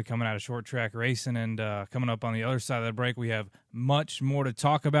story coming out of short track racing, and coming up on the other side of the break, we have much more to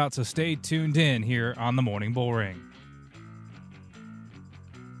talk about, so stay tuned in here on the Morning Bullring.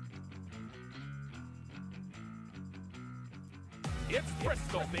 It's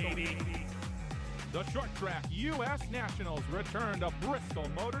Bristol, baby. The short track U.S. Nationals return to Bristol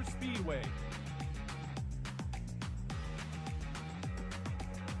Motor Speedway.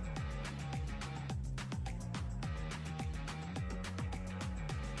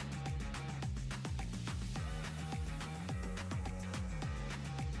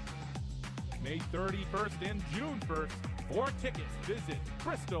 May 31st and June 1st. For tickets, visit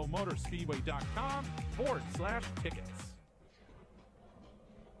bristolmotorspeedway.com/tickets.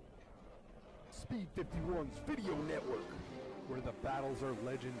 Speed 51's video network, where the battles are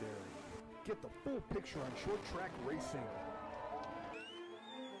legendary. Get the full picture on short track racing.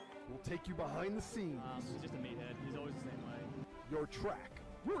 We'll take you behind the scenes. He's just a meathead. He's always the same way. Your track,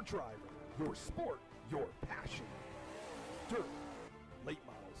 your driver, your sport, your passion. Dirt, late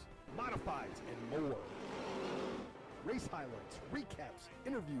models, modifieds, and more. Race highlights, recaps,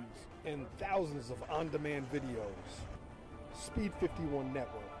 interviews, and thousands of on-demand videos. Speed 51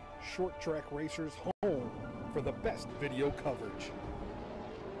 Network, short track racers' home for the best video coverage.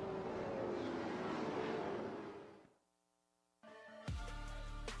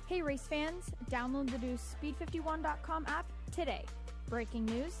 Hey race fans, download the new Speed51.com app today. Breaking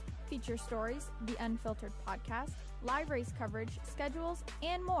news, feature stories, the Unfiltered podcast, live race coverage, schedules,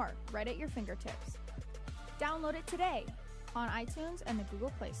 and more right at your fingertips. Download it today on iTunes and the Google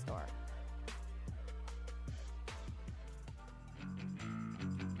Play Store.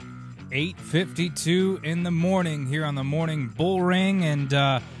 $8:52 in the morning here on the Morning Bullring, and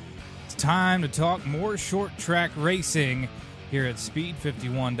it's time to talk more short track racing here at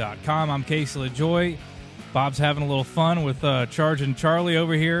Speed51.com. I'm Casey LaJoy. Bob's having a little fun with Charging Charlie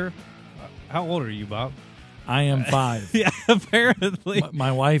over here. How old are you, Bob? I am 5. Yeah, apparently.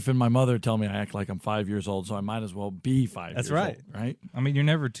 My wife and my mother tell me I act like I'm 5 years old, so I might as well be 5 That's years right. old, right? I mean, you're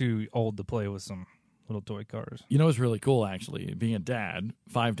never too old to play with some little toy cars. You know what's really cool, actually, being a dad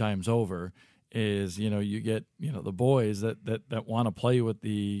 5 times over is, you get, the boys that want to play with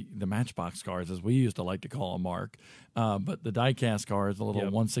the Matchbox cars, as we used to like to call them, Mark. But the die-cast cars, the little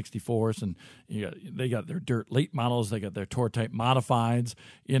 164s, and they got their dirt late models, they got their tour-type modifieds,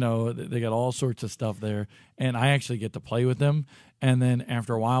 they got all sorts of stuff there. And I actually get to play with them. And then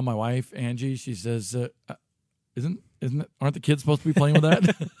after a while, my wife, Angie, she says, aren't the kids supposed to be playing with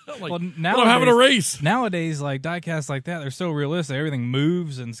that? Well, I'm having a race. Nowadays, like die-casts like that, they're so realistic. Everything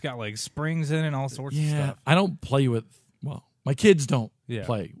moves, and it's got like springs in it and all sorts of stuff. I don't play with, my kids don't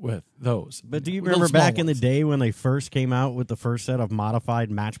play with those. But do you remember back in the day when they first came out with the first set of modified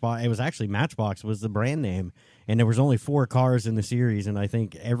Matchbox? It was actually Matchbox was the brand name, and there was only 4 cars in the series, and I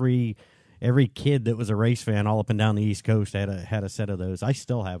think every kid that was a race fan all up and down the East Coast had a set of those. I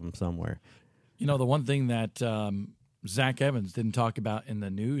still have them somewhere. The one thing that Zach Evans didn't talk about in the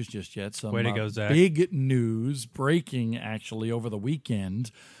news just yet. Some way to go, Zach. Big news breaking actually over the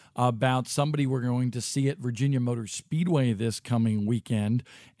weekend about somebody we're going to see at Virginia Motor Speedway this coming weekend,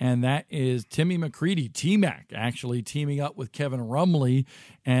 and that is Timmy McCready, T-Mac, actually teaming up with Kevin Rumley,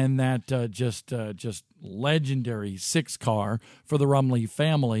 and that just legendary 6-car for the Rumley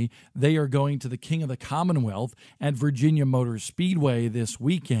family. They are going to the King of the Commonwealth at Virginia Motor Speedway this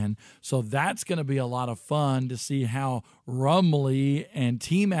weekend, so that's going to be a lot of fun to see how Rumley and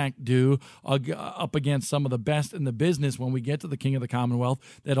T-Mac do up against some of the best in the business when we get to the King of the Commonwealth,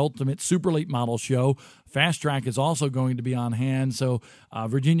 that ultimate super late model show. Fast Track is also going to be on hand, so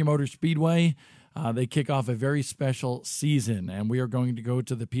Virginia Motor Speedway, they kick off a very special season, and we are going to go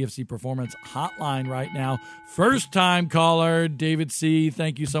to the PFC Performance Hotline right now. First-time caller, David C.,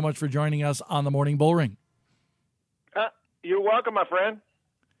 thank you so much for joining us on the Morning Bullring. You're welcome, my friend.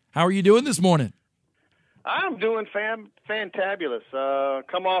 How are you doing this morning? I'm doing fantabulous.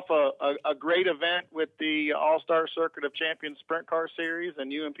 Come off a great event with the All-Star Circuit of Champions Sprint Car Series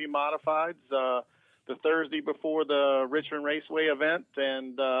and UMP Modifieds the Thursday before the Richmond Raceway event,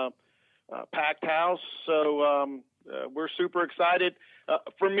 and packed house. So we're super excited.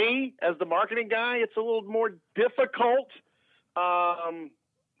 For me, as the marketing guy, it's a little more difficult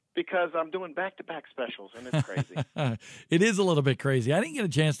because I'm doing back-to-back specials, and it's crazy. It is a little bit crazy. I didn't get a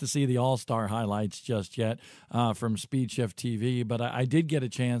chance to see the All-Star highlights just yet from Speed Shift TV, but I did get a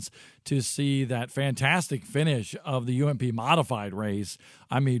chance to see that fantastic finish of the UMP Modified race.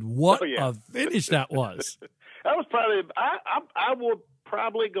 I mean, what a finish that was. that was probably I will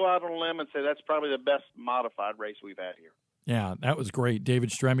probably go out on a limb and say that's probably the best modified race we've had here. Yeah, that was great. David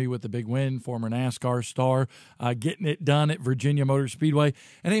Stremme with the big win, former NASCAR star, getting it done at Virginia Motor Speedway.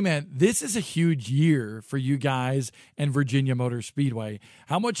 And, hey, man, this is a huge year for you guys and Virginia Motor Speedway.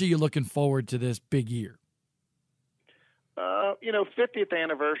 How much are you looking forward to this big year? 50th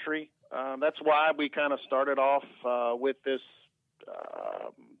anniversary. That's why we kind of started off with this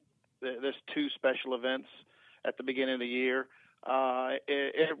two special events at the beginning of the year.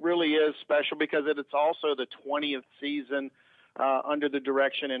 It really is special because it's also the 20th season under the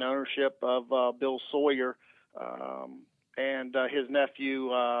direction and ownership of Bill Sawyer and his nephew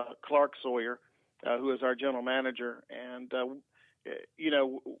Clark Sawyer, who is our general manager. And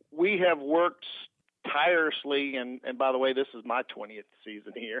we have worked tirelessly, and by the way, this is my 20th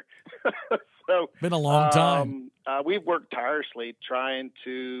season here. So been a long time. We've worked tirelessly trying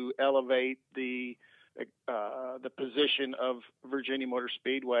to elevate the position of Virginia Motor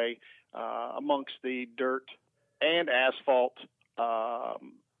Speedway amongst the dirt and asphalt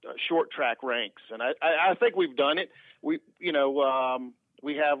short track ranks, and I think we've done it. We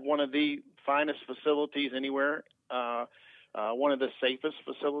have one of the finest facilities anywhere, one of the safest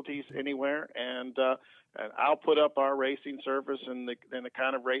facilities anywhere, and I'll put up our racing service and the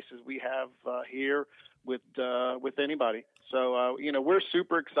kind of races we have here with anybody. So, we're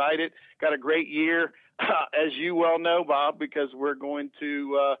super excited. Got a great year, as you well know, Bob, because we're going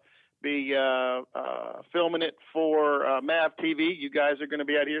to be filming it for MAV TV. You guys are going to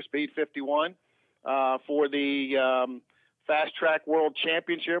be out here, Speed 51, for the Fast Track World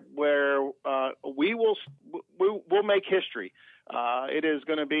Championship, where we'll make history. It is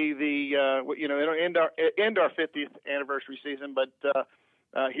going to be it'll end our 50th anniversary season, but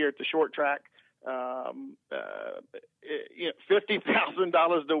here at the short track.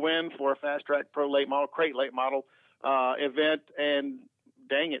 $50,000 to win for a Fast Track Pro late model, crate late model event, and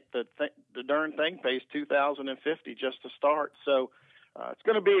dang it, the darn thing pays $2,050 just to start. So it's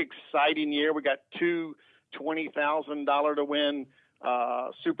going to be an exciting year. We got two $20,000 to win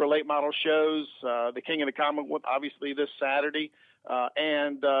super late model shows, the King of the Commonwealth obviously this Saturday,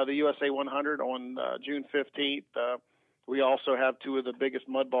 and the USA 100 on June 15th. We also have two of the biggest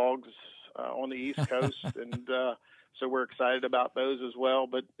mud bogs on the East Coast, and so we're excited about those as well.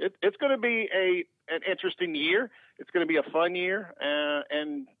 But it's going to be an interesting year. It's going to be a fun year,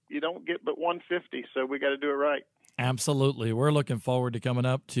 and you don't get but 150, so we got to do it right. Absolutely. We're looking forward to coming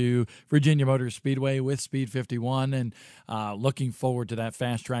up to Virginia Motor Speedway with Speed 51 and looking forward to that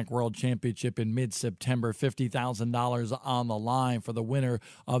Fast Track World Championship in mid-September. $50,000 on the line for the winner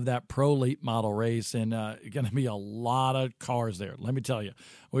of that pro late model race, and going to be a lot of cars there. Let me tell you,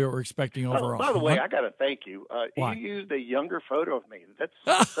 we were expecting over. By the way, I got to thank you. You used a younger photo of me. That's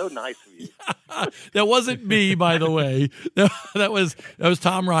so nice of you. That wasn't me, by the way. That was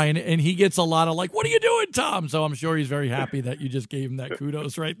Tom Ryan, and he gets a lot of like, "What are you doing, Tom?" So I'm sure he's very happy that you just gave him that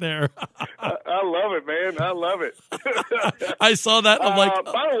kudos right there. I love it, man. I love it. I saw that. And I'm like,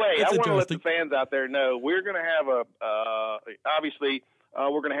 by the way, I want to let the fans out there know we're going to have obviously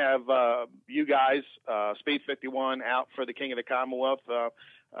we're going to have you guys, Speed 51, out for the King of the Commonwealth.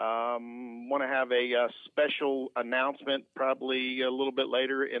 Want to have a special announcement probably a little bit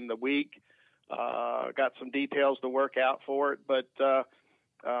later in the week. Got some details to work out for it, but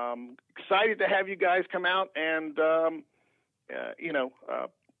excited to have you guys come out and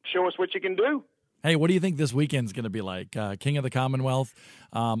show us what you can do. Hey, what do you think this weekend's going to be like? King of the Commonwealth,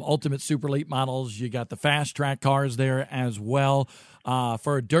 Ultimate Super Late Models. You got the Fast Track cars there as well.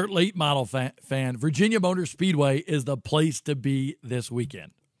 For a dirt late model fan, Virginia Motor Speedway is the place to be this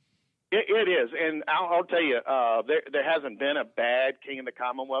weekend. It is, and I'll tell you, there hasn't been a bad King of the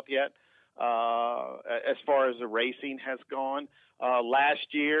Commonwealth yet as far as the racing has gone.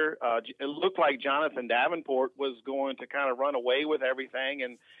 Last year, it looked like Jonathan Davenport was going to kind of run away with everything,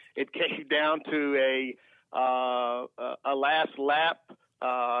 and it came down to a last lap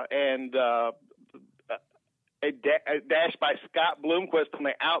and a dash by Scott Bloomquist on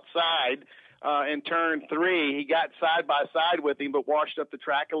the outside in turn 3. He got side by side with him, but washed up the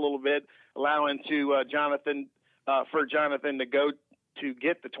track a little bit, allowing Jonathan to go to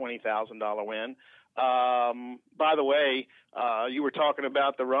get the $20,000 win. By the way, you were talking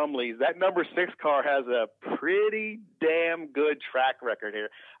about the Rumleys. That number 6 car has a pretty damn good track record here.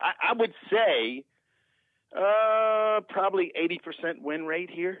 I would say probably 80% win rate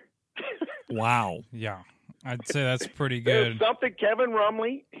here. Wow. Yeah, I'd say that's pretty good. There's something Kevin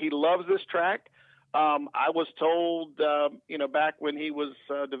Rumley, he loves this track. I was told, back when he was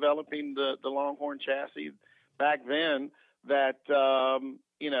developing the Longhorn chassis back then, that and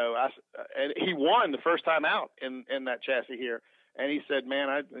he won the first time out in that chassis here, and he said,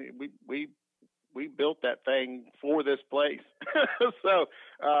 "Man, we built that thing for this place." So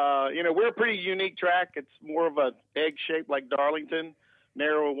we're a pretty unique track. It's more of a egg shape like Darlington,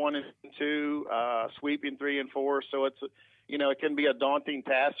 narrow 1 and 2, sweeping 3 and 4. So it's it can be a daunting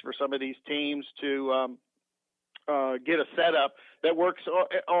task for some of these teams to get a setup that works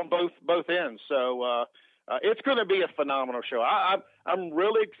on both ends. So it's going to be a phenomenal show. I'm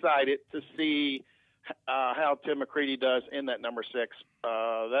really excited to see how Tim McCready does in that number 6.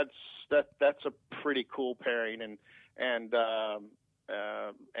 That's a pretty cool pairing, and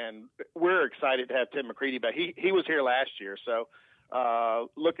we're excited to have Tim McCready back. He was here last year, so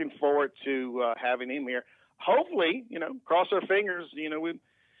looking forward to having him here. Hopefully, cross our fingers.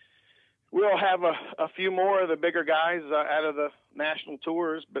 We'll have a few more of the bigger guys out of the national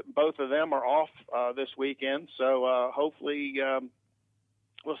tours, but both of them are off this weekend. So hopefully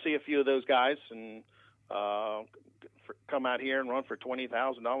we'll see a few of those guys and come out here and run for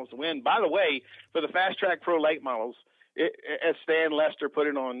 $20,000 to win. By the way, for the Fast Track Pro Late Models, as Stan Lester put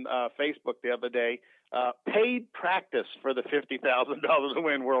it on Facebook the other day, paid practice for the $50,000 to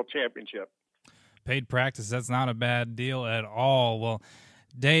win World Championship. Paid practice, that's not a bad deal at all. Well,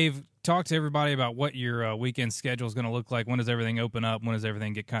 Dave, talk to everybody about what your weekend schedule is going to look like. When does everything open up? When does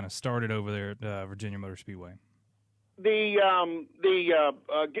everything get kind of started over there at Virginia Motor Speedway? The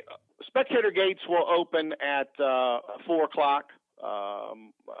spectator gates will open at 4 o'clock.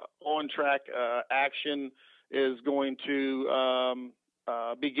 On-track action is going to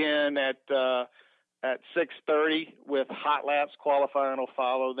begin at 6:30 with hot laps. Qualifying will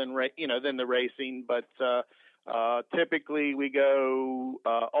follow, then the racing. But typically we go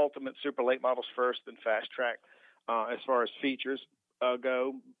Ultimate Super Late Models first, then Fast Track as far as features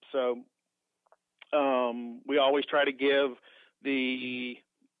go. So we always try to give the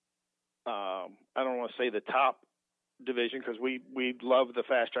I don't want to say the top division because we love the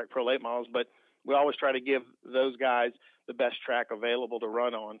Fast Track Pro Late Models, but we always try to give those guys the best track available to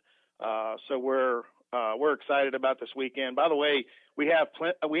run on. So we're excited about this weekend. By the way, we have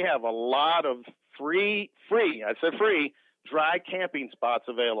a lot of free dry camping spots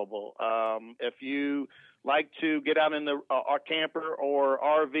available. If you like to get out in our camper or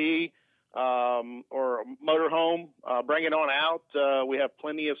RV or motorhome, bring it on out. We have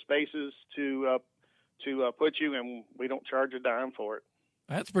plenty of spaces to put you, and we don't charge a dime for it.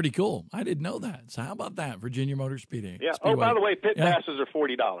 That's pretty cool. I didn't know that. So how about that, Virginia Motor Speedway? Yeah. Oh, by the way, pit passes are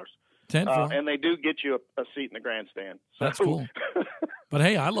 $40. And they do get you a seat in the grandstand. So. That's cool. But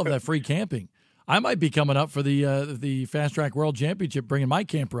hey, I love that free camping. I might be coming up for the Fast Track World Championship, bringing my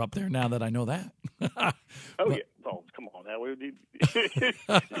camper up there now that I know that. Yeah. Oh, come on now.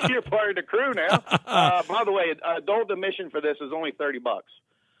 You're part of the crew now. By the way, adult admission for this is only $30.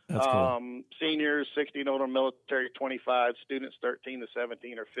 That's cool. Seniors, 16 older, military, 25, students 13 to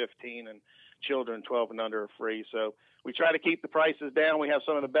 17 or 15, and children 12 and under are free. So we try to keep the prices down. We have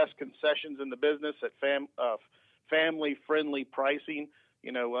some of the best concessions in the business at family-friendly pricing.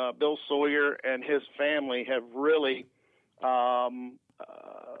 Bill Sawyer and his family have really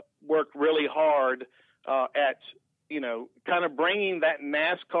worked really hard at, kind of bringing that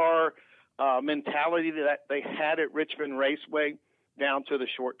NASCAR mentality that they had at Richmond Raceway down to the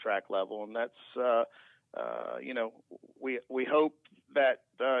short track level. And that's, we hope that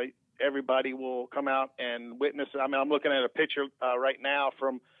everybody will come out and witness it. I mean, I'm looking at a picture right now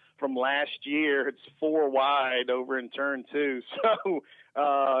from last year. It's 4 wide over in turn 2. So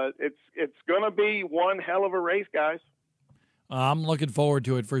it's going to be one hell of a race, guys. I'm looking forward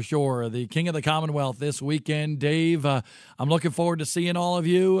to it for sure. The King of the Commonwealth this weekend. Dave, I'm looking forward to seeing all of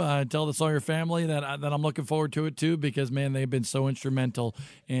you. Tell the Sawyer family that I'm looking forward to it too, because, man, they've been so instrumental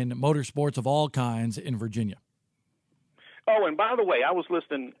in motorsports of all kinds in Virginia. Oh, and by the way, I was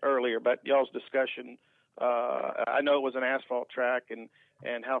listening earlier about y'all's discussion. I know it was an asphalt track and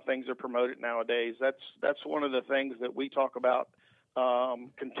how things are promoted nowadays. That's one of the things that we talk about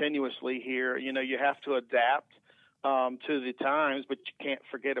continuously here. You have to adapt to the times, but you can't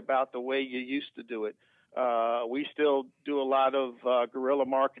forget about the way you used to do it. We still do a lot of guerrilla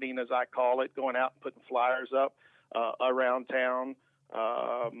marketing, as I call it, going out and putting flyers up around town.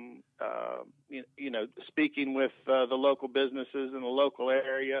 Speaking with the local businesses in the local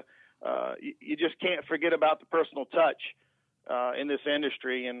area. You just can't forget about the personal touch in this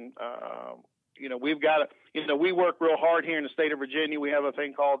industry. And, we've got to, we work real hard here in the state of Virginia. We have a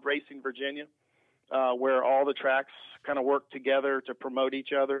thing called Racing Virginia, where all the tracks kind of work together to promote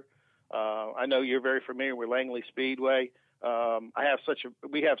each other. I know you're very familiar with Langley Speedway.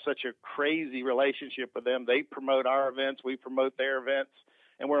 we have such a crazy relationship with them. They promote our events, we promote their events,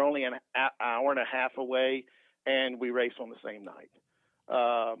 and we're only an hour and a half away, and we race on the same night.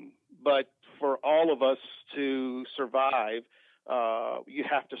 But for all of us to survive, you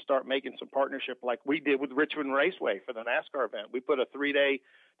have to start making some partnership like we did with Richmond Raceway for the NASCAR event. We put a 3-day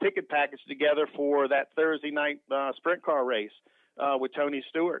ticket package together for that Thursday night sprint car race with Tony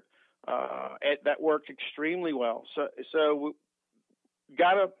Stewart. That worked extremely well. So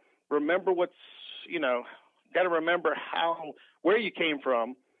got to remember got to remember where you came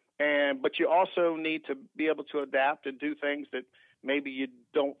from, but you also need to be able to adapt and do things that maybe you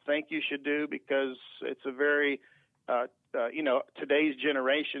don't think you should do, because it's a very today's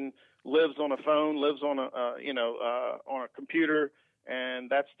generation lives on a phone, lives on a computer, and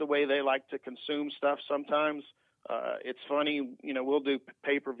that's the way they like to consume stuff sometimes. It's funny, we'll do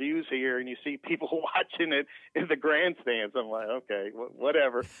pay-per-views here, and you see people watching it in the grandstands. I'm like, okay,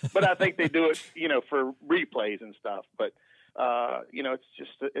 whatever. But I think they do it, for replays and stuff. But,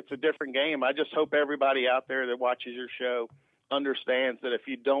 it's a different game. I just hope everybody out there that watches your show understands that if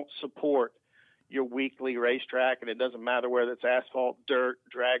you don't support your weekly racetrack, and it doesn't matter whether it's asphalt, dirt,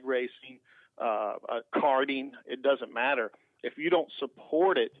 drag racing, karting, it doesn't matter. If you don't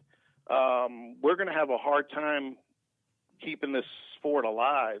support it, we're going to have a hard time keeping this sport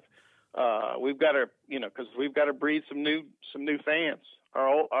alive. We've got to, because we've got to breed some new fans.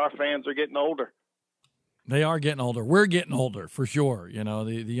 Our fans are getting older. They are getting older. We're getting older for sure.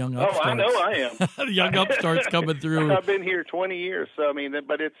 The young upstarts. Oh, I know I am. The young upstarts coming through. I've been here 20 years, so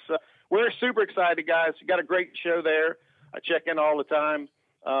but it's we're super excited, guys. You got a great show there. I check in all the time.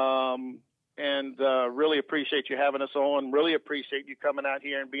 And really appreciate you having us on. Really appreciate you coming out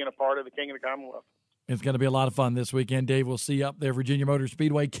here and being a part of the King of the Commonwealth. It's going to be a lot of fun this weekend, Dave. We'll see you up there, Virginia Motor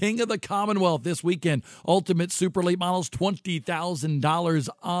Speedway, King of the Commonwealth this weekend. Ultimate Super Late Models, $20,000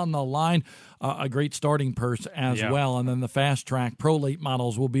 on the line. A great starting purse as well. And then the Fast Track Pro Late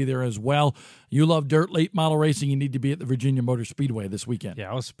Models will be there as well. You love dirt late model racing, you need to be at the Virginia Motor Speedway this weekend.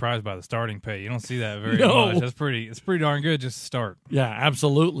 Yeah, I was surprised by the starting pay. You don't see that very much. It's pretty darn good just to start. Yeah,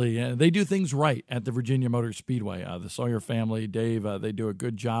 absolutely. And they do things right at the Virginia Motor Speedway. The Sawyer family, Dave, they do a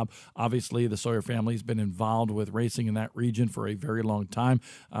good job. Obviously, the Sawyer family's been involved with racing in that region for a very long time,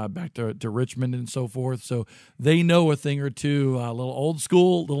 back to Richmond and so forth. So they know a thing or two, a little old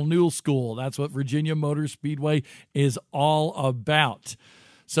school, little new school. That's what Virginia Motor Speedway is all about.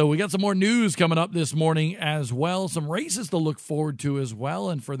 So we got some more news coming up this morning as well, some races to look forward to as well,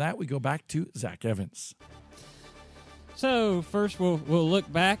 and for that we go back to Zach Evans. So first we'll look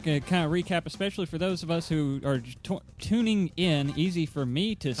back and kind of recap, especially for those of us who are tuning in. Easy for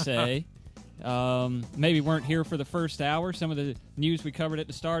me to say. Maybe weren't here for the first hour. Some of the news we covered at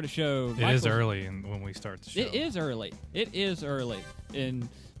the start of the show. It is early when we start the show. It is early.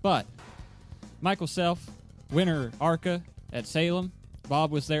 But Michael Self, winner ARCA at Salem.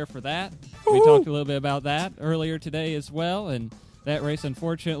 Bob was there for that. We talked a little bit about that earlier today as well, and that race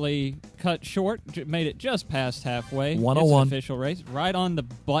unfortunately cut short, made it just past halfway. 101. It's an official race, right on the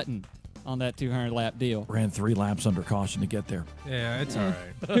button on that 200-lap deal. Ran 3 laps under caution to get there. Yeah, it's all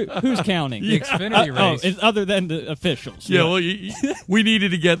right. Who's counting? The Xfinity race. It's other than the officials. Yeah, well, we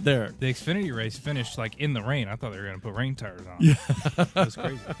needed to get there. The Xfinity race finished in the rain. I thought they were going to put rain tires on. Yeah. That was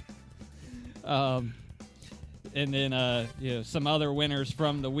crazy. And then some other winners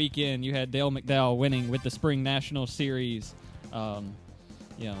from the weekend. You had Dale McDowell winning with the Spring National Series.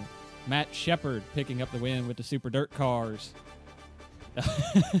 Matt Shepard picking up the win with the Super Dirt cars.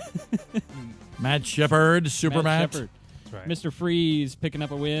 Matt Shepard, Super Matt. Shepard. That's right. Mr. Freeze picking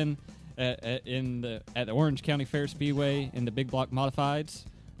up a win at the Orange County Fair Speedway in the Big Block Modifieds.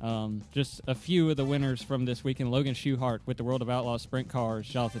 Just a few of the winners from this weekend. Logan Schuchart with the World of Outlaw Sprint Cars.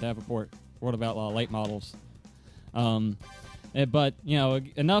 Jonathan Davenport, World of Outlaw Late Models. But,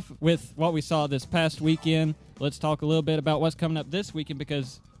 enough with what we saw this past weekend. Let's talk a little bit about what's coming up this weekend,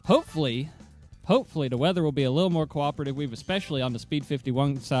 because hopefully the weather will be a little more cooperative. We've, especially on the Speed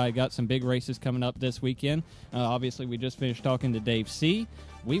 51 side, got some big races coming up this weekend. Obviously, we just finished talking to Dave C.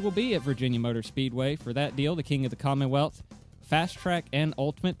 We will be at Virginia Motor Speedway for that deal, the King of the Commonwealth. Fast Track and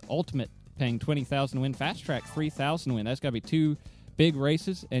Ultimate paying $20,000 to win. Fast Track $3,000 to win. That's got to be 2 big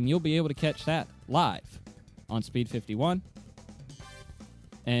races, and you'll be able to catch that live on Speed 51.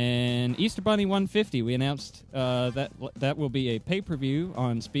 And Easter Bunny 150, we announced that will be a pay-per-view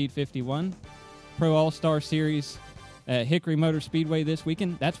on Speed 51. Pro All-Star Series at Hickory Motor Speedway this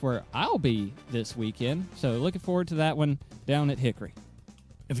weekend. That's where I'll be this weekend. So looking forward to that one down at Hickory.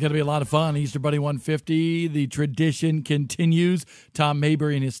 It's going to be a lot of fun. Easter Bunny 150, the tradition continues. Tom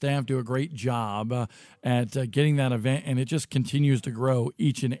Mayberry and his staff do a great job at getting that event, and it just continues to grow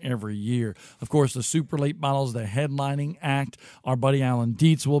each and every year. Of course, the super late models, the headlining act. Our buddy Alan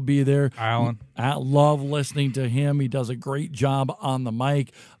Dietz will be there. Alan. I love listening to him. He does a great job on the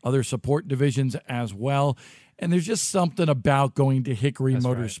mic. Other support divisions as well. And there's just something about going to Hickory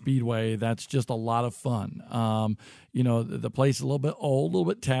Motor Speedway that's just a lot of fun. The place is a little bit old, a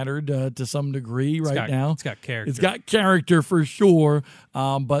little bit tattered to some degree now. It's got character. It's got character for sure.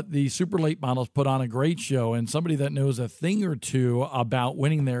 But the super late models put on a great show, and somebody that knows a thing or two about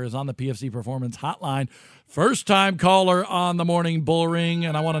winning there is on the PFC Performance Hotline. First-time caller on the morning Bullring,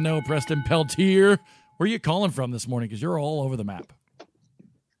 and I want to know, Preston Peltier, where are you calling from this morning? Because you're all over the map.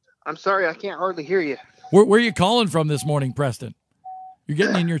 I'm sorry, I can't hardly hear you. Where are you calling from this morning, Preston? You're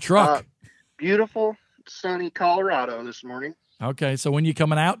getting in your truck. Beautiful, sunny Colorado this morning. Okay, so when you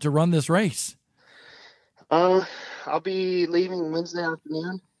coming out to run this race? I'll be leaving Wednesday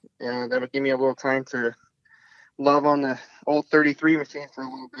afternoon, and that'll give me a little time to love on the old 33 machine for a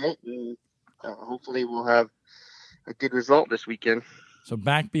little bit, and hopefully we'll have a good result this weekend. So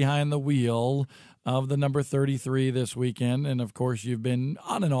back behind the wheel of the number 33 this weekend. And, of course, you've been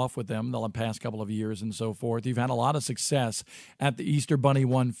on and off with them the past couple of years and so forth. You've had a lot of success at the Easter Bunny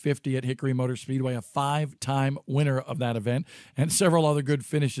 150 at Hickory Motor Speedway, a 5-time winner of that event, and several other good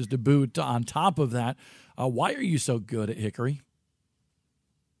finishes to boot on top of that. Why are you so good at Hickory?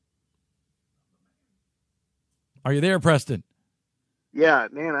 Are you there, Preston? Yeah,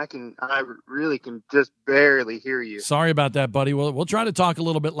 man, I really can just barely hear you. Sorry about that, buddy. We'll try to talk a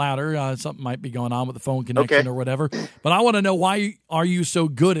little bit louder. Something might be going on with the phone connection or whatever. But I want to know, why are you so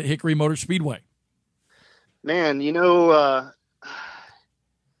good at Hickory Motor Speedway? Man,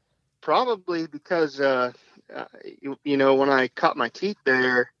 probably because, when I cut my teeth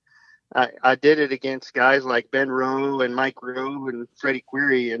there, I did it against guys like Ben Rowe and Mike Rowe and Freddie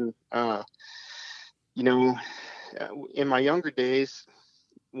Query. And, in my younger days,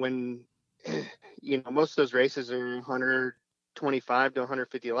 when most of those races are 125 to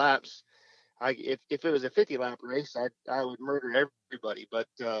 150 laps, if it was a 50-lap race, I would murder everybody. But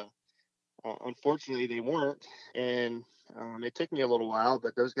unfortunately, they weren't, and it took me a little while.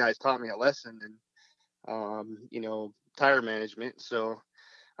 But those guys taught me a lesson, and tire management. So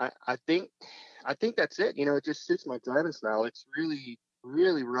I think that's it. It just suits my driving style. It's really,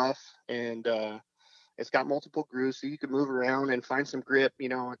 really rough, and it's got multiple grooves, so you can move around and find some grip.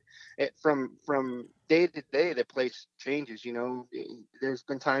 From day to day, the place changes. There's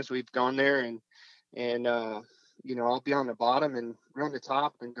been times we've gone there and I'll be on the bottom and run the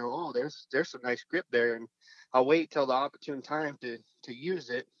top and go, oh, there's some nice grip there, and I'll wait till the opportune time to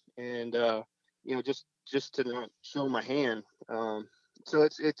use it, and just to not show my hand. So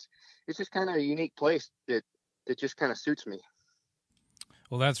it's just kind of a unique place that just kind of suits me.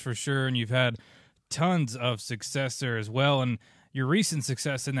 Well, that's for sure, and you've had tons of success there as well, and your recent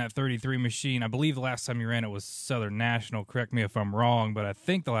success in that 33 machine, I believe the last time you ran it was Southern National. Correct me if I'm wrong, but I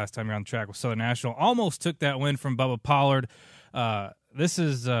think the last time you were on the track was Southern National. Almost took that win from Bubba Pollard. This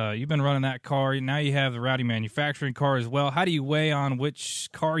is you've been running that car. Now you have the Rowdy Manufacturing car as well. How do you weigh on which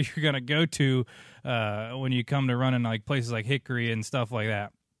car you're going to go to when you come to running like places like Hickory and stuff like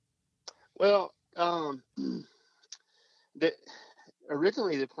that? Well,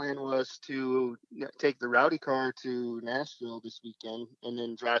 originally the plan was to take the Rowdy car to Nashville this weekend and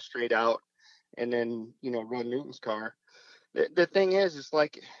then drive straight out and then, run Newton's car. The thing is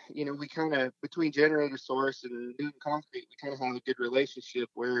like, we kind of, between Generator Source and Newton Concrete, we kind of have a good relationship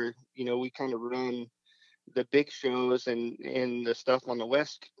where, we kind of run the big shows and the stuff on the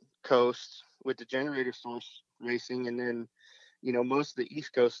West Coast with the Generator Source racing, and then, most of the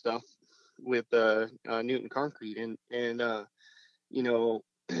East Coast stuff with Newton Concrete. And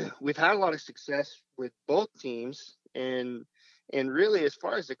we've had a lot of success with both teams, and really, as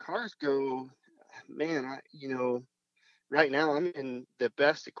far as the cars go, man, right now I'm in the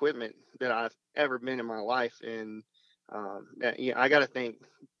best equipment that I've ever been in my life, and I got to thank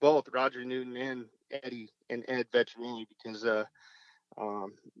both Roger Newton and Eddie and Ed Vetcherelli, because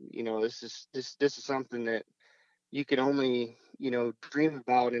this is something that you can only dream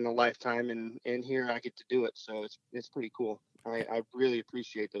about in a lifetime, and here I get to do it, so it's pretty cool. I really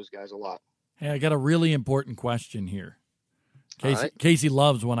appreciate those guys a lot. Hey, I got a really important question here. Casey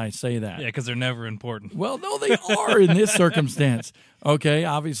loves when I say that. Yeah, because they're never important. Well, no, they are in this circumstance. Okay,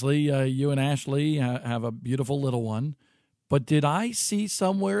 obviously, you and Ashley have a beautiful little one. But did I see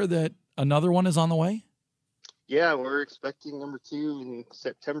somewhere that another one is on the way? Yeah, we're expecting number 2 in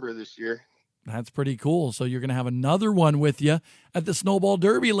September this year. That's pretty cool. So you're going to have another one with you at the Snowball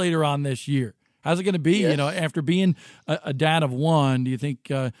Derby later on this year. How's it going to be? Yes. After being a dad of one, do you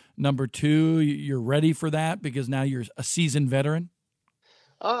think number two, you're ready for that because now you're a seasoned veteran?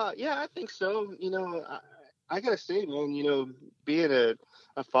 Yeah, I think so. I gotta say, man, being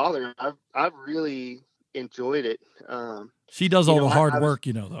a father, I've really enjoyed it. She does all the hard I was, work,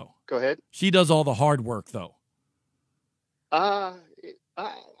 though. Go ahead. She does all the hard work, though. I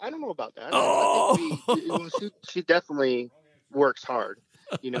don't know about that. Oh! I think she definitely works hard.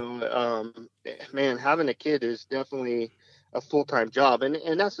 Man, having a kid is definitely a full-time job,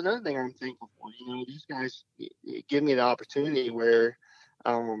 and that's another thing I'm thankful for. These guys give me the opportunity where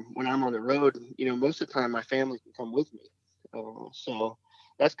when I'm on the road, most of the time my family can come with me, so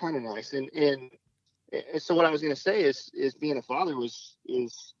that's kind of nice. And so what I was going to say is being a father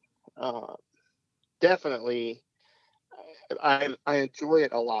is definitely. I enjoy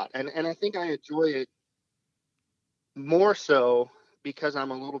it a lot, and I think I enjoy it more so because I'm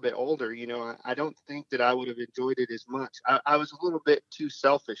a little bit older. I don't think that I would have enjoyed it as much. I was a little bit too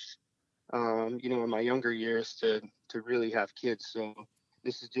selfish, in my younger years to really have kids. So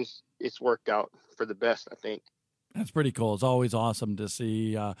this is it's worked out for the best, I think. That's pretty cool. It's always awesome to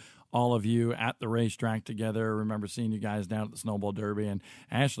see all of you at the racetrack together. I remember seeing you guys down at the Snowball Derby, and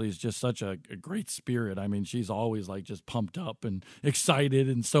Ashley is just such a great spirit. I mean, she's always just pumped up and excited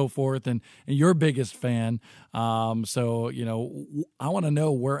and so forth, and your biggest fan. So, I want to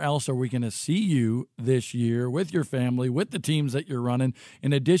know, where else are we going to see you this year with your family, with the teams that you're running,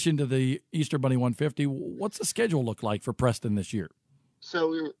 in addition to the Easter Bunny 150? What's the schedule look like for Preston this year? So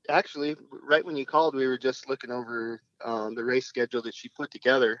we were actually, right when you called, we were just looking over the race schedule that she put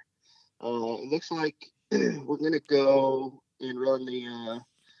together. It looks like we're going to go and run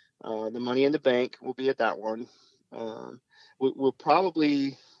the Money in the Bank. We'll be at that one. We'll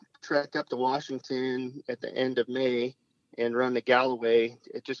probably trek up to Washington at the end of May and run the Galloway.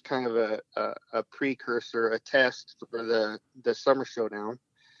 It's just kind of a precursor, a test for the Summer Showdown.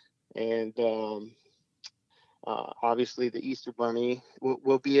 And obviously the Easter Bunny.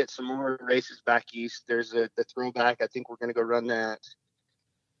 We'll be at some more races back east. There's the Throwback. I think we're going to go run that.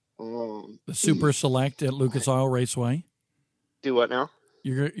 The Super Select at Lucas Oil Raceway. Do what now?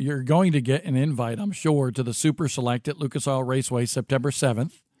 You're going to get an invite, I'm sure, to the Super Select at Lucas Oil Raceway September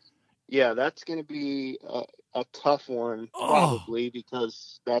 7th. Yeah, that's going to be a tough one, probably,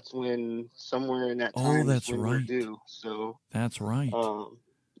 because that's when somewhere in that time that's when right. we're due. So that's right.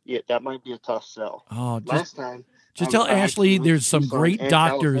 Yeah, that might be a tough sell. Last time. Just tell Ashley there's some great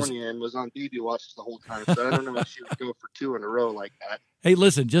doctors. California and was on BB Watch the whole time, so I don't know if she would go for 2 in a row like that. Hey,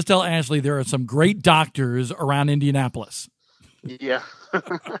 listen, just tell Ashley there are some great doctors around Indianapolis. Yeah,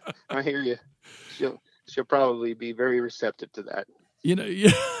 I hear you. She'll probably be very receptive to that.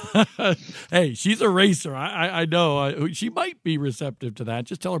 Hey, she's a racer. I know she might be receptive to that.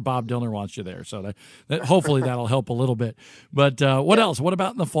 Just tell her Bob Dillner wants you there, so that hopefully that'll help a little bit. But what else? What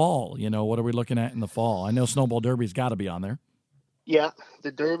about in the fall? What are we looking at in the fall? I know Snowball Derby's got to be on there. Yeah,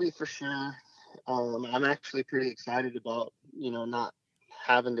 the Derby for sure. I'm actually pretty excited about not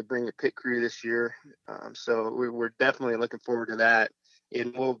having to bring a pit crew this year. So we're definitely looking forward to that,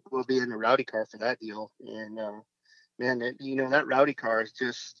 and we'll be in the rowdy car for that deal. And man, that rowdy car is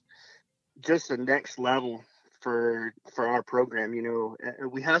just the next level for our program.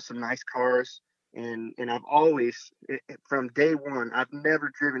 We have some nice cars, and I've always, from day one, I've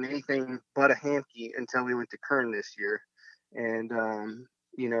never driven anything but a Hamke until we went to Kern this year. And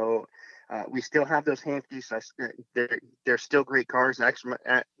we still have those Hamkes. They're still great cars. Actually,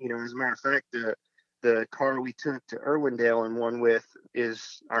 as a matter of fact, the car we took to Irwindale and won with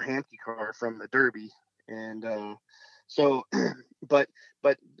is our Hamke car from the Derby. And so, but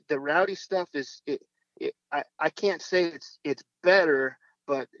the rowdy stuff is I can't say it's better,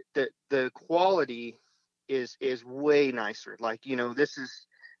 but the quality is way nicer. Like, this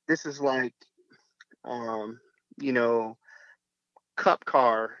is like cup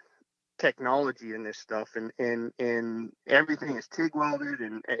car technology in this stuff, and everything is TIG welded,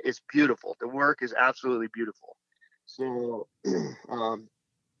 and it's beautiful. The work is absolutely beautiful. So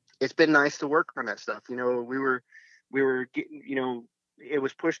it's been nice to work on that stuff. We were getting, it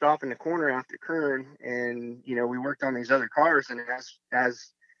was pushed off in the corner after Kern, and we worked on these other cars, and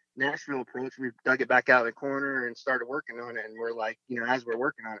as Nashville approached, we dug it back out of the corner and started working on it. And we're like, as we're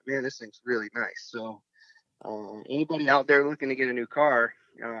working on it, man, this thing's really nice. So anybody out there looking to get a new car,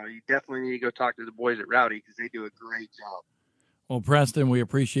 you definitely need to go talk to the boys at Rowdy, because they do a great job. Well, Preston, we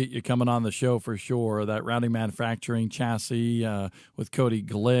appreciate you coming on the show for sure. That Rowdy Manufacturing chassis with Cody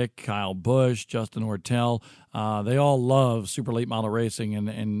Glick, Kyle Busch, Justin Ortel, they all love super late model racing.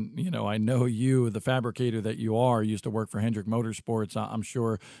 And you know, I know you, the fabricator that you are, used to work for Hendrick Motorsports. I'm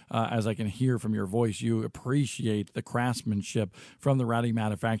sure, as I can hear from your voice, you appreciate the craftsmanship from the Rowdy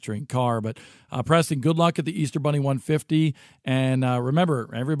Manufacturing car. But Preston, good luck at the Easter Bunny 150. And remember,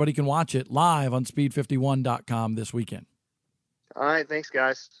 everybody can watch it live on speed51.com this weekend. All right. Thanks,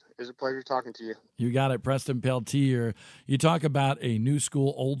 guys. It was a pleasure talking to you. You got it, Preston Peltier. You talk about a new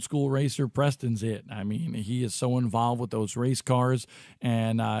school, old school racer. Preston's it. I mean, he is so involved with those race cars,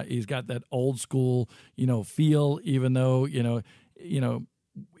 and he's got that old school, feel. Even though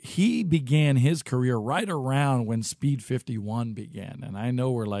he began his career right around when Speed 51 began, and I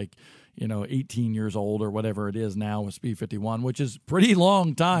know we're like 18 years old or whatever it is now with Speed 51, which is pretty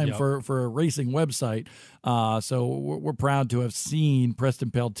long time for a racing website. So we're proud to have seen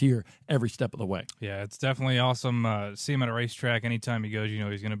Preston Peltier every step of the way. Yeah, it's definitely awesome. See him at a racetrack anytime he goes.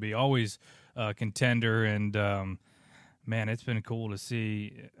 He's going to be always a contender. And, man, it's been cool to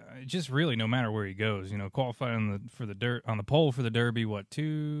see just really no matter where he goes. Qualified on the pole for the Derby, what,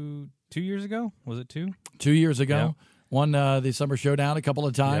 two years ago? Was it 2? 2 years ago. Yeah. Won the Summer Showdown a couple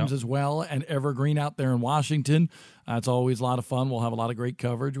of times as well, and Evergreen out there in Washington. It's always a lot of fun. We'll have a lot of great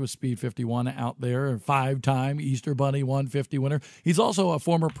coverage with Speed 51 out there. A 5-time Easter Bunny 150 winner. He's also a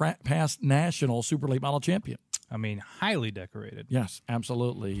former past national super late model champion. I mean, highly decorated. Yes,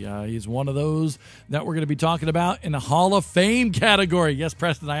 absolutely. He's one of those that we're going to be talking about in the Hall of Fame category. Yes,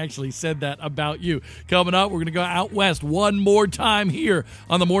 Preston, I actually said that about you. Coming up, we're going to go out west one more time here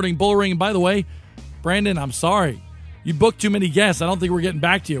on the Morning Bullring. And by the way, Brandon, I'm sorry. You booked too many guests. I don't think we're getting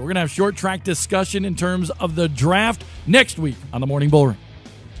back to you. We're going to have short track discussion in terms of the draft next week on the Morning Bullring.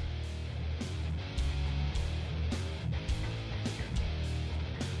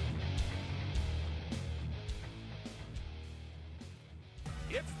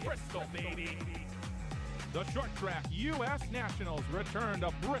 It's Bristol, baby. The short track U.S. Nationals return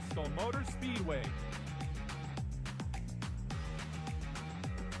to Bristol Motor Speedway.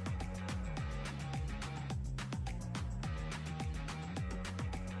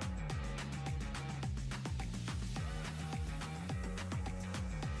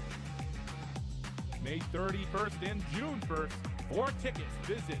 May 31st and June 1st. For tickets,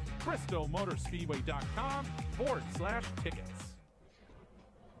 visit bristolmotorspeedway.com/tickets.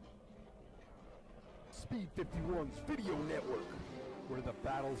 Speed 51's video network, where the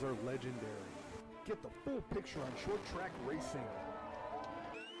battles are legendary. Get the full picture on short track racing.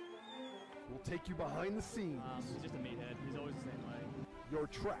 We'll take you behind the scenes. He's just a meathead. He's always the same way. Your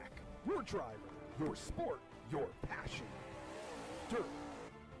track, your driver, your sport, your passion. Dirt,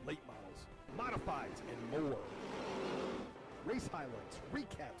 late models, modifieds, and more. Race highlights,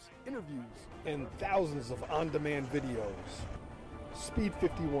 recaps, interviews, and thousands of on-demand videos. Speed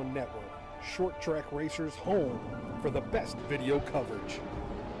 51 Network, short track racers' home for the best video coverage.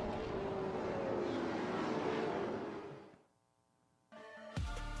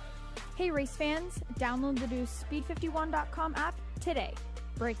 Hey race fans, download the new speed51.com app today.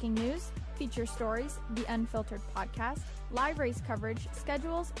 Breaking news, feature stories, the Unfiltered podcast, live race coverage,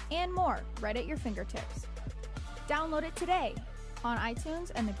 schedules, and more right at your fingertips. Download it today on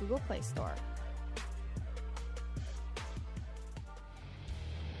iTunes and the Google Play Store.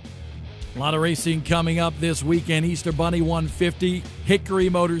 A lot of racing coming up this weekend. Easter Bunny 150, Hickory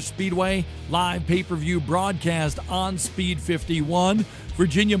Motor Speedway, live pay-per-view broadcast on Speed 51.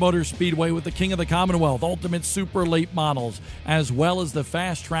 Virginia Motor Speedway with the King of the Commonwealth, Ultimate Super Late Models, as well as the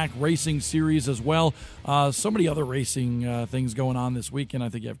Fast Track Racing Series as well. So many other racing things going on this weekend. I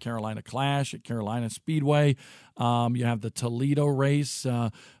think you have Carolina Clash at Carolina Speedway. You have the Toledo race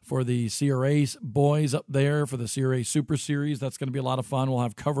for the CRA boys up there for the CRA Super Series. That's going to be a lot of fun. We'll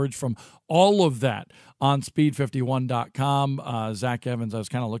have coverage from all of that on speed51.com. Zach Evans, I was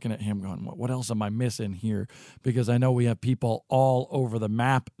kind of looking at him going, what else am I missing here? Because I know we have people all over the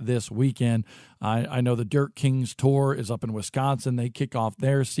map this weekend. I know the Dirt Kings Tour is up in Wisconsin. They kick off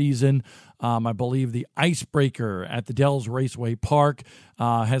their season. I believe the Icebreaker at the Dells Raceway Park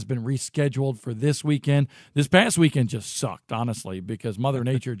has been rescheduled for this weekend. This past weekend just sucked, honestly, because Mother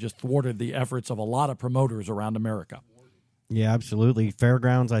Nature just thwarted the efforts of a lot of promoters around America. Yeah, absolutely.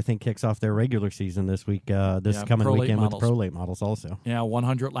 Fairgrounds, I think, kicks off their regular season this week, coming weekend with the Pro Late Models also. Yeah,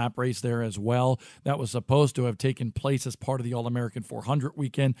 100-lap race there as well. That was supposed to have taken place as part of the All-American 400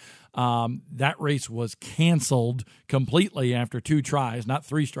 weekend. That race was canceled completely after 2 tries. Not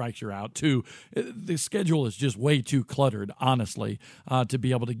 3 strikes, you're out. 2. The schedule is just way too cluttered, honestly, to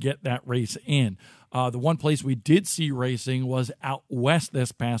be able to get that race in. The one place we did see racing was out west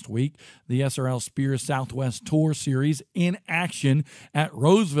this past week, the SRL Spears Southwest Tour Series in action at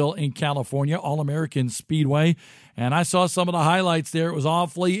Roseville in California, All-American Speedway. And I saw some of the highlights there. It was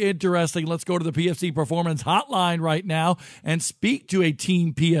awfully interesting. Let's go to the PFC Performance Hotline right now and speak to a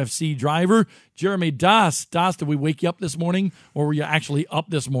Team PFC driver, Jeremy Das. Das, did we wake you up this morning, or were you actually up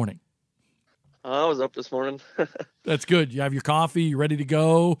this morning? I was up this morning. That's good. You have your coffee. You ready to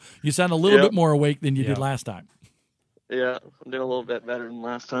go? You sound a little bit more awake than you did last time. Yeah, I'm doing a little bit better than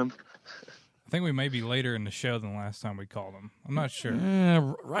last time. I think we may be later in the show than last time we called him. I'm not sure.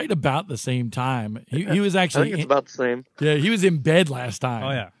 Right about the same time. He was actually. I think it's about the same. Yeah, he was in bed last time.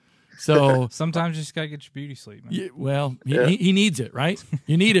 Oh, yeah. So sometimes you just got to get your beauty sleep, man. Yeah, well, he needs it, right?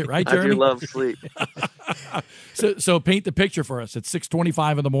 You need it, right, Jeremy? I do love sleep. So paint the picture for us. It's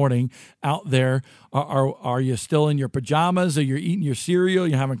 6:25 in the morning out there. Are you still in your pajamas? Are you eating your cereal?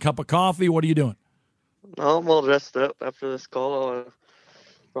 You having a cup of coffee? What are you doing? No, I'm all dressed up after this call. I'll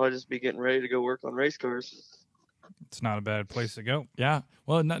probably just be getting ready to go work on race cars. It's not a bad place to go. Yeah.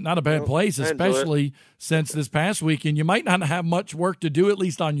 Well, not a bad place, especially since this past weekend you might not have much work to do, at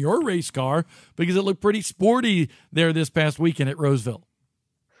least on your race car, because it looked pretty sporty there this past weekend at Roseville.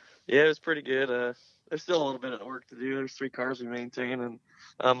 Yeah, it was pretty good. There's still a little bit of work to do. There's 3 cars we maintain, and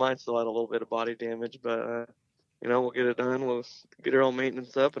mine still had a little bit of body damage, but we'll get it done. We'll get our own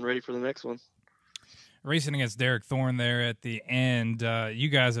maintenance up and ready for the next one. Racing against Derek Thorne there at the end, you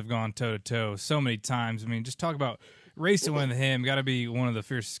guys have gone toe-to-toe so many times. I mean, just talk about racing with him. Got to be one of the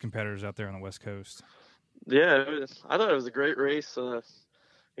fiercest competitors out there on the West Coast. Yeah, I thought it was a great race.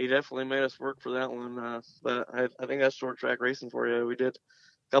 He definitely made us work for that one, but I think that's short track racing for you. We did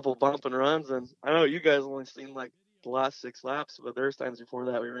a couple bump and runs, and I know you guys only seen like the last 6 laps, but there's times before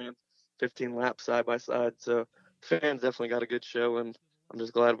that we ran 15 laps side by side. So fans definitely got a good show, and I'm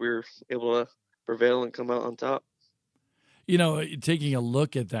just glad we were able to prevail and come out on top. Taking a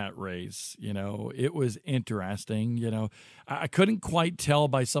look at that race, it was interesting. I couldn't quite tell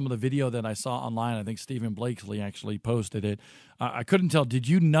by some of the video that I saw online. I think Stephen Blakely actually posted it. I couldn't tell. Did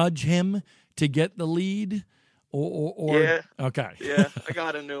you nudge him to get the lead? Or yeah. Okay. Yeah, I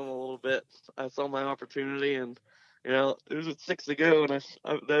got into him a little bit. I saw my opportunity, and it was with 6 to go, and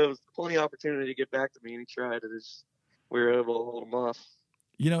there was plenty of opportunity to get back to me, and he tried. We were able to hold him off.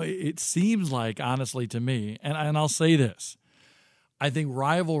 It seems like, honestly, to me, and I'll say this, I think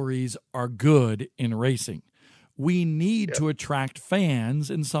rivalries are good in racing. We need to attract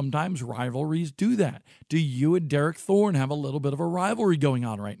fans, and sometimes rivalries do that. Do you and Derek Thorne have a little bit of a rivalry going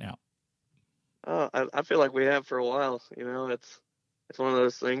on right now? I feel like we have for a while. It's one of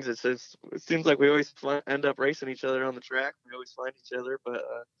those things. It seems like we always end up racing each other on the track. We always find each other, but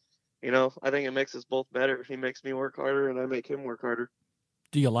I think it makes us both better. He makes me work harder, and I make him work harder.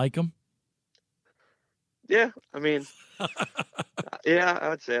 Do you like him? Yeah, I mean, yeah, I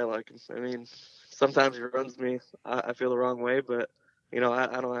would say I like him. I mean, sometimes he runs me. I feel the wrong way, but I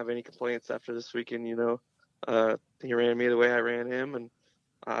don't have any complaints after this weekend. He ran me the way I ran him, and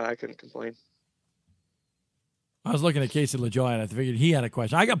I couldn't complain. I was looking at Casey LaJoy, and I figured he had a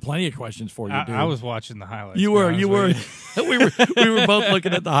question. I got plenty of questions for you, dude. I was watching the highlights. You were. we were both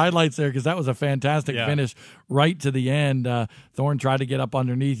looking at the highlights there because that was a fantastic finish right to the end. Thorne tried to get up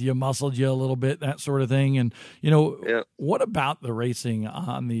underneath you, muscled you a little bit, that sort of thing. And, what about the racing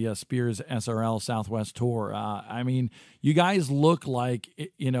on the Spears SRL Southwest Tour? I mean, you guys look like,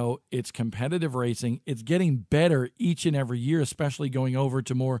 it's competitive racing. It's getting better each and every year, especially going over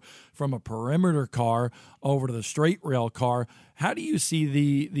to more from a perimeter car over to the straight rail car. How do you see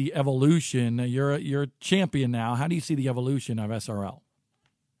the evolution? You're a champion now. How do you see the evolution of SRL?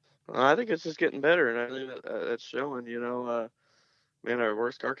 I think it's just getting better, and I think that's showing. Our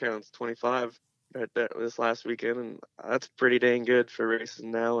worst car count's 25 this last weekend, and that's pretty dang good for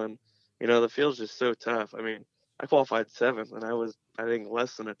racing now. And the field's just so tough. I mean, I qualified 7th, and I was, I think,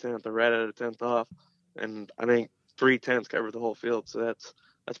 less than a 10th, or right at a 10th off, and I think 3 tenths covered the whole field. So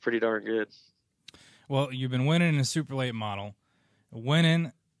that's pretty darn good. Well, you've been winning in a super late model,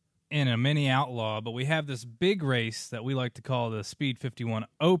 winning in a mini outlaw, but we have this big race that we like to call the Speed 51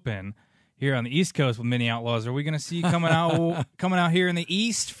 Open here on the East Coast with mini outlaws. Are we going to see you coming out here in the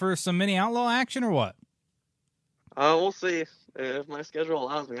East for some mini outlaw action, or what? We'll see if my schedule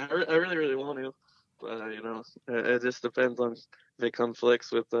allows me. I really, really want to, but it just depends on if it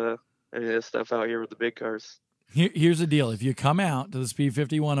conflicts with any of this stuff out here with the big cars. Here's the deal: if you come out to the Speed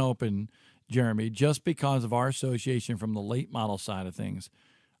 51 Open, Jeremy, just because of our association from the late model side of things,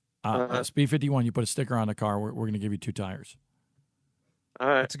 Speed 51, you put a sticker on the car, we're going to give you 2 tires. All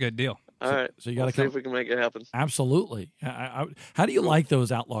right. That's a good deal. All right. So you got to see if we can make it happen. Absolutely. How do you like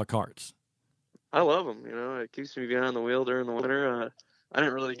those outlaw carts? I love them. You know, it keeps me behind the wheel during the winter. I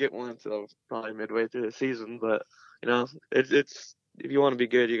didn't really get one until probably midway through the season, but you know, it's if you want to be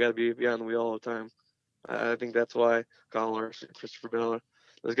good, you got to be behind the wheel all the time. I think that's why Colin Larson, Christopher Bell,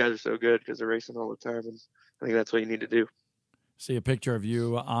 those guys are so good because they're racing all the time, and I think that's what you need to do. See a picture of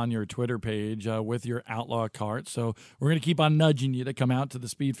you on your Twitter page with your Outlaw cart. So we're going to keep on nudging you to come out to the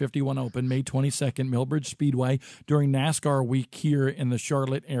Speed 51 Open, May 22nd, Millbridge Speedway, during NASCAR week here in the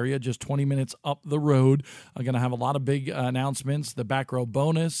Charlotte area, just 20 minutes up the road. I'm going to have a lot of big announcements. The back row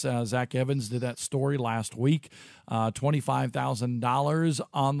bonus, Zach Evans did that story last week. $25,000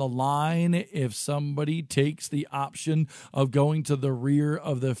 on the line if somebody takes the option of going to the rear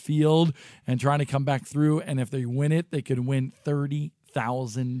of the field and trying to come back through. And if they win it, they could win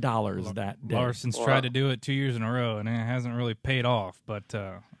 $30,000 that day. Larson's tried to do it 2 years in a row, and it hasn't really paid off. But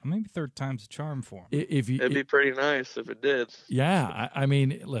maybe third time's a charm for him. It'd be pretty nice if it did. Yeah, I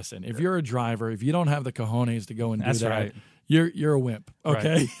mean, listen, if you're a driver, if you don't have the cojones to go and do that, right. You're a wimp,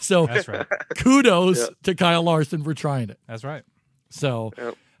 okay? Right. So That's right. kudos to Kyle Larson for trying it. That's right. So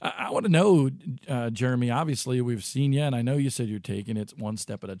I want to know, Jeremy, obviously we've seen you, and I know you said you're taking it one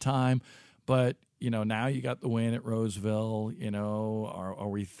step at a time, but, you know, now you got the win at Roseville. You know, are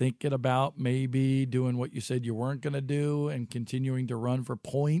we thinking about maybe doing what you said you weren't going to do and continuing to run for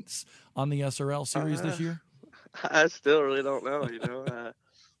points on the SRL series this year? I still really don't know, you know.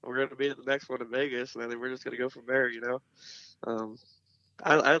 We're going to be at the next one in Vegas, and then we're just going to go from there, you know.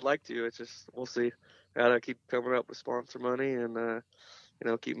 I'd like to. It's just we'll see. Got to keep coming up with sponsor money and you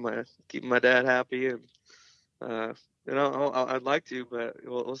know, keeping my dad happy, and you know, I'd like to, but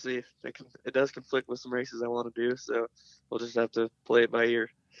we'll see. It does conflict with some races I want to do, so we'll just have to play it by ear.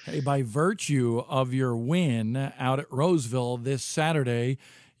 Hey, by virtue of your win out at Roseville this Saturday,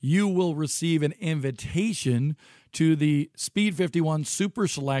 you will receive an invitation to the Speed 51 Super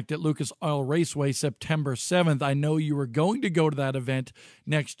Select at Lucas Oil Raceway September 7th. I know you were going to go to that event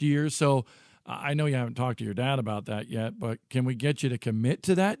next year, so I know you haven't talked to your dad about that yet, but can we get you to commit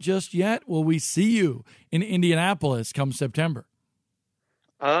to that just yet? Will we see you in Indianapolis come September?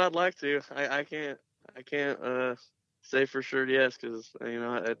 I'd like to. I can't say for sure yes, because you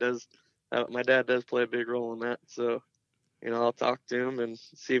know it does. My dad does play a big role in that, so you know I'll talk to him and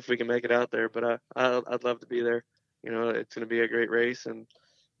see if we can make it out there. But I'd love to be there. You know, it's going to be a great race, and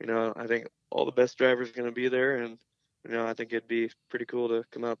you know I think all the best drivers are going to be there, and you know I think it'd be pretty cool to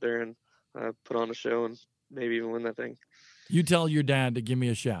come out there and put on a show and maybe even win that thing. You tell your dad to give me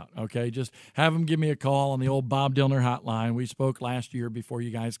a shout, okay? Just have him give me a call on the old Bob Dillner hotline. We spoke last year before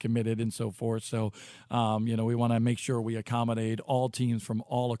you guys committed and so forth. So, you know, we want to make sure we accommodate all teams from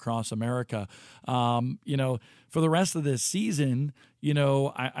all across America. You know, for the rest of this season, you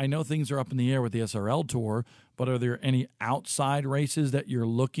know, I know things are up in the air with the SRL Tour, but are there any outside races that you're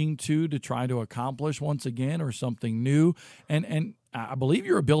looking to try to accomplish once again or something new? And I believe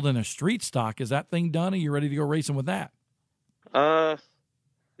you were building a street stock. Is that thing done? Are you ready to go racing with that?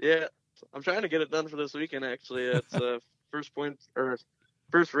 Yeah, I'm trying to get it done for this weekend. Actually, it's first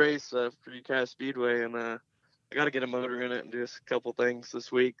race for UCAS Speedway, and I got to get a motor in it and do a couple things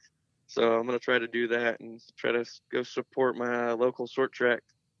this week. So I'm gonna try to do that and try to go support my local short track.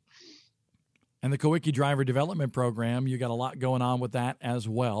 And the Kowicki Driver Development Program, you got a lot going on with that as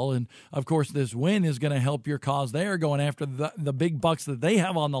well. And, of course, this win is going to help your cause. They are going after the big bucks that they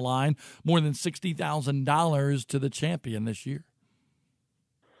have on the line, more than $60,000 to the champion this year.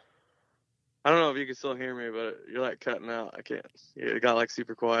 I don't know if you can still hear me, but you're like cutting out. I can't. It got like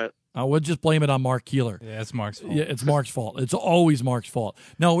super quiet. We'll just blame it on Mark Keeler. Yeah, it's Mark's fault. Yeah, it's Mark's fault. It's always Mark's fault.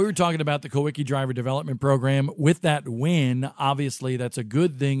 No, we were talking about the Kowicki Driver Development Program. With that win, obviously that's a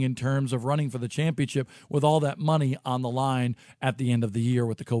good thing in terms of running for the championship with all that money on the line at the end of the year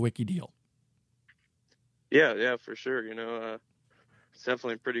with the Kowicki deal. Yeah, for sure. You know, it's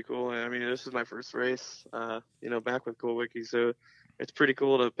definitely pretty cool. I mean, this is my first race, you know, back with Kowicki, so it's pretty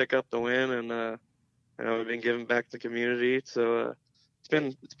cool to pick up the win, and you know, we've been giving back to the community, so it's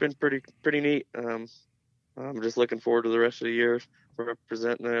been pretty neat. I'm just looking forward to the rest of the year for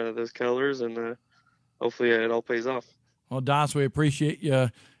representing those colors, and hopefully it all pays off. Well, Das, we appreciate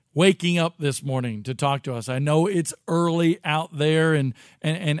you waking up this morning to talk to us. I know it's early out there, and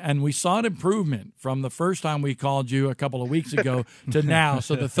we saw an improvement from the first time we called you a couple of weeks ago to now.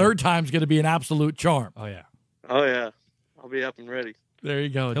 So the third time's going to be an absolute charm. Oh yeah. I'll be up and ready. There you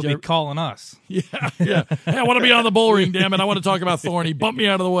go. He'll be calling us. Yeah. Hey, I want to be on the Bullring, damn it. I want to talk about Thorny. Bump me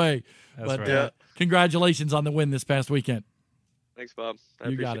out of the way. That's right. Congratulations on the win this past weekend. Thanks, Bob. I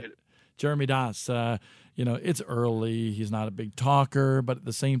you got appreciate it. Jeremy Das, it's early. He's not a big talker, but at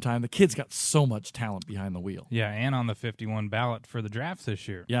the same time, the kid's got so much talent behind the wheel. Yeah, and on the 51 ballot for the drafts this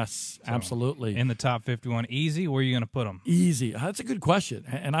year. Yes, absolutely. In the top 51, easy. Where are you going to put him? Easy. That's a good question,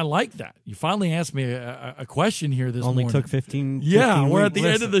 and I like that. You finally asked me a question here this Only morning. took 15. Yeah, 15 we're at the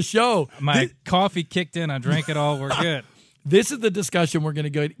weeks. end of the show. My coffee kicked in. I drank it all. We're good. This is the discussion we're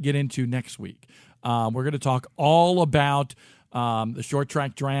going to get into next week. We're going to talk all about the short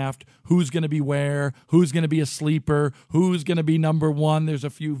track draft, who's going to be where, who's going to be a sleeper, who's going to be number one. There's a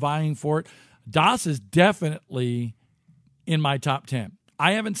few vying for it. Das is definitely in my top 10.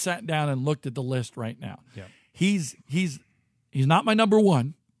 I haven't sat down and looked at the list right now. Yeah. He's not my number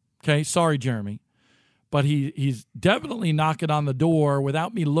one. Okay, sorry, Jeremy. But he's definitely knocking on the door,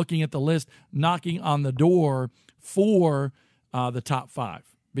 without me looking at the list, knocking on the door for the top 5,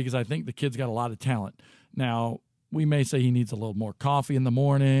 because I think the kid's got a lot of talent. Now, we may say he needs a little more coffee in the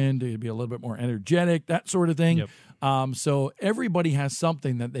morning to be a little bit more energetic, that sort of thing. Yep. So everybody has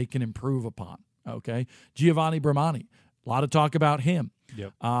something that they can improve upon, okay? Giovanni Bramani, a lot of talk about him.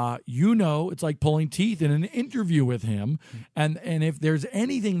 Yep. It's like pulling teeth in an interview with him. And if there's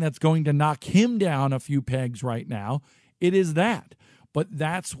anything that's going to knock him down a few pegs right now, it is that. But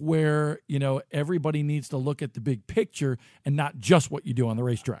that's where, everybody needs to look at the big picture and not just what you do on the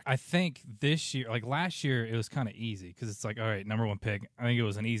racetrack. I think this year, like last year, it was kind of easy because it's like, all right, number one pick. I think it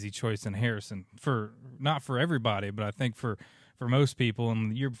was an easy choice in Harrison, not for everybody, but I think for most people.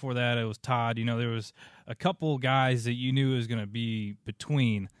 And the year before that, it was Todd. There was a couple guys that you knew it was going to be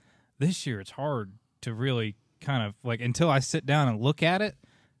between. This year, it's hard to really kind of until I sit down and look at it,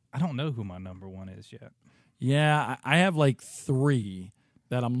 I don't know who my number one is yet. Yeah, I have 3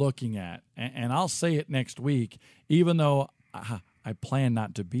 that I'm looking at, and I'll say it next week, even though I plan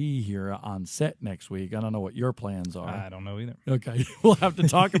not to be here on set next week. I don't know what your plans are. I don't know either. Okay, we'll have to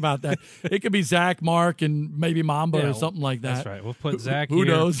talk about that. It could be Zach, Mark, and maybe Mamba or something like that. That's right. We'll put Zach Who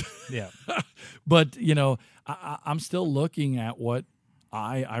here. knows? Yeah. But, I'm still looking at what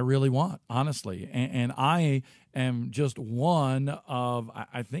I really want, honestly. And I am just one of,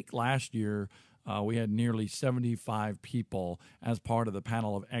 I think last year, we had nearly 75 people as part of the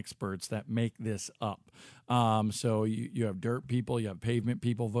panel of experts that make this up. So you have dirt people, you have pavement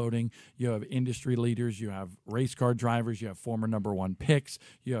people voting, you have industry leaders, you have race car drivers, you have former number one picks,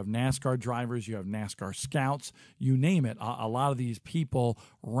 you have NASCAR drivers, you have NASCAR scouts, you name it. A lot of these people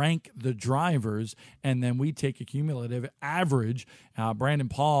rank the drivers, and then we take a cumulative average. Brandon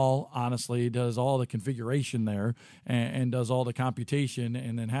Paul, honestly, does all the configuration there and does all the computation,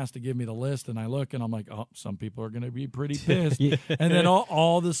 and then has to give me the list, and I look, and I'm like, oh, some people are going to be pretty pissed. Yeah. And then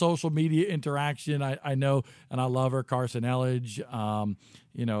all the social media interaction, I know, and I love her, Carson Elledge.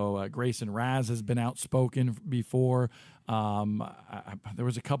 Grayson Raz has been outspoken before. There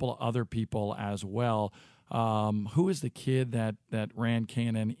was a couple of other people as well. Who is the kid that ran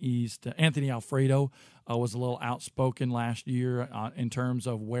Cannon East? Anthony Alfredo was a little outspoken last year in terms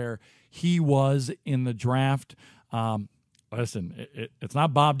of where he was in the draft. Listen, it's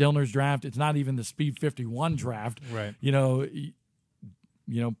not Bob Dillner's draft. It's not even the Speed 51 draft. Right.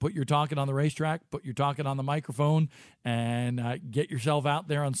 Put your talking on the racetrack, put your talking on the microphone, and get yourself out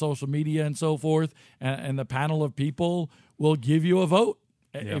there on social media and so forth, and the panel of people will give you a vote.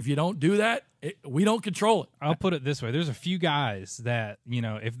 Yep. If you don't do that, we don't control it. I'll put it this way. There's a few guys that,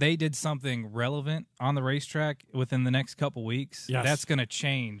 if they did something relevant on the racetrack within the next couple weeks, that's going to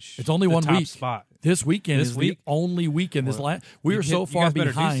change. It's only one top week. Spot. This weekend is the only weekend. We are so far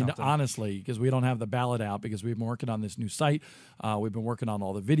behind, honestly, because we don't have the ballot out because we've been working on this new site. We've been working on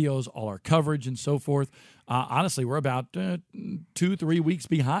all the videos, all our coverage, and so forth. Honestly, we're about 2-3 weeks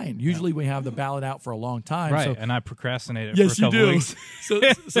behind. Usually we have the ballot out for a long time. Right, so, and I procrastinated yes, for a couple weeks.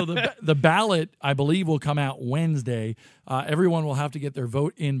 so the ballot, I believe, will come out Wednesday. Everyone will have to get their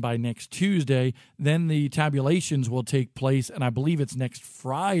vote in by next Tuesday. Then the tabulations will take place, and I believe it's next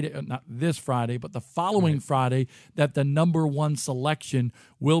Friday, not this Friday, but the following Friday, that the number one selection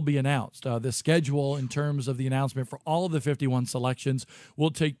will be announced. The schedule in terms of the announcement for all of the 51 selections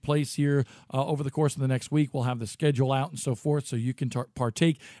will take place here over the course of the next week. We'll have the schedule out and so forth, so you can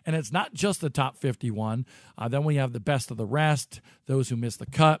partake. And it's not just the top 51. Then we have the best of the rest, those who missed the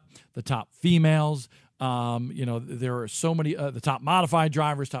cut, the top females. There are so many, the top modified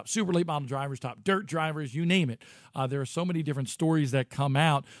drivers, top super late model drivers, top dirt drivers, you name it. There are so many different stories that come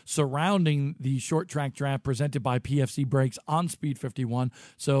out surrounding the short track draft presented by PFC Brakes on Speed 51.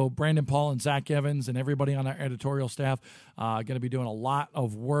 So Brandon Paul and Zach Evans and everybody on our editorial staff going to be doing a lot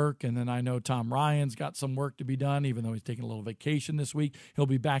of work. And then I know Tom Ryan's got some work to be done, even though he's taking a little vacation this week. He'll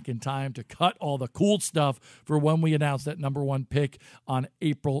be back in time to cut all the cool stuff for when we announce that number one pick on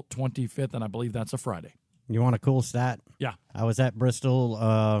April 25th. And I believe that's a Friday. You want a cool stat? Yeah. I was at Bristol,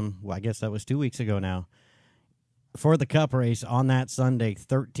 I guess that was 2 weeks ago now. For the Cup race on that Sunday,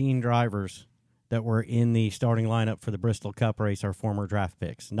 13 drivers that were in the starting lineup for the Bristol Cup race are former draft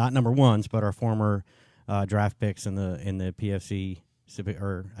picks. Not number ones, but are former draft picks in the PFC,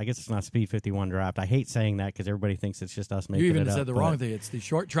 or I guess it's not Speed 51 draft. I hate saying that because everybody thinks it's just us making it up. You even said the wrong thing. It's the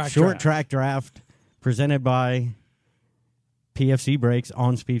short track draft presented by PFC Brakes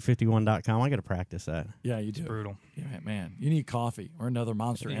on speed51.com. I got to practice that. Yeah, you do. It's brutal. Yeah, man. You need coffee or another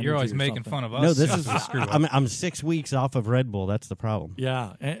Monster Energy. You're always or making something. fun of us. No, this is screw up. I'm 6 weeks off of Red Bull. That's the problem.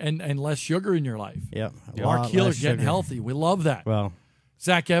 Yeah, and less sugar in your life. Yep. Mark Keeler's getting healthy. We love that. Well,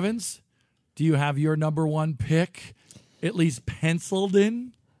 Zach Evans, do you have your number one pick at least penciled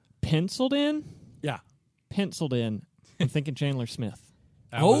in? Penciled in? Yeah. Penciled in. I'm thinking Chandler Smith.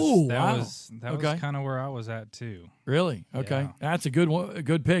 That wow. was Okay. kind of where I was at too. Really? Okay. Yeah. That's a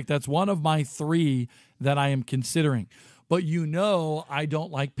good pick. That's one of my three that I am considering. But I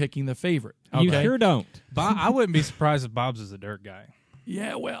don't like picking the favorite. Okay? You sure don't. I wouldn't be surprised if Bob's is a dirt guy.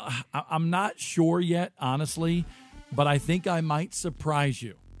 Yeah, well, I'm not sure yet, honestly, but I think I might surprise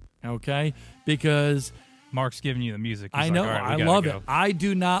you, okay? Because Mark's giving you the music. He's I know, like, all right, we I gotta love go. it. I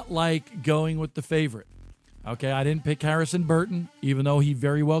do not like going with the favorite. Okay, I didn't pick Harrison Burton, even though he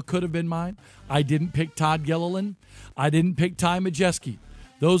very well could have been mine. I didn't pick Todd Gilliland. I didn't pick Ty Majeski.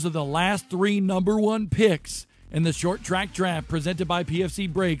 Those are the last three number one picks in the short track draft presented by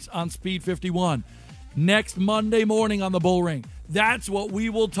PFC Brakes on Speed 51. Next Monday morning on the Bullring. That's what we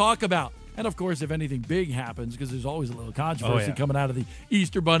will talk about. And, of course, if anything big happens, because there's always a little controversy coming out of the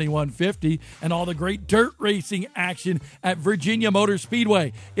Easter Bunny 150 and all the great dirt racing action at Virginia Motor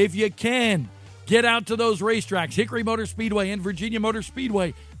Speedway. If you can, get out to those racetracks, Hickory Motor Speedway and Virginia Motor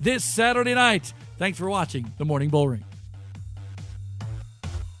Speedway, this Saturday night. Thanks for watching the Morning Bullring.